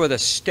not sure the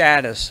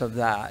status of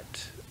that.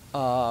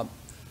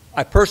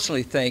 I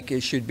personally think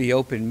it should be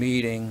open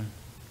meeting,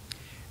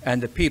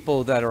 and the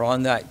people that are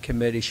on that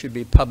committee should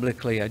be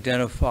publicly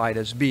identified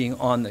as being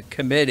on the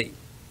committee.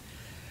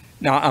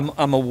 Now,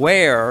 I'm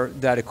aware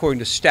that according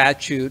to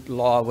statute,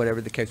 law,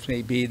 whatever the case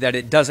may be, that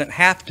it doesn't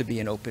have to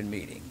be an open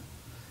meeting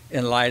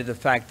in light of the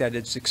fact that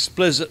it's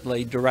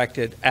explicitly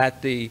directed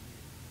at the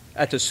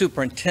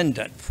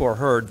superintendent for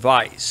her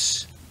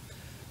advice.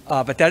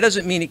 But that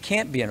doesn't mean it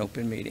can't be an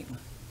open meeting.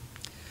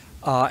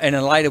 And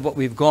in light of what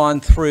we've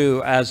gone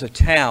through as a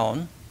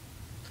town,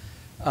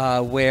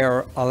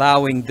 where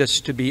allowing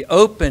this to be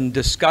open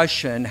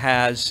discussion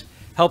has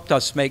helped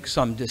us make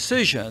some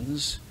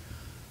decisions,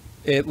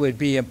 it would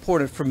be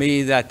important for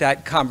me that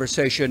that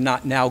conversation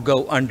not now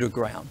go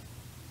underground,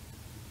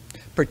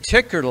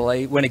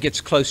 particularly when it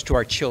gets close to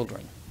our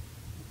children,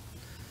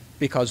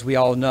 because we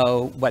all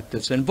know what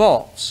this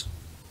involves,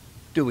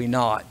 do we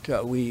not?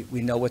 We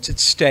know what's at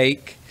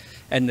stake,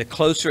 and the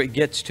closer it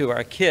gets to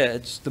our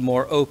kids, the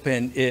more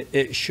open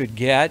it should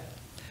get.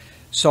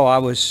 So I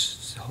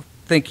was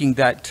thinking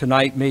that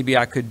tonight maybe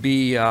I could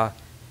be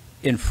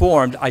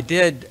informed. I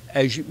did,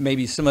 as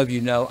maybe some of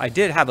you know, I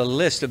did have a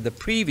list of the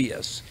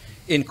previous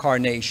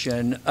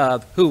incarnation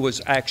of who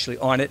was actually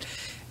on it,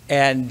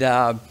 and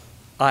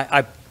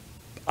I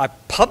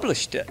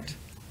published it.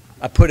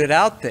 I put it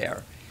out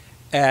there,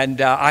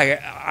 and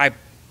I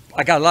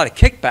got a lot of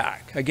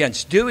kickback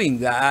against doing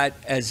that,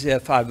 as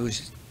if I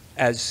was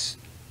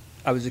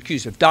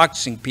accused of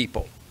doxing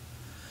people.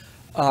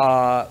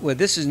 Well,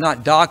 this is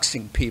not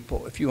doxing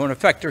people. If you want to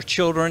affect their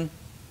children,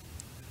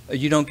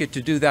 you don't get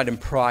to do that in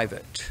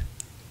private.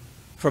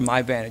 From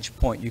my vantage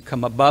point, you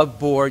come above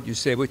board, you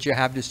say what you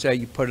have to say,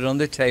 you put it on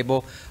the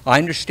table. I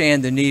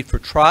understand the need for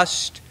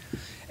trust,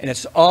 and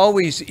it's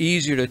always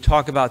easier to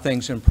talk about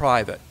things in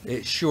private.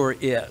 It sure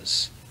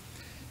is.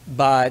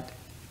 But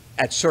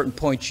at certain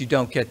points, you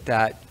don't get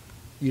that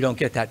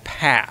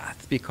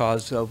path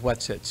because of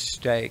what's at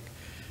stake.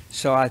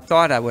 So I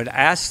thought I would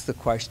ask the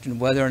question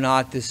whether or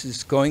not this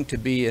is going to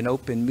be an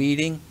open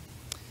meeting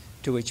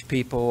to which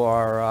people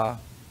are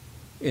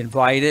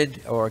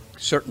invited or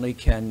certainly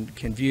can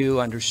view,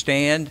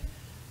 understand,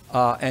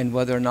 and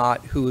whether or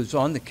not who is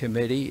on the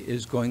committee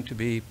is going to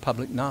be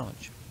public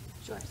knowledge.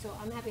 Sure. So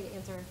I'm happy to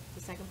answer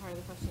the second part of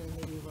the question, and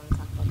maybe you want to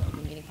talk about the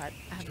open meeting part.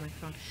 I have the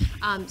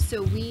microphone.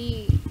 So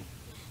we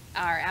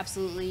are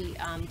absolutely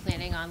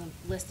planning on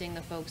listing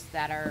the folks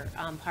that are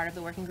part of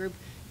the working group.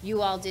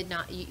 You all did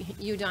not,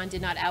 you, Don,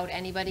 did not out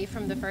anybody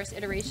from the first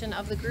iteration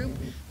of the group.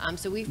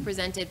 So we've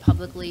presented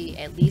publicly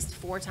at least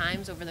 4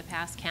 times over the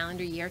past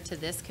calendar year to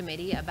this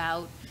committee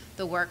about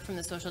the work from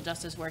the social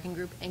justice working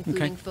group,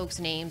 including folks'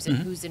 names and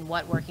who's in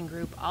what working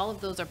group. All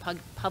of those are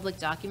public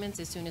documents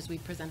as soon as we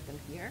present them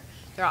here.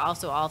 They're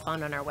also all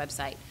found on our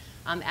website.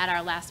 At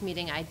our last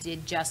meeting, I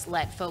did just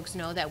let folks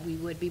know that we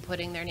would be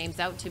putting their names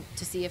out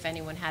to see if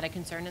anyone had a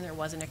concern, and there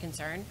wasn't a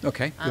concern.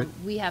 Okay, good.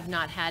 We have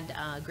not had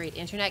a great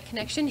internet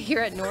connection here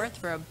at North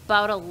for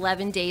about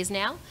 11 days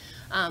now,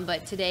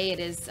 but today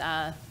it is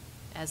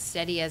as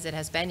steady as it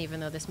has been, even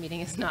though this meeting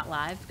is not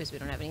live because we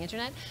don't have any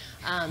internet.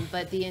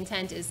 But the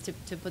intent is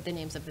to put the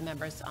names of the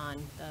members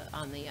on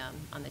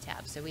the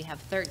tab. So we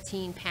have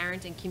 13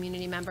 parent and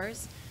community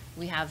members.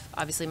 We have,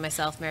 obviously,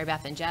 myself, Mary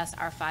Beth, and Jess,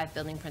 our 5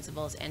 building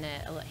principals, and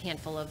a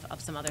handful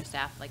of some other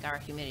staff, like our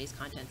humanities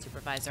content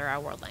supervisor, our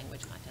world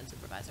language content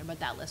supervisor, but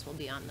that list will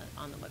be on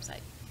the website.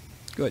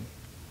 Good.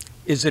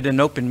 Is it an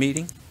open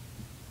meeting?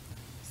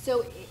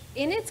 So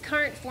in its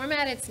current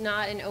format, it's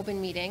not an open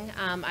meeting.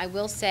 I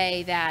will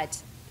say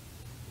that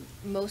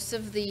most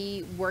of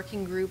the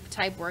working group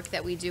type work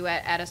that we do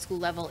at a school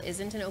level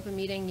isn't an open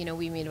meeting. You know,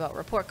 we meet about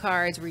report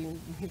cards, we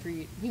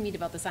meet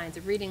about the science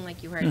of reading,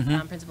 like you heard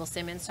Principal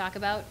Simmons talk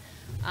about.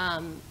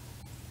 I'm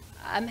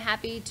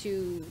happy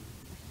to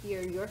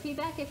hear your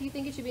feedback if you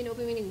think it should be an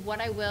open meeting.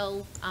 What I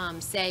will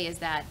say is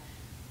that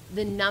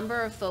the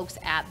number of folks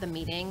at the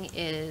meeting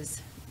is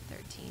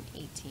 13,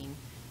 18.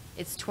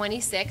 It's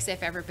 26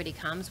 if everybody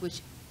comes,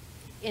 which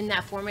in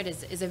that format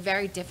is a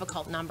very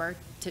difficult number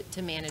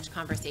to manage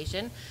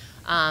conversation.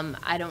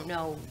 I don't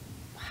know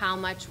how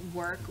much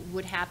work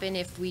would happen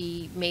if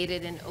we made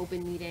it an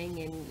open meeting,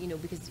 and, you know,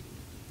 because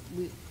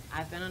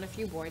I've been on a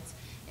few boards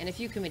and a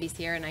few committees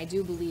here, and I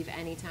do believe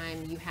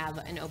anytime you have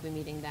an open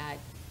meeting that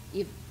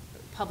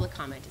public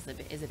comment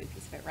is a big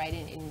piece of it, right?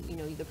 And, you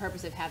know, the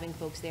purpose of having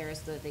folks there is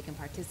so that they can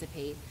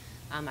participate.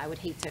 I would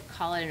hate to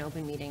call it an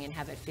open meeting and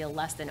have it feel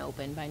less than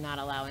open by not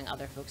allowing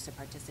other folks to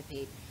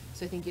participate.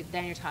 So I think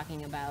then you're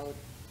talking about,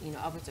 you know,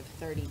 upwards of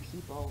 30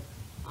 people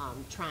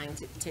trying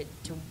to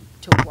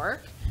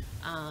work.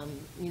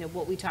 You know,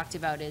 what we talked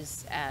about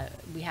is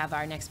we have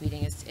our next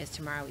meeting is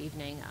tomorrow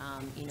evening,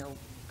 you know,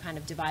 kind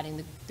of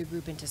dividing the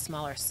group into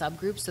smaller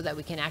subgroups so that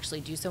we can actually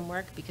do some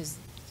work, because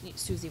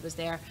Susie was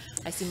there.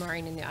 I see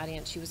Maureen in the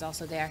audience. She was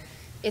also there.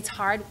 It's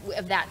hard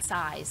of that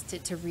size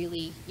to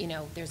really, you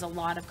know, there's a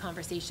lot of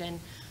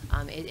conversation.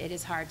 It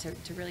is hard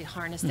to really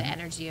harness the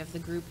energy of the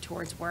group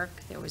towards work.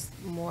 There was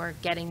more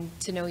getting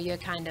to know you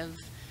kind of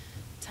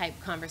type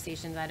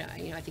conversations. I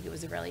think it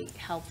was a really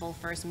helpful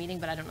first meeting,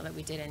 but I don't know that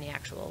we did any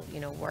actual,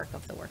 you know, work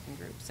of the working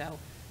group. So,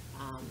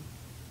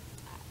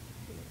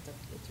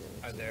 it's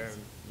really Are there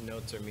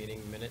notes or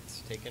meeting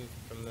minutes taken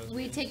from those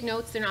We meetings? take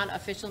notes. They're not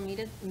official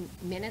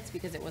minutes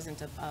because it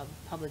wasn't a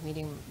public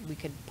meeting. We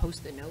could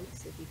post the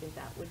notes if you think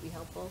that would be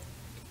helpful.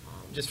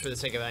 Just for the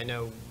sake of it, I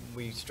know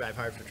we strive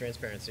hard for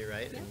transparency,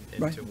 right? Yeah.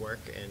 And Right. to work,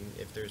 and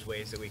if there's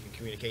ways that we can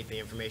communicate the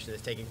information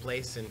that's taking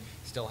place and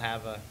still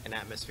have an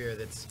atmosphere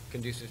that's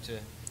conducive to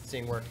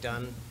seeing work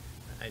done,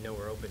 I know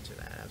we're open to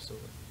that,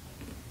 absolutely.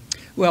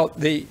 Well,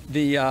 the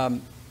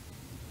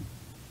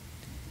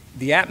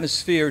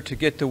atmosphere to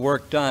get the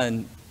work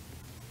done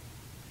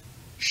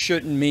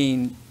shouldn't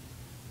mean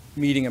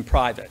meeting in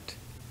private.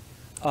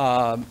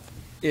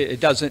 It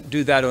doesn't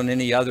do that on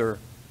any other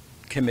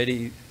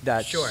committee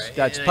that's Sure,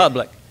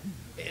 public.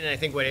 And I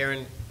think what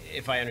Erin,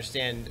 if I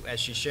understand, as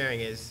she's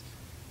sharing, is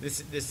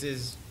this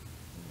is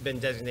been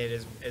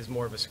designated as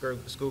more of a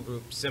school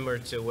group, similar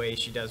to the way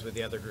she does with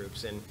the other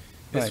groups. And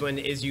this Right. one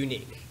is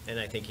unique, and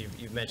I think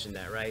you've mentioned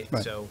that, right?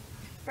 Right. So,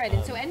 Right,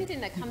 and so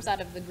anything that comes out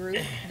of the group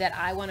that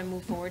I want to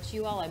move forward to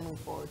you all, I move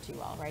forward to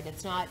you all, right?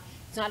 It's not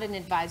an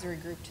advisory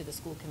group to the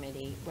school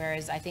committee,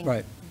 whereas I think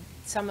Right.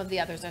 some of the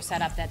others are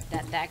set up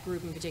that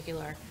group in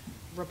particular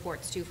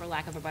reports to, for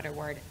lack of a better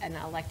word, an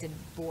elected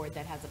board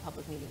that has a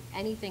public meeting.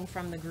 Anything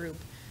from the group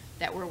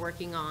that we're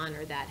working on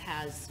or that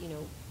has, you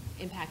know,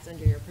 impacts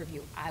under your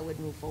purview, I would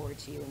move forward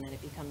to you, and then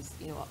it becomes,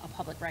 you know, a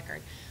public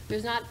record.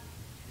 There's not,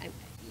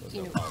 there's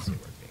you no know. policy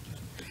work being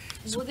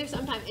done. Well, there's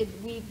sometimes,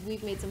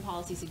 we've made some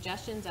policy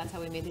suggestions. That's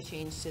how we made the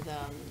change to the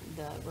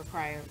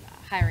require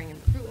hiring and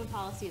recruitment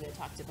policy that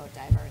talks about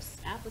diverse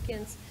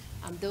applicants.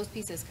 Those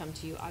pieces come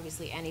to you,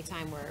 obviously,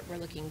 anytime we're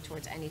looking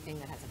towards anything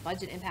that has a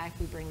budget impact,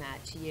 we bring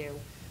that to you.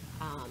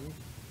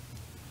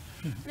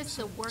 It's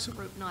a work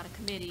group, not a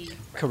committee.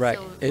 Correct.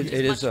 so It which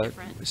is much it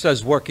different.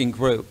 says working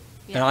group.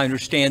 And Yeah. I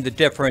understand the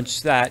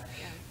difference that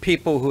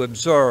people who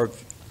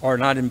observe are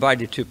not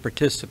invited to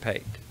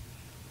participate.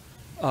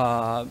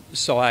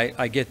 So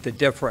I get the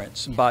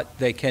difference, but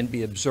they can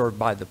be observed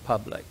by the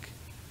public.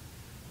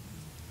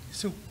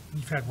 So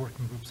you've had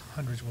working groups,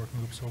 hundreds of working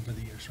groups over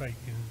the years, right?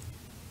 And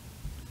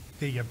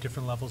they have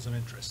different levels of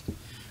interest.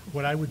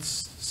 What I would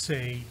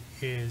say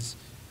is,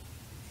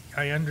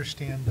 I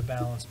understand the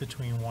balance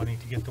between wanting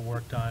to get the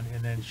work done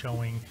and then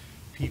showing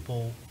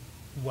people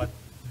what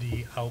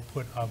the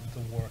output of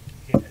the work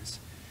is.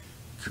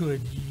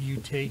 Could you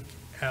take,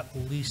 at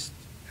least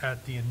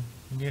at the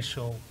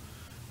initial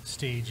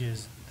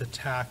stages, the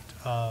tact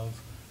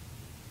of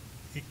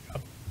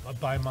a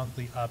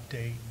bi-monthly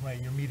update, right?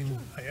 You're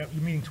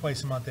meeting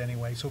twice a month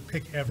anyway, so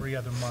pick every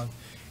other month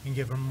and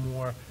give a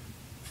more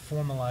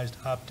formalized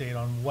update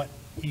on what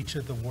each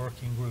of the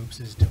working groups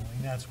is doing.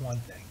 That's one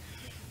thing.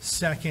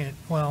 Second,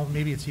 well,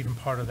 maybe it's even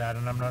part of that,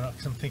 and I'm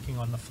thinking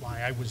on the fly.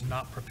 I was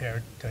not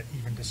prepared to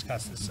even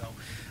discuss this, so,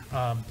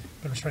 but I'm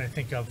just trying to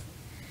think of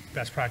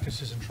best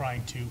practices and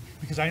trying to,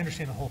 because I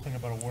understand the whole thing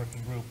about a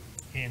working group.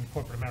 In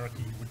corporate America,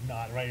 you would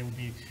not, right? It would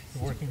be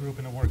the working group,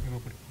 and the working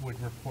group would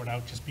report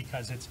out, just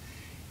because it's,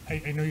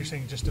 I know you're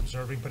saying just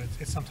observing, but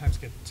it sometimes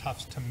gets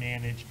tough to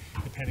manage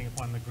depending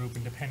upon the group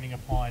and depending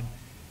upon,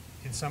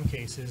 in some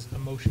cases,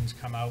 emotions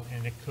come out,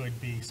 and it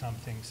could be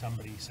something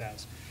somebody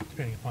says,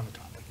 depending upon the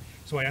topic.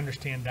 So I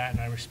understand that, and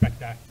I respect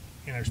that,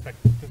 and I respect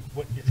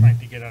what you're trying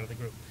to get out of the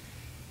group.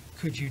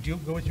 Could you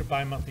go with your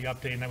bi-monthly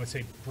update, and I would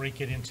say break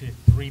it into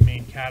 3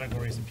 main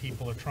categories that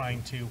people are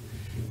trying to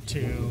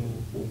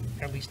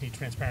at least need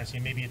transparency,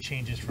 and maybe it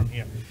changes from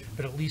here.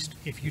 But at least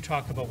if you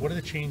talk about what are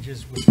the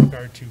changes with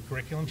regard to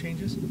curriculum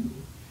changes,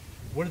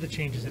 what are the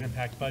changes that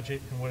impact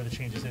budget, and what are the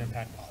changes that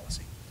impact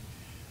policy?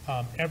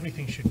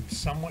 Everything should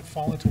somewhat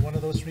fall into one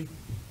of those 3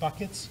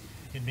 buckets,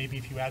 and maybe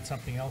if you add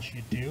something else,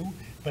 you do,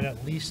 but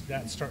at least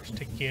that starts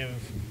to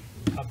give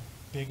a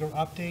bigger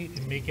update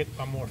and make it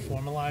a more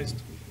formalized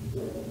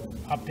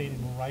update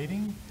in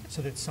writing,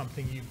 so that's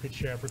something you could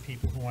share for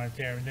people who aren't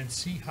there, and then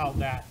see how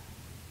that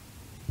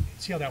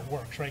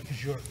works, right?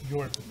 Because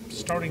you're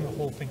starting the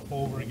whole thing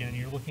over again, and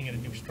you're looking at a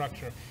new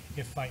structure,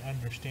 if I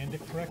understand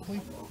it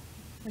correctly.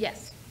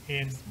 Yes.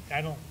 And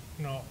I don't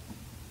know,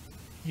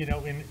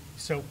 and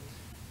so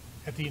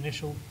at the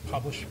initial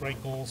publish,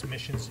 right, goals,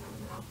 missions,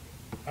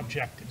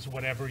 objectives,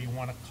 whatever you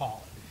want to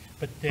call it,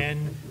 but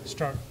then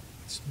start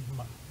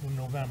in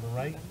November,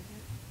 right?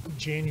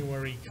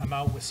 January, come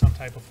out with some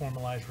type of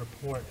formalized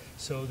report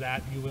so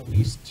that you at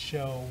least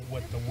show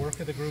what the work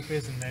of the group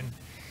is, and then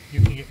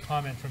you can get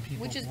comment from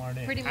people Which is who aren't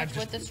in. pretty much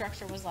what the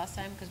structure was last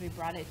time, because we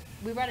brought it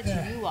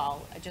to you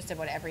all just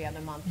about every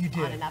other month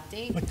on an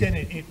update. But then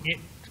it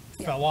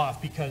fell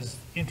off because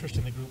interest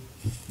in the group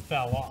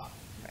fell off.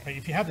 Right?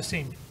 If you have the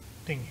same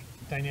thing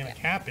dynamic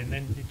happen,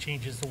 then it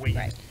changes the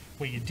way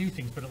you do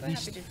things. But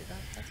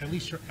at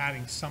least you're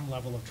adding some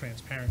level of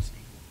transparency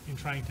in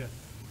trying to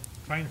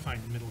find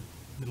middle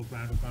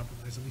ground or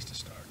compromise, at least a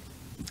start.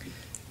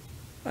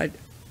 I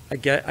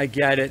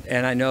get it,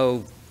 and I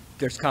know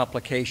there's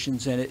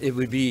complications in it. It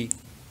would be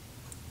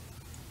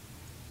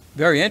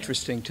very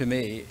interesting to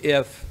me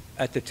if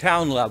at the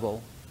town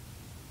level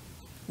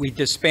we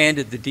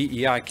disbanded the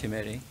DEI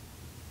committee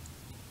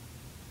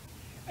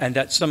and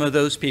that some of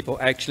those people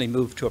actually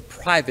moved to a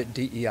private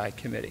DEI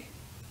committee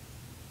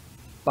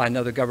by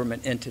another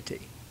government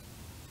entity.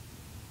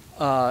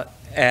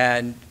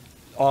 And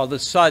all of a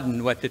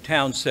sudden, what the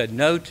town said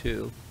no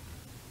to,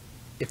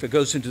 if it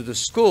goes into the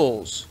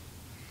schools,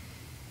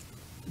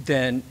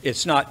 then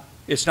it's not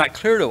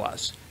clear to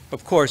us.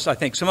 Of course, I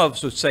think some of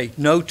us would say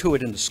no to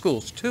it in the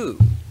schools too.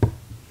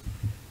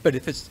 But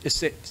if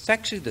it's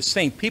actually the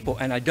same people,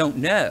 and I don't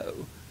know,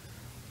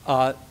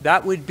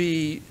 that would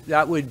be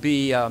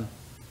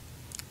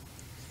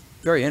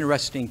very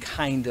interesting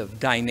kind of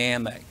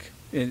dynamic.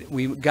 And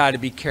we've got to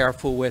be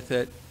careful with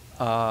it.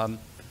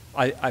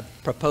 I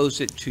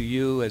propose it to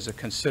you as a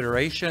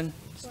consideration.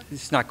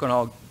 It's not going to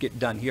all get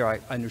done here. I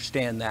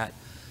understand that,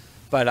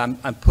 but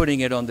I'm putting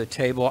it on the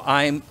table.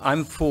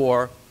 I'm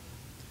for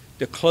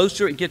the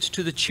closer it gets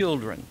to the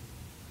children,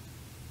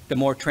 the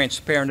more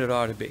transparent it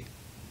ought to be.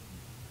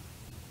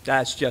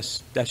 That's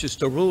just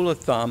a rule of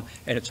thumb,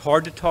 and it's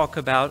hard to talk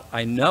about.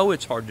 I know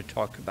it's hard to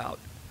talk about.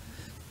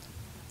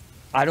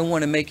 I don't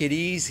want to make it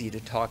easy to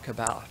talk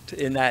about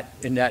in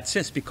that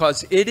sense,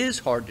 because it is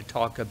hard to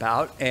talk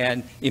about,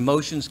 and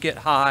emotions get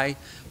high.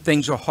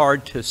 Things are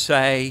hard to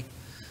say.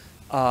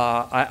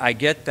 I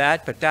get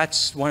that, but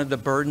that's one of the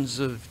burdens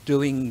of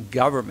doing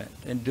government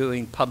and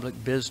doing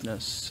public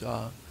business.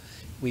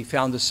 We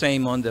found the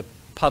same on the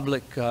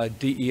public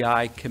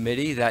DEI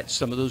committee, that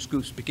some of those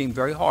groups became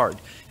very hard,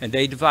 and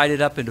they divided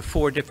up into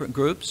 4 different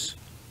groups,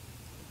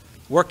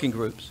 working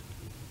groups.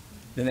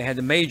 Then they had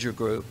the major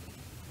group.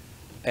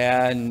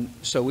 And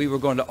so we were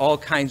going to all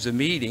kinds of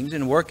meetings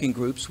and working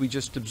groups. We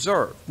just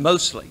observed,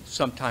 mostly.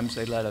 Sometimes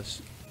they let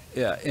us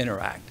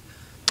interact.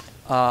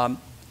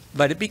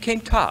 But it became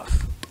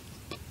tough.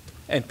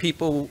 And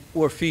people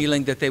were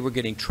feeling that they were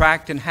getting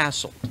tracked and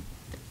hassled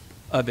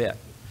a bit.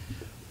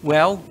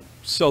 Well,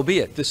 so be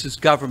it. This is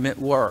government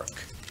work.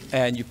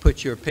 And you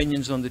put your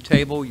opinions on the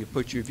table, you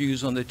put your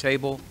views on the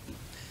table,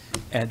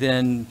 and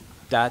then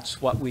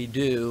that's what we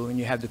do, and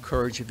you have the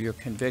courage of your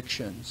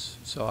convictions.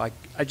 So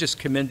I just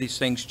commend these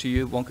things to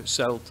you. Won't get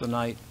settled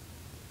tonight.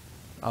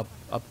 I'll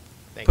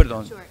put it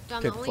on. Sure.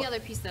 Don, the only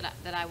other piece that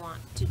I want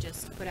to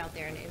just put out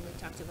there, and we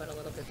talked about a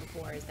little bit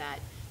before, is that,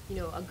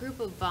 a group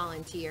of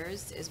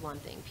volunteers is one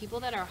thing. People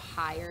that are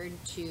hired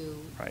to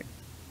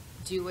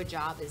do a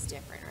job is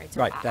different, right?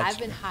 So I've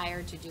been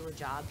hired to do a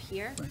job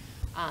here,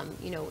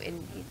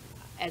 and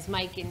as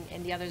Mike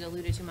and the others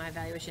alluded to my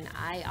evaluation,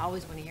 I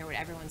always want to hear what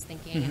everyone's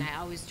thinking, and I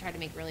always try to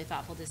make really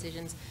thoughtful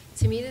decisions.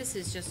 To me, this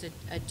is just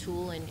a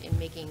tool in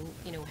making,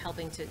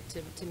 helping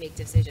to make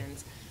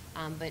decisions.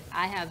 But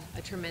I have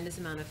a tremendous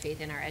amount of faith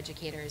in our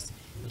educators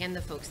and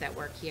the folks that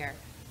work here.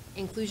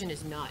 Inclusion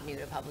is not new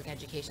to public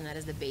education. That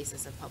is the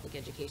basis of public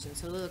education.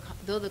 So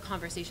though the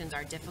conversations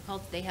are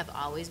difficult, they have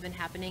always been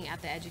happening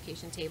at the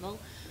education table.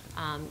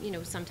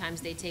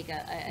 Sometimes they take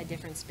a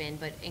different spin,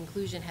 but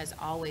inclusion has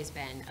always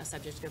been a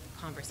subject of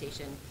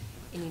conversation.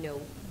 And,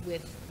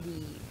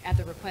 at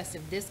the request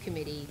of this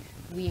committee,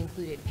 we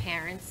included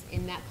parents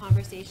in that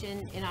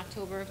conversation in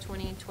October of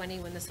 2020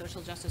 when the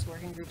Social Justice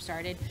Working Group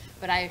started.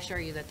 But I assure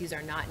you that these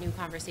are not new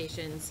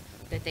conversations,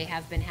 that they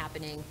have been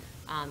happening.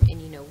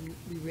 And, you know,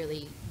 we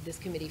really, this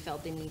committee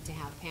felt the need to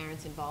have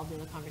parents involved in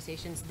the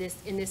conversations.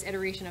 In this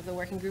iteration of the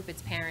working group,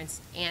 it's parents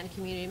and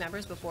community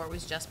members. Before it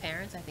was just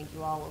parents. I think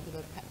you all, over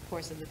the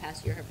course of the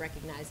past year, have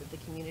recognized that the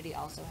community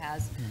also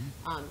has,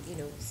 you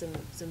know,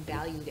 some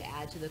value to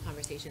add to the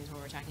conversations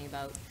when we're talking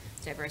about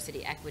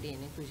diversity, equity,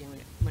 and inclusion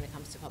when it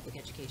comes to public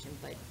education.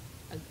 But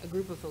a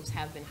group of folks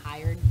have been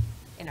hired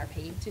and are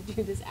paid to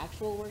do this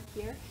actual work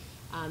here,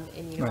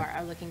 and, you know,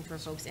 are looking for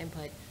folks'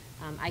 input.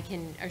 I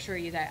can assure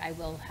you that I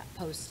will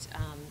post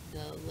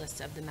the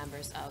list of the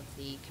members of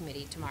the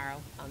committee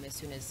tomorrow, as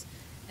soon as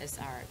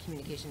our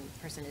communication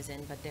person is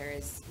in, but there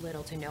is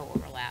little to no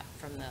overlap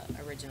from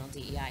the original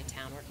DEI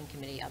Town Working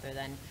Committee, other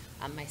than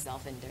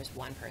myself, and there's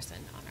one person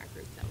on our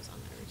group that was on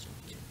the original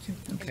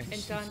committee. Okay.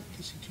 And Don,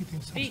 Two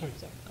things, I'm speak.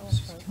 sorry. Oh, I'm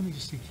sorry. Let me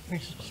just say, can I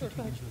just say two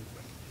things really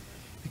quick?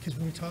 Because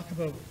when we talk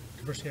about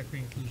diversity, equity,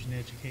 inclusion, and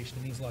education,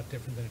 it means a lot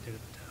different than it did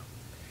at the town.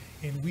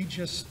 And we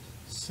just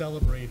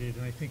celebrated,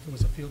 and I think it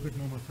was a feel-good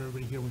moment for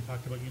everybody here when we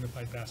talked about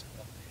unified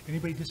basketball.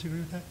 Anybody disagree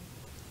with that?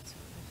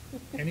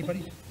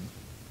 Anybody?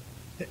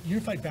 That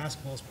unified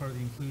basketball is part of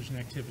the inclusion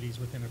activities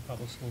within a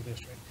public school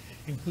district.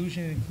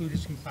 Inclusion and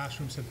inclusion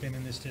classrooms have been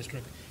in this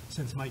district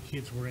since my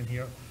kids were in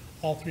here.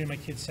 All three of my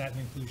kids sat in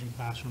inclusion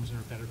classrooms and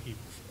are better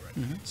people for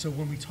it. So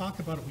when we talk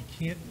about it, we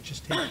can't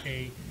just take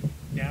a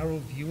narrow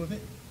view of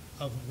it,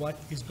 of what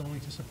is going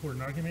to support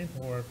an argument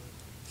or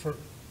for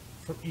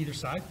either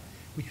side.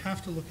 We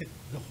have to look at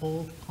the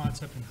whole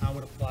concept and how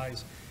it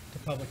applies to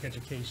public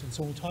education.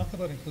 So when we talk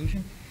about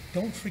inclusion,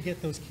 don't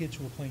forget those kids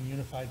who are playing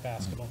unified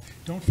basketball.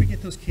 Don't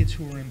forget those kids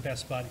who are in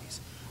Best Buddies.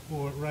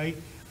 Or, right,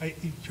 I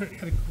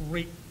had a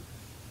great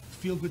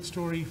feel-good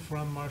story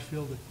from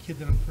Marshfield, a kid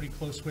that I'm pretty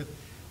close with,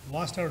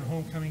 lost out in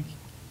homecoming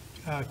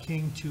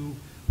king to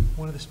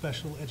one of the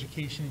special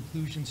education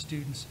inclusion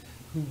students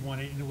who won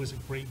it, and it was a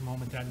great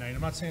moment that night.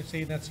 I'm not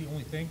saying that's the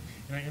only thing,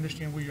 and I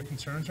understand where your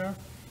concerns are,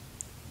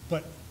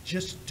 but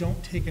just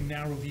don't take a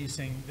narrow view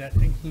saying that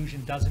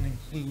inclusion doesn't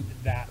include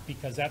that,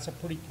 because that's a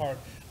pretty part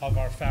of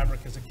our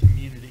fabric as a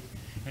community.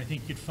 And I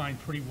think you'd find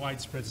pretty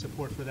widespread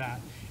support for that.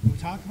 When we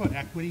talk about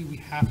equity, we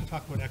have to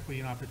talk about equity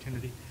and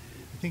opportunity.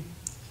 I think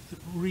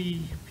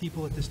 3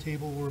 people at this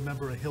table will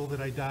remember a hill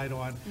that I died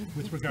on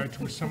with regard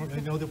to a summer.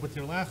 I know that what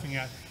they're laughing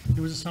at,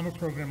 there was a summer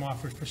program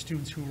offered for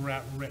students who were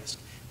at risk,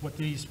 what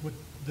the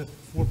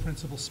 4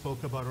 principals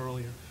spoke about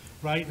earlier,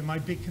 right? And my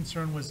big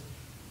concern was,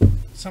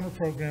 summer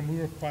program,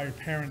 we required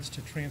parents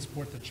to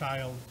transport the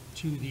child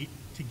to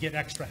get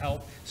extra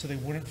help so they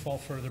wouldn't fall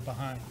further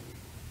behind.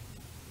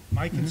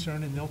 My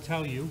concern, and they'll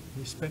tell you,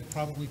 we spent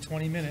probably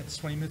 20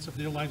 minutes of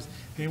their lives,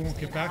 they won't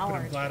get back, but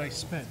I'm glad I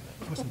spent,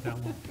 it wasn't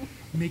that long,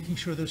 making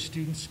sure those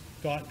students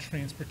got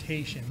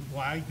transportation.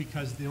 Why?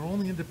 Because there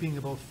only ended up being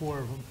about 4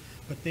 of them,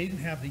 but they didn't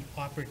have the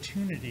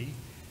opportunity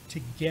to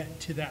get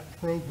to that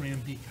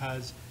program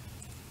because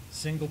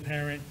single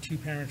parent, 2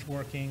 parents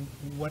working,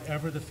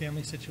 whatever the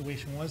family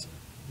situation was,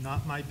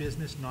 not my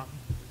business, not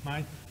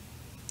mine.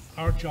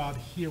 Our job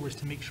here was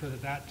to make sure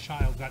that that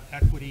child got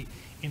equity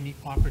in the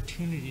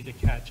opportunity to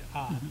catch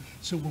up.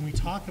 So when we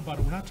talk about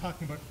it, we're not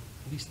talking about,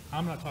 at least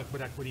I'm not talking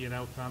about equity and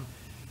outcome,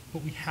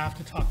 but we have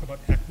to talk about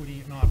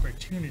equity and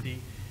opportunity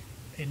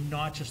and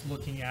not just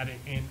looking at it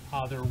in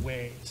other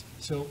ways.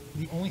 So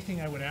the only thing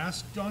I would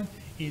ask, Don,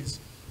 is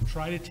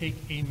try to take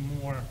a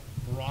more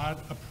broad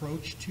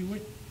approach to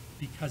it,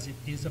 because it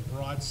is a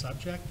broad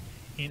subject,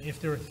 and if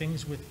there are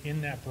things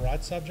within that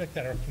broad subject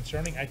that are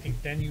concerning, I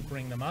think then you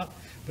bring them up.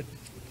 But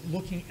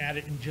looking at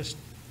it and just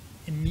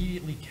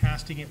immediately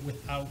casting it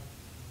without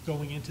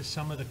going into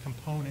some of the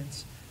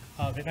components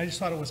of it, I just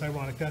thought it was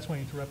ironic. That's why I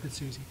interrupted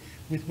Susie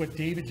with what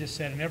David just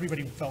said, and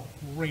everybody felt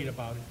great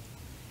about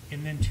it.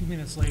 And then 2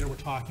 minutes later, we're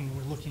talking and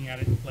we're looking at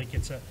it like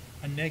it's a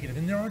negative,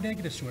 and there are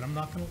negatives to it. I'm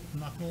not going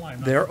to lie.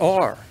 There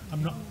are.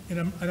 I'm not,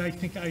 and I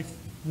think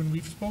when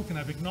we've spoken,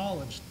 I've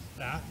acknowledged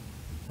that.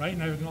 Right,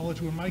 and I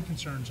acknowledge where my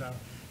concerns are,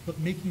 but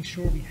making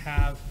sure we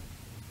have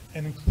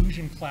an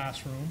inclusion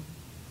classroom,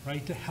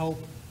 right, to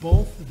help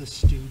both of the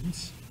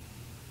students,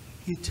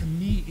 it to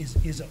me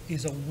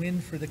is a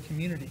win for the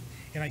community.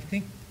 And I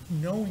think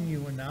knowing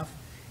you enough,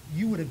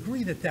 you would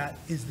agree that that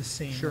is the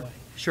same way.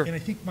 Sure. And I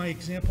think my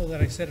example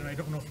that I said, and I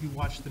don't know if you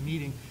watched the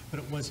meeting, but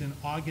it was in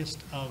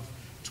August of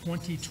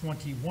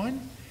 2021,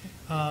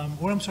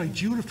 or I'm sorry,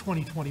 June of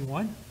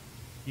 2021.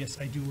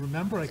 Yes, I do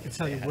remember. I can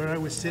tell you where I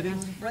was sitting.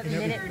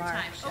 Minute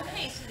mark.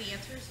 Okay, so the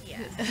answer is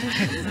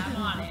yes. I'm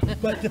on it.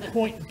 But the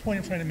point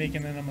I'm trying to make,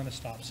 and then I'm going to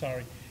stop,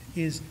 sorry,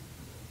 is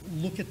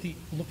look at the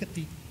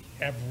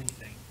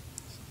everything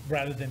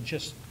rather than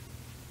just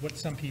what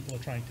some people are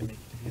trying to make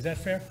it to be. Is that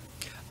fair?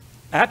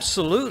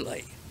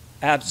 Absolutely,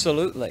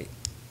 absolutely.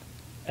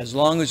 As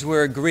long as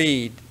we're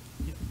agreed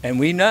and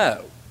we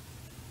know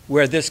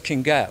where this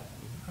can go,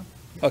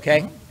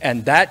 okay?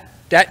 And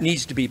that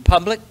needs to be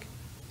public,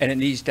 and it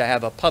needs to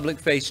have a public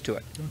face to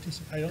it. I don't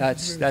disagree with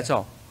That's that.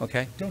 all.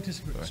 okay? Don't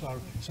disagree,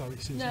 sorry,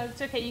 Susan. No,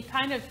 it's okay. You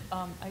kind of,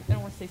 I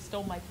don't want to say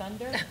stole my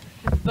thunder,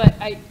 but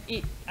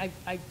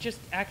I've just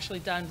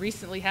actually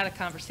recently had a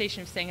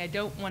conversation of saying I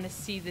don't want to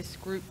see this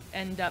group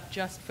end up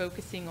just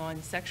focusing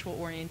on sexual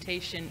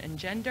orientation and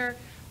gender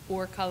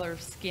or color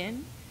of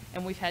skin.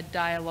 And we've had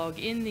dialogue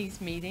in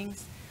these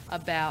meetings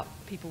about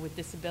people with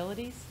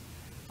disabilities.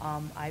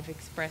 I've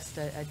expressed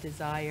a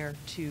desire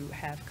to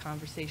have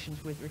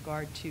conversations with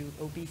regard to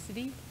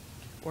obesity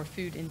or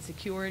food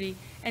insecurity,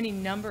 any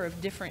number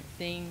of different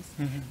things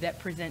that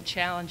present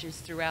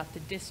challenges throughout the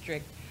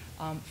district,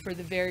 for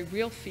the very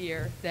real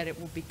fear that it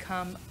will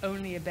become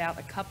only about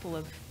a couple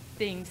of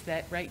things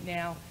that right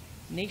now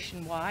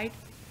nationwide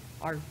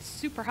are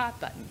super hot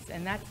buttons.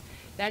 And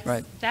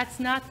that's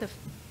not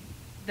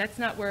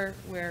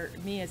where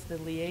me as the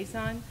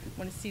liaison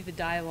want to see the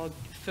dialogue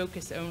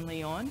focus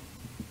only on.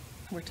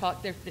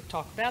 They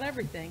talk about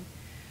everything,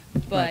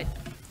 but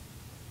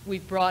we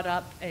brought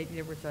up,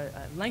 there was a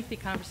lengthy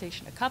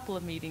conversation a couple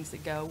of meetings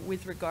ago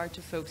with regard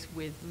to folks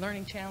with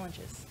learning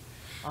challenges.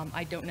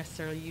 I don't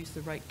necessarily use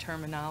the right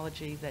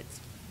terminology, that's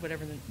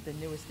whatever the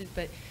newest is,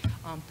 but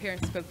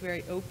parents spoke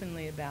very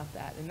openly about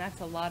that, and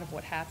that's a lot of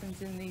what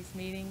happens in these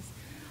meetings.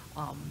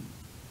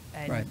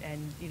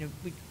 And you know,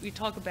 we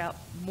talk about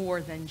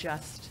more than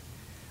just,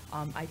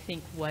 I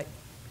think, what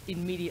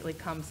immediately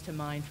comes to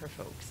mind for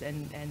folks,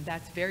 and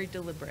that's very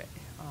deliberate,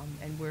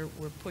 and we're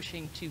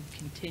pushing to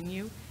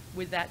continue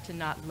with that, to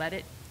not let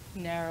it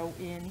narrow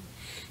in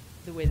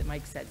the way that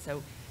Mike said.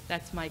 So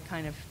that's my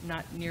kind of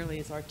not nearly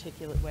as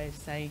articulate way of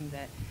saying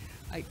that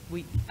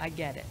I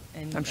get it.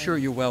 And I'm sure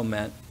you're well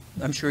meant.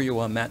 I'm sure you're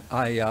well meant.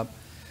 I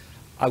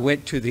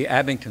went to the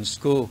Abington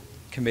School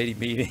Committee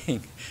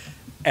meeting,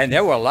 and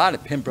there were a lot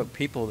of Pembroke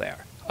people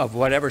there, of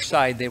whatever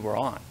side they were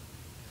on.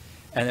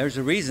 And there's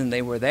a reason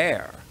they were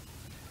there,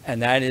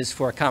 and that is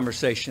for a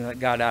conversation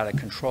that got out of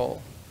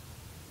control,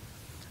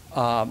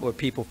 where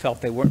people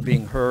felt they weren't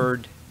being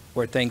heard,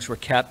 where things were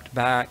kept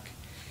back,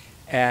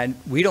 and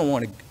we don't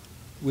want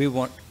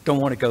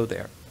to go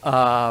there.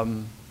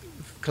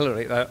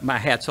 Clearly, my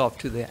hat's off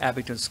to the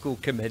Abington School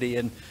Committee,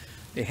 and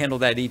they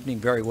handled that evening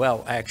very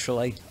well,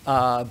 actually.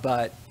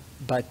 But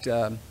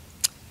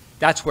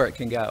that's where it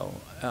can go.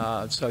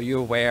 So you're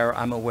aware,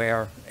 I'm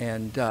aware,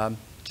 and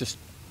just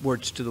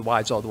words to the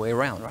wise all the way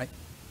around, right?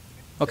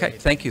 Okay,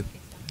 thank you.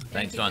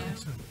 Thanks, Don.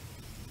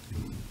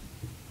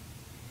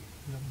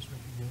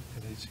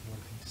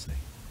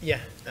 Yeah,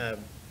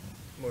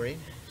 Maureen?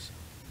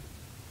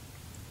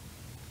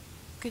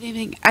 Good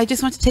evening. I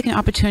just want to take an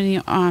opportunity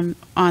on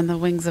the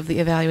wings of the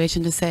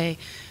evaluation to say,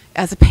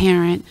 as a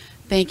parent,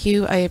 thank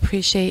you. I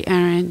appreciate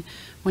Erin.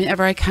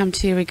 Whenever I come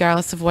to you,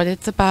 regardless of what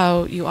it's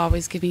about, you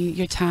always give me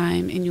your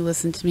time and you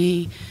listen to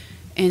me.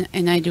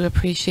 And I do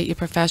appreciate your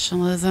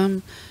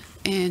professionalism,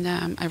 and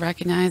I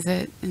recognize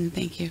it, and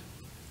thank you.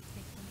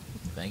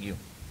 Thank you.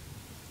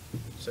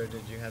 Sir,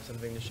 did you have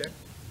something to share?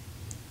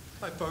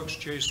 Hi, folks.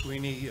 Jay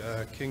Sweeney,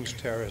 Kings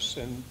Terrace.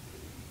 And,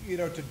 you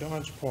know, to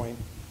Don's point,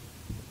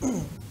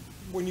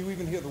 when you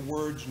even hear the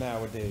words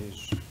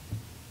nowadays,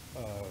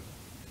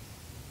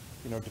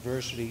 you know,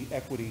 diversity,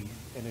 equity,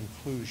 and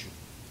inclusion,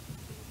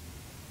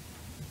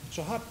 it's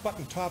a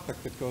hot-button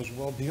topic that goes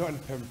well beyond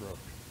Pembroke.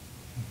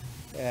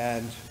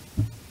 And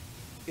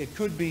it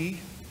could be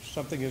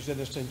something as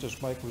innocent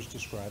as Mike was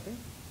describing,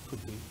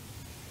 could be.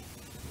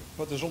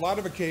 But there's a lot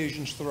of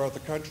occasions throughout the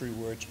country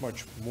where it's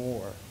much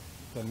more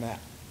than that.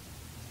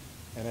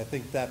 And I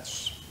think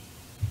that's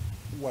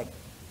what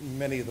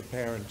many of the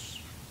parents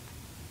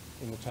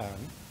in the town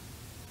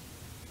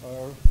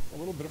are a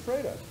little bit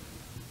afraid of.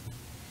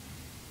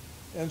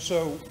 And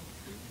so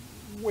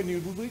when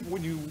you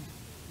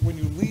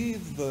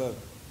leave the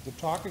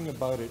talking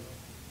about it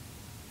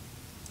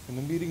and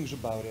the meetings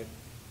about it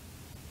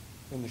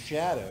in the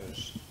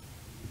shadows,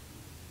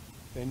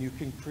 then you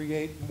can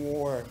create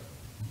more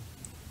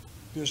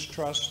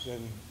distrust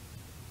and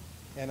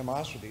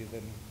animosity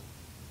than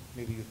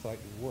maybe you thought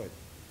you would.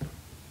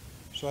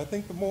 So I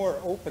think the more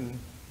open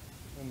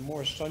and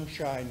more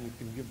sunshine you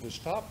can give this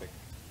topic,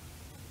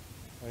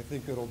 I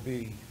think it'll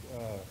be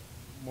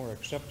more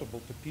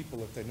acceptable to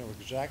people if they know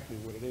exactly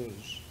what it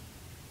is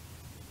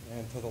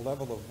and to the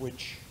level of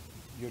which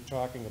you're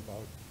talking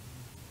about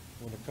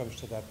when it comes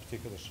to that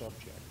particular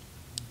subject.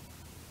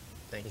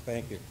 Thank you.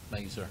 Thank you.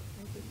 Thank you, sir.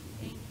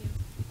 Thank you.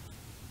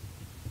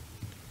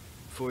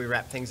 Before we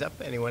wrap things up,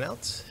 anyone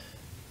else?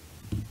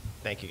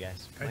 Thank you,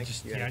 guys. I Mike,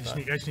 just you had a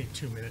thought? need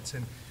 2 minutes,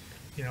 and,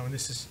 you know, and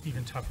this is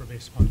even tougher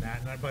based upon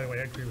that. And by the way,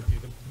 I agree with you.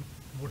 The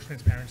more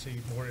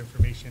transparency, more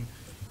information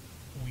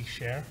we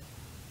share,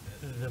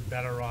 the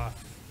better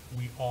off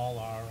we all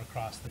are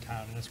across the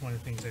town. And that's one of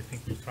the things I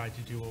think we've tried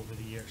to do over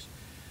the years.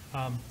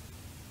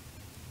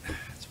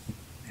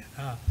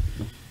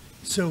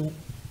 So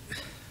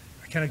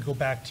I kind of go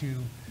back to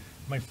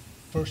my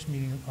first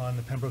meeting on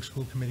the Pembroke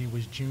School Committee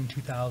was June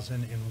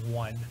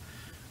 2001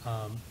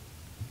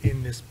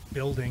 in this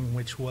building,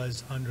 which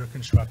was under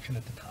construction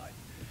at the time.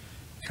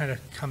 Kind of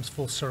comes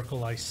full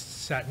circle. I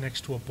sat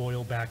next to a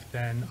Boyle back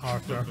then,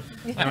 Arthur.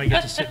 Now I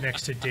get to sit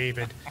next to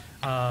David.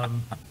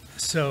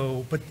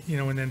 So, but, you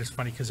know, and then it's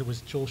funny because it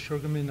was Joel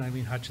Sugarman,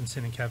 Eileen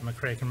Hutchinson, and Kevin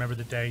McCrae. I can remember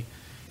the day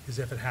as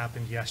if it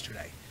happened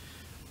yesterday.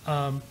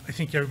 I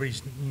think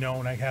everybody's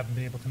known I haven't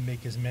been able to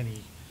make as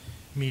many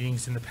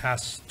meetings in the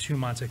past 2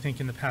 months. I think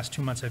in the past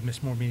 2 months, I've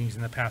missed more meetings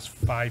in the past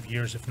 5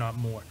 years, if not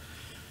more.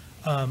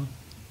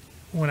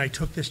 When I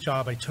took this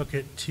job, I took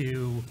it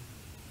to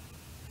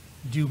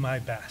do my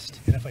best.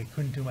 And if I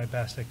couldn't do my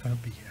best, I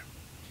couldn't be here.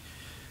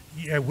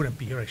 Yeah, I wouldn't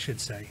be here, I should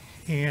say.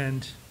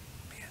 And,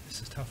 man,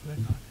 this is tougher than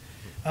I thought.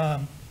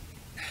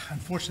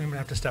 Unfortunately, I'm going to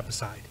have to step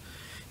aside.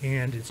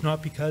 And it's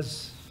not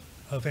because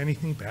of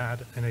anything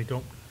bad, and I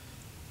don't.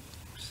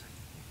 It's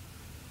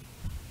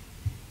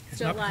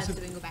Still not alive, because so of-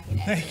 we can go back and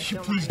edit it. Thank you,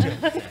 Don't please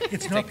worry. do.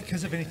 It's not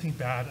because of anything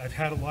bad. I've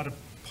had a lot of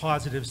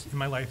positives in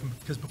my life, and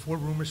because before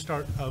rumors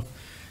start of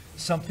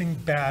something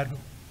bad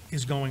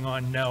is going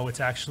on, no,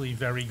 it's actually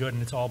very good,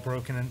 and it's all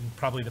broken in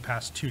probably the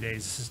past 2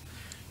 days. This is,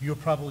 you're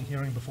probably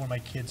hearing before my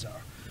kids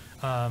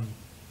are.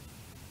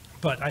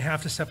 But I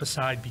have to step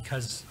aside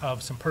because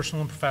of some personal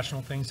and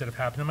professional things that have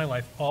happened in my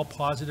life, all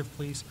positive,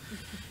 please.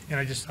 And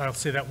I'll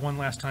say that one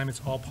last time,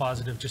 it's all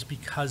positive, just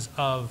because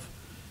of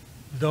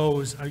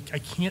those, I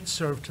can't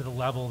serve to the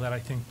level that I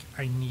think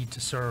I need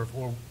to serve,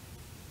 or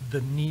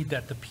the need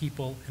that the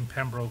people in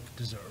Pembroke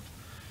deserve.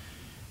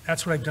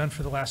 That's what I've done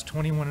for the last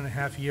 21 and a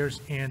half years,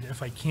 and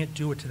if I can't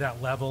do it to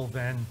that level,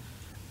 then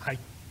I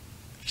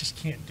just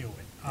can't do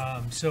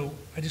it. So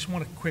I just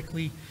want to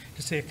quickly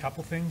just say a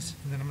couple things,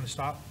 and then I'm going to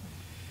stop.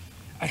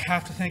 I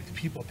have to thank the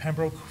people of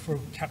Pembroke for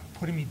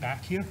putting me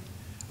back here,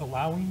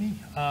 allowing me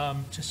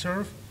to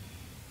serve.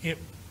 It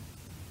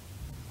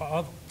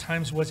all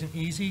times wasn't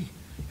easy.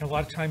 And a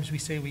lot of times we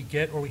say we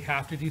get or we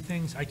have to do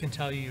things. I can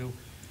tell you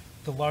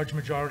the large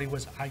majority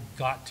was I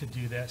got to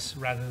do this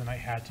rather than I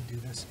had to do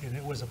this, and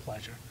it was a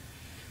pleasure.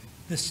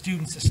 The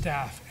students, the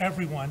staff,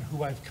 everyone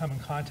who I've come in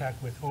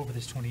contact with over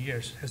this 20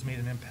 years has made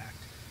an impact.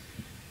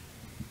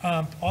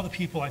 All the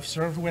people I've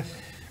served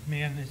with,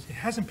 man, it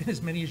hasn't been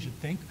as many as you'd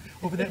think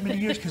over that many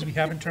years because we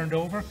haven't turned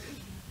over.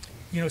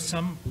 You know,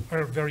 some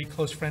are very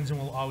close friends and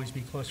will always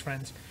be close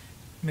friends.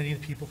 Many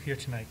of the people here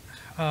tonight.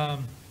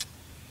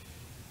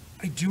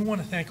 I do want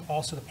to thank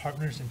also the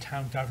partners in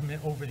town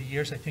government over the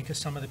years. I think of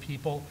some of the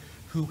people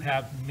who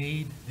have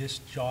made this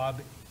job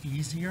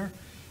easier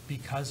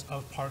because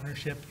of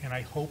partnership, and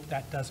I hope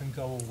that doesn't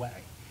go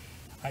away.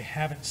 I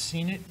haven't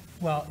seen it,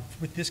 well,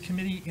 with this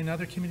committee, in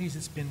other committees,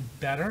 it's been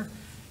better.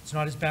 It's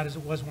not as bad as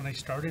it was when I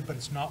started, but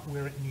it's not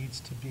where it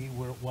needs to be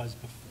where it was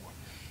before.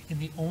 And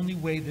the only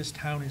way this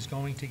town is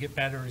going to get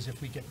better is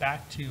if we get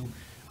back to,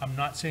 I'm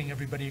not saying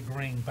everybody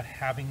agreeing, but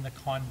having the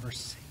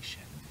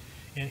conversation.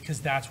 And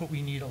because that's what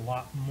we need a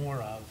lot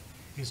more of,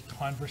 is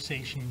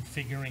conversation,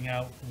 figuring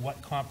out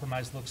what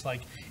compromise looks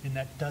like, and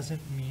that doesn't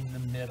mean the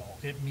middle.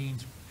 It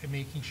means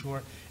making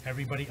sure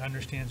everybody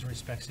understands and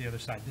respects the other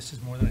side. This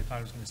is more than I thought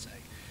I was going to say,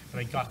 but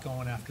I got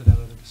going after that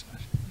other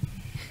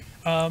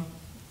discussion.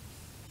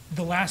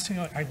 The last thing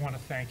I want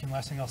to thank, and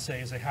last thing I'll say,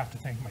 is I have to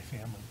thank my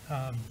family.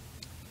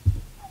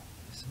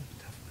 This is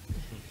a tough one.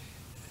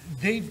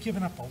 They've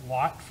given up a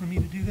lot for me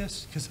to do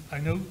this, because I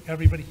know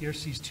everybody here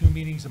sees 2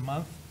 meetings a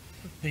month.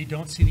 They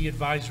don't see the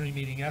advisory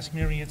meeting. Ask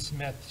Mary Ann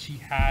Smith. She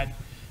had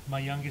my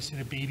youngest in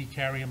a baby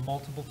carrier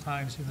multiple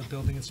times in the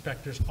building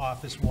inspector's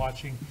office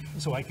watching,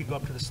 so I could go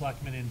up to the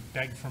selectmen and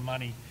beg for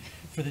money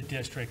for the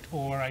district,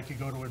 or I could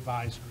go to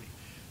advisory.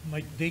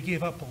 They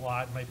gave up a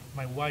lot.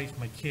 My wife,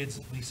 my kids,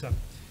 Lisa,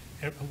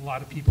 a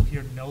lot of people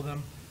here know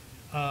them,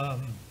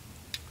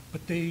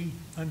 but they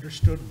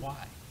understood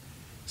why.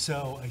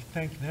 So I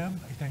thank them.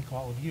 I thank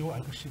all of you.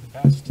 I wish you the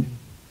best. And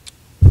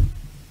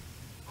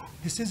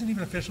this isn't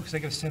even official because I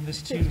got to send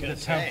this to the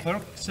town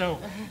clerk. So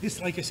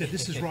this, like I said,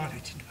 this is Ron. I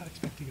did not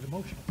expect to get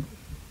emotional.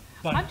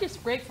 But I'm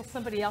just grateful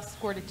somebody else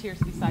squirted tears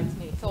besides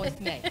me. It's always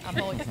me.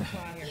 I'm always the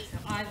one here. So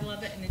I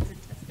love it, and it's a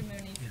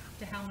testimony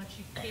to how much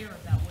you care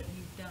about what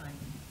you've done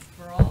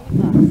for all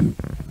of us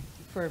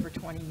for over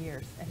 20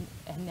 years.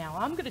 And now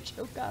I'm going to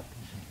choke up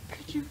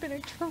because you've been a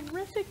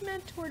terrific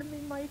mentor to me,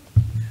 Mike,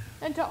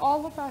 and to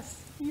all of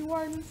us. You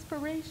are an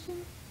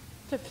inspiration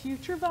to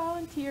future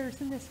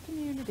volunteers in this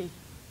community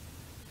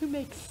who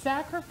make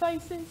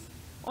sacrifices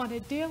on a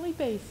daily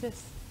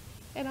basis,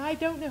 and I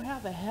don't know how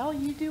the hell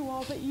you do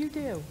all that you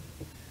do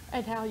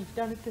and how you've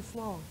done it this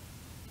long.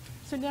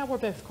 So now we're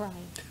both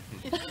crying.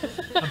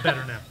 I'm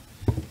better now.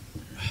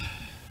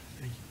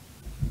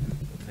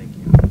 Thank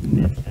you.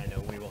 And I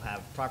know we will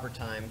have proper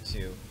time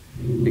to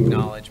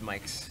acknowledge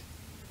Mike's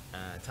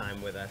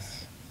time with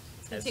us.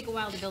 It's going to take a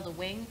while to build a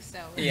wing, so.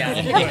 Yeah.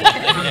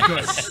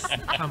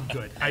 I'm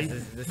good. I'm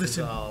good. This is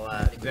Listen, all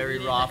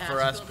very raw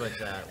for us, but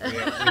we are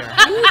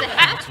The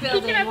hatch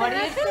building, what do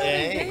you think?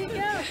 There you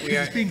go. We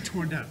are, it's being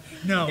torn down.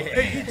 No,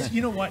 it's,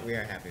 you know what? We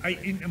are happy for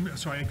I'm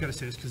sorry, I've got to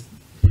say this because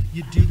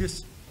you do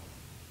this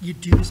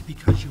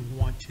because you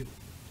want to.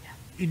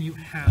 And you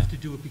have to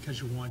do it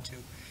because you want to.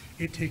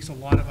 It takes a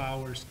lot of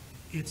hours.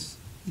 This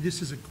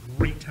is a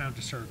great town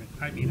to serve in.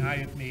 I mean, I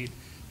have made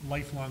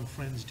lifelong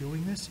friends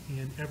doing this,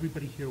 and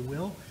everybody here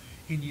will.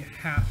 And you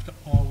have to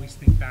always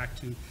think back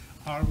to,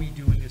 are we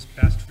doing this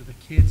best for the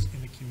kids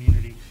in the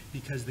community?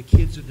 Because the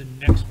kids are the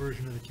next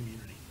version of the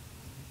community.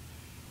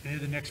 They're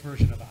the next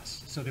version of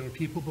us. So there were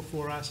people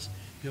before us,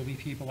 there'll be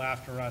people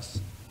after us.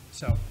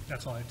 So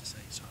that's all I have to say,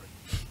 sorry.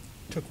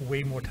 Took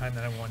way more time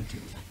than I wanted to.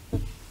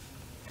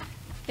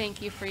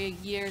 Thank you for your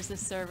years of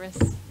service.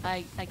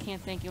 I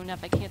can't thank you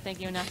enough. I can't thank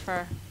you enough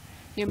for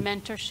your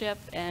mentorship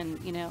and,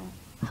 you know,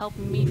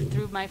 helping me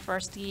through my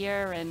first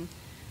year. And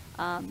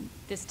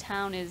this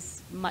town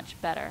is much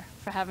better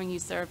for having you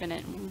serve in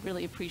it. And we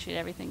really appreciate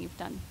everything you've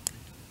done.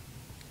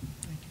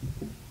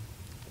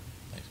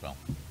 Thanks, Bill.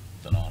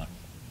 It's an honor.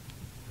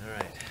 All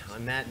right,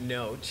 on that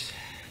note.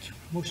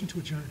 Motion to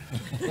adjourn.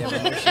 We have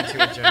a motion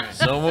to adjourn.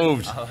 So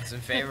moved. All those in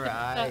favor,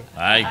 aye.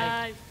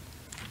 Aye.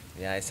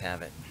 The ayes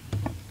have it.